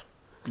knocking her up.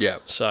 Yeah.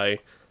 So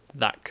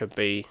that could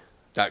be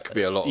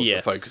a lot of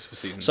the focus for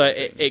season 2. So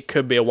it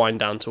could be a wind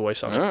down to Always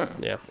Sunny.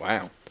 Yeah.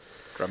 Wow.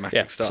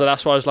 Dramatic stuff. So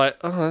that's why I was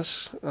like,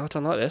 I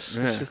don't like this.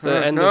 Yeah. This is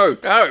the end. No.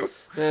 Yeah,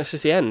 this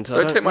is the end.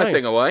 Don't take my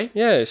thing away.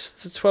 Yeah,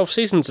 it's 12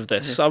 seasons of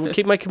this. I will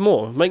keep making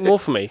more. Make more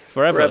for me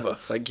forever. Forever.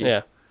 Thank you.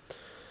 Yeah.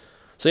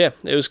 So yeah,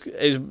 it was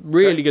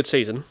really good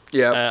season.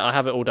 Yeah. I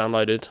have it all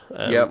downloaded.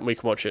 We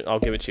can watch it.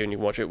 I'll give it to you and you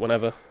can watch it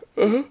whenever.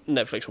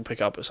 Netflix will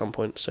pick up at some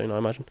point soon, I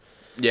imagine.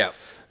 Yeah.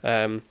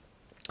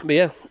 But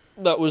yeah,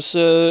 that's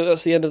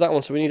the end of that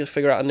one. So we need to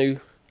figure out a new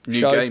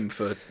show. Game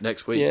for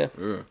next week. Yeah.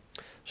 Ugh.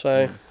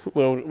 So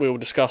we'll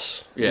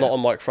discuss not on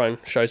microphone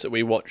shows that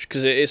we watch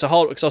because it's a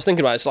hard. Because I was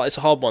thinking about it, it's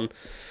a hard one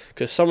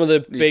because some of the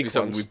big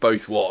ones we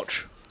both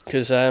watch.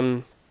 Because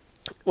not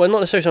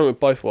necessarily something we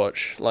both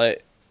watch.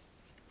 Like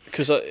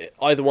because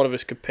either one of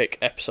us could pick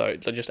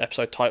episode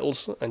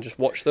titles and just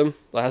watch them.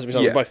 That has to be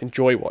something we both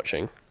enjoy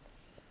watching,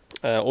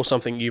 or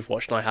something you've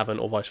watched and I haven't,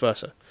 or vice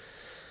versa.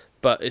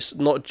 But it's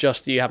not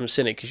just that you haven't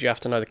seen it, because you have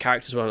to know the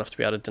characters well enough to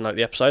be able to denote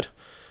the episode.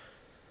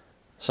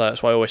 So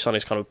that's why Always Sunny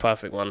is kind of a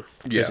perfect one,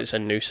 because it's a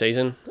new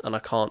season, and I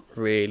can't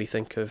really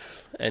think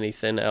of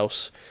anything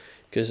else.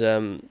 Because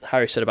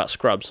Harry said about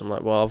Scrubs, I'm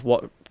like, well, I've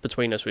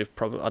between us, I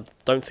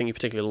don't think you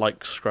particularly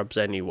like Scrubs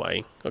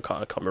anyway. I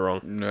can't be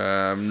wrong. No,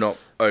 I'm not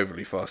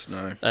overly fussed,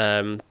 no.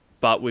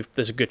 But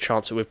there's a good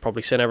chance that we've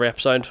probably seen every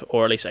episode,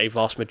 or at least a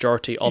vast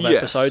majority of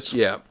episodes.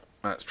 Yeah,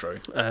 that's true.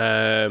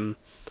 And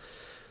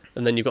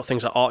then you've got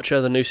things like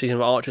Archer. The new season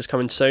of Archer's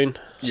coming soon,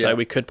 so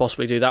we could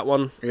possibly do that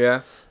one.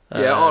 Yeah,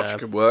 Archer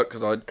could work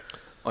because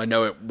I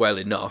know it well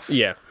enough.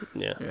 Yeah.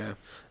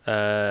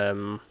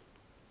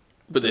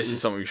 But this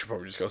is something we should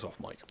probably discuss off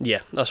mic. Yeah,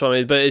 that's what I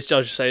mean. But I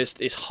just say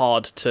it's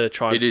hard to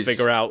try and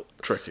figure out.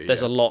 Tricky.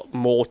 There's a lot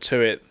more to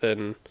it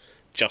than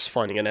just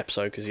finding an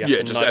episode, because you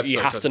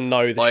have to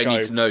know the show. I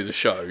need to know the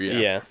show.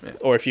 Yeah.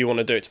 Or if you want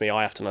to do it to me,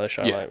 I have to know the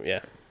show.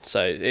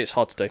 So it's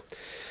hard to do.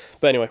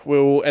 But anyway,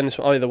 we'll end this.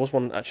 Oh, there was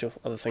one actual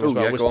other thing as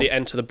well. Was the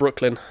Enter the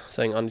Brooklyn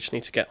thing. I just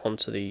need to get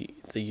onto the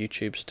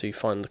YouTubes to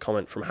find the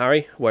comment from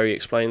Harry where he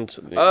explained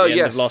the end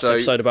of last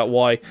episode about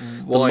why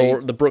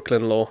the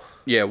Brooklyn law.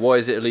 Yeah, why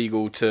is it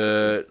illegal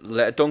to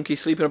let a donkey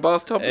sleep in a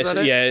bathtub?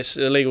 It's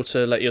illegal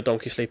to let your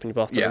donkey sleep in your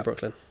bathtub in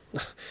Brooklyn.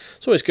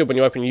 It's always good when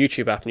you open your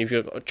YouTube app and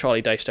you've got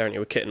Charlie Day staring at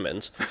you with kitten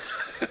mittens.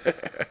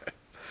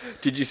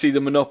 Did you see the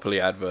Monopoly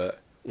advert?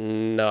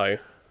 No.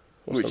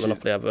 What's the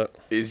Monopoly advert?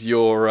 Is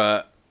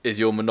your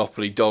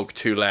Monopoly dog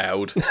too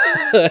loud?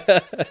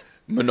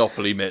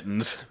 Monopoly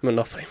mittens.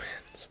 Monopoly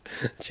mittens.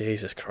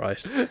 Jesus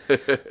Christ.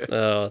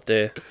 Oh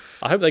dear.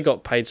 I hope they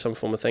got paid some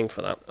form of thing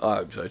for that. I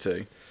hope so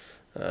too.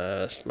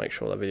 Let's make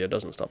sure that video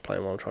doesn't stop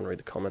playing while I'm trying to read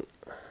the comment.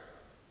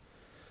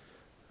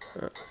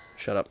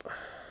 Shut up.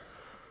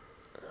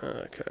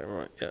 Okay,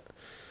 right, yeah.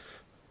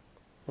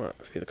 Right,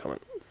 view the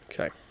comment.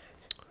 Okay.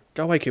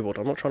 Go away, keyboard.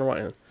 I'm not trying to write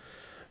anything.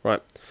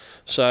 Right.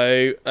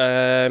 So,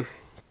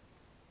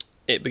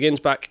 it begins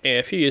back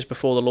a few years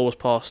before the law was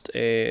passed.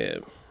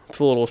 In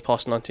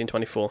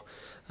 1924.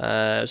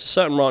 There's a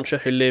certain rancher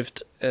who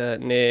lived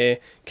near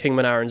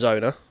Kingman,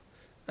 Arizona.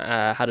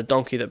 Had a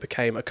donkey that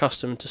became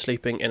accustomed to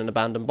sleeping in an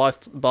abandoned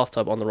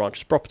bathtub on the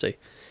rancher's property.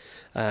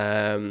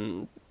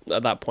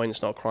 At that point,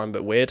 it's not a crime,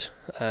 but weird.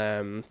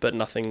 But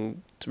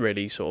nothing to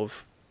really sort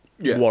of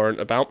warrant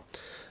about.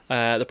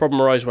 The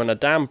problem arose when a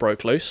dam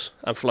broke loose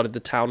and flooded the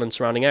town and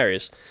surrounding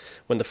areas.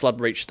 When the flood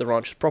reached the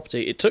rancher's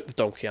property, it took the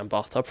donkey and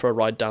bathtub for a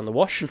ride down the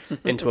wash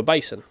into a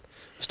basin.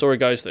 The story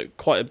goes that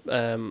quite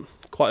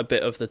a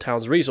bit of the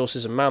town's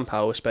resources and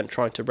manpower was spent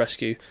trying to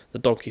rescue the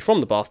donkey from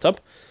the bathtub.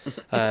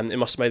 It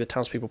must have made the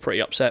townspeople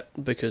pretty upset,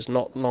 because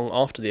not long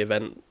after the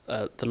event,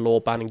 the law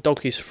banning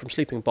donkeys from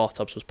sleeping in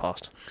bathtubs was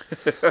passed.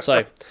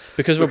 So,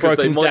 because of a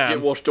broken dam, they might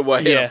get washed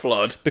away in a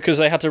flood. Because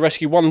they had to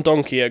rescue one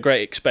donkey at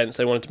great expense,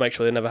 they wanted to make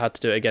sure they never had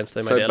to do it again,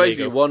 so they made it illegal. So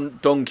basically, one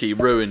donkey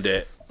ruined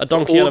it. A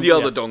donkey all the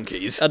other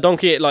donkeys. A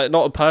donkey, like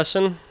not a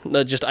person,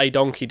 just a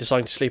donkey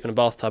deciding to sleep in a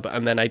bathtub,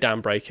 and then a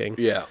dam breaking.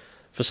 Yeah.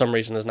 For some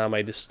reason, has now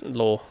made this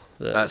law.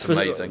 That's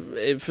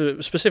amazing.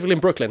 Specifically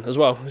in Brooklyn as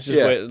well. It's just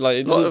weird.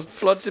 Like, a lot of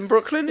floods in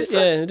Brooklyn, is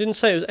there? Yeah, it didn't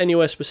say it was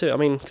anywhere specific. I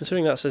mean,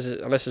 considering that says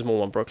unless there's more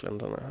than one Brooklyn, I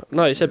don't know.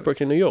 No, it said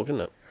Brooklyn, New York,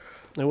 didn't it?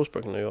 It was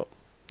Brooklyn, New York.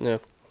 Yeah.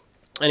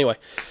 Anyway,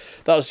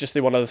 that was just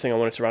the one other thing I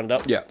wanted to round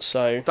up. Yeah.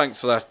 So thanks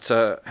for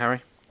that,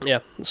 Harry.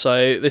 Yeah,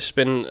 so this has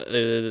been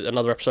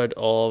another episode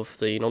of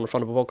the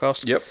Non-Refundable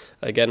podcast. Yep.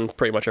 Again,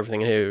 pretty much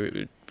everything in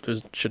here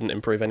shouldn't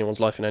improve anyone's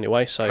life in any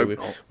way, so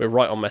we're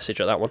right on message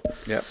at that one.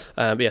 Yep.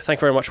 But yeah, thank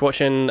you very much for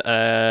watching.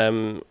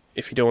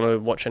 If you do want to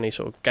watch any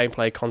sort of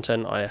gameplay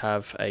content, I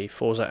have a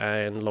Forza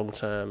and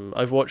long-term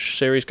Overwatch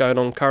series going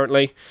on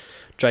currently.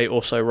 Jay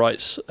also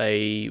writes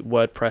a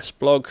WordPress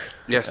blog.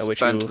 Yes,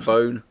 Band to the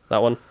Bone.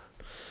 That one.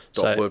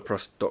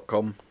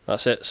 .wordpress.com.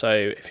 That's it. So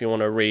if you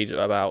want to read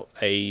about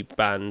a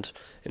band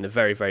in the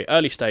very, very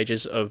early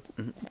stages of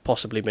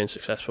possibly being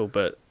successful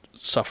but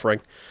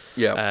suffering,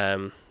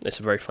 it's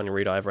a very funny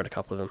read. I've read a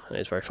couple of them, and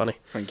it's very funny.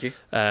 Thank you.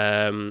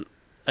 And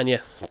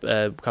yeah,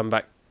 come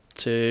back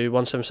to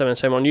 177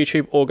 Entertainment on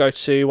YouTube, or go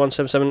to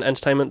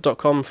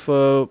 177entertainment.com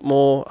for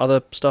more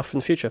other stuff in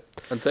the future.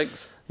 And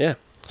thanks. Yeah.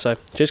 So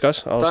cheers,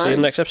 guys. I'll see you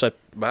in the next episode.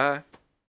 Bye.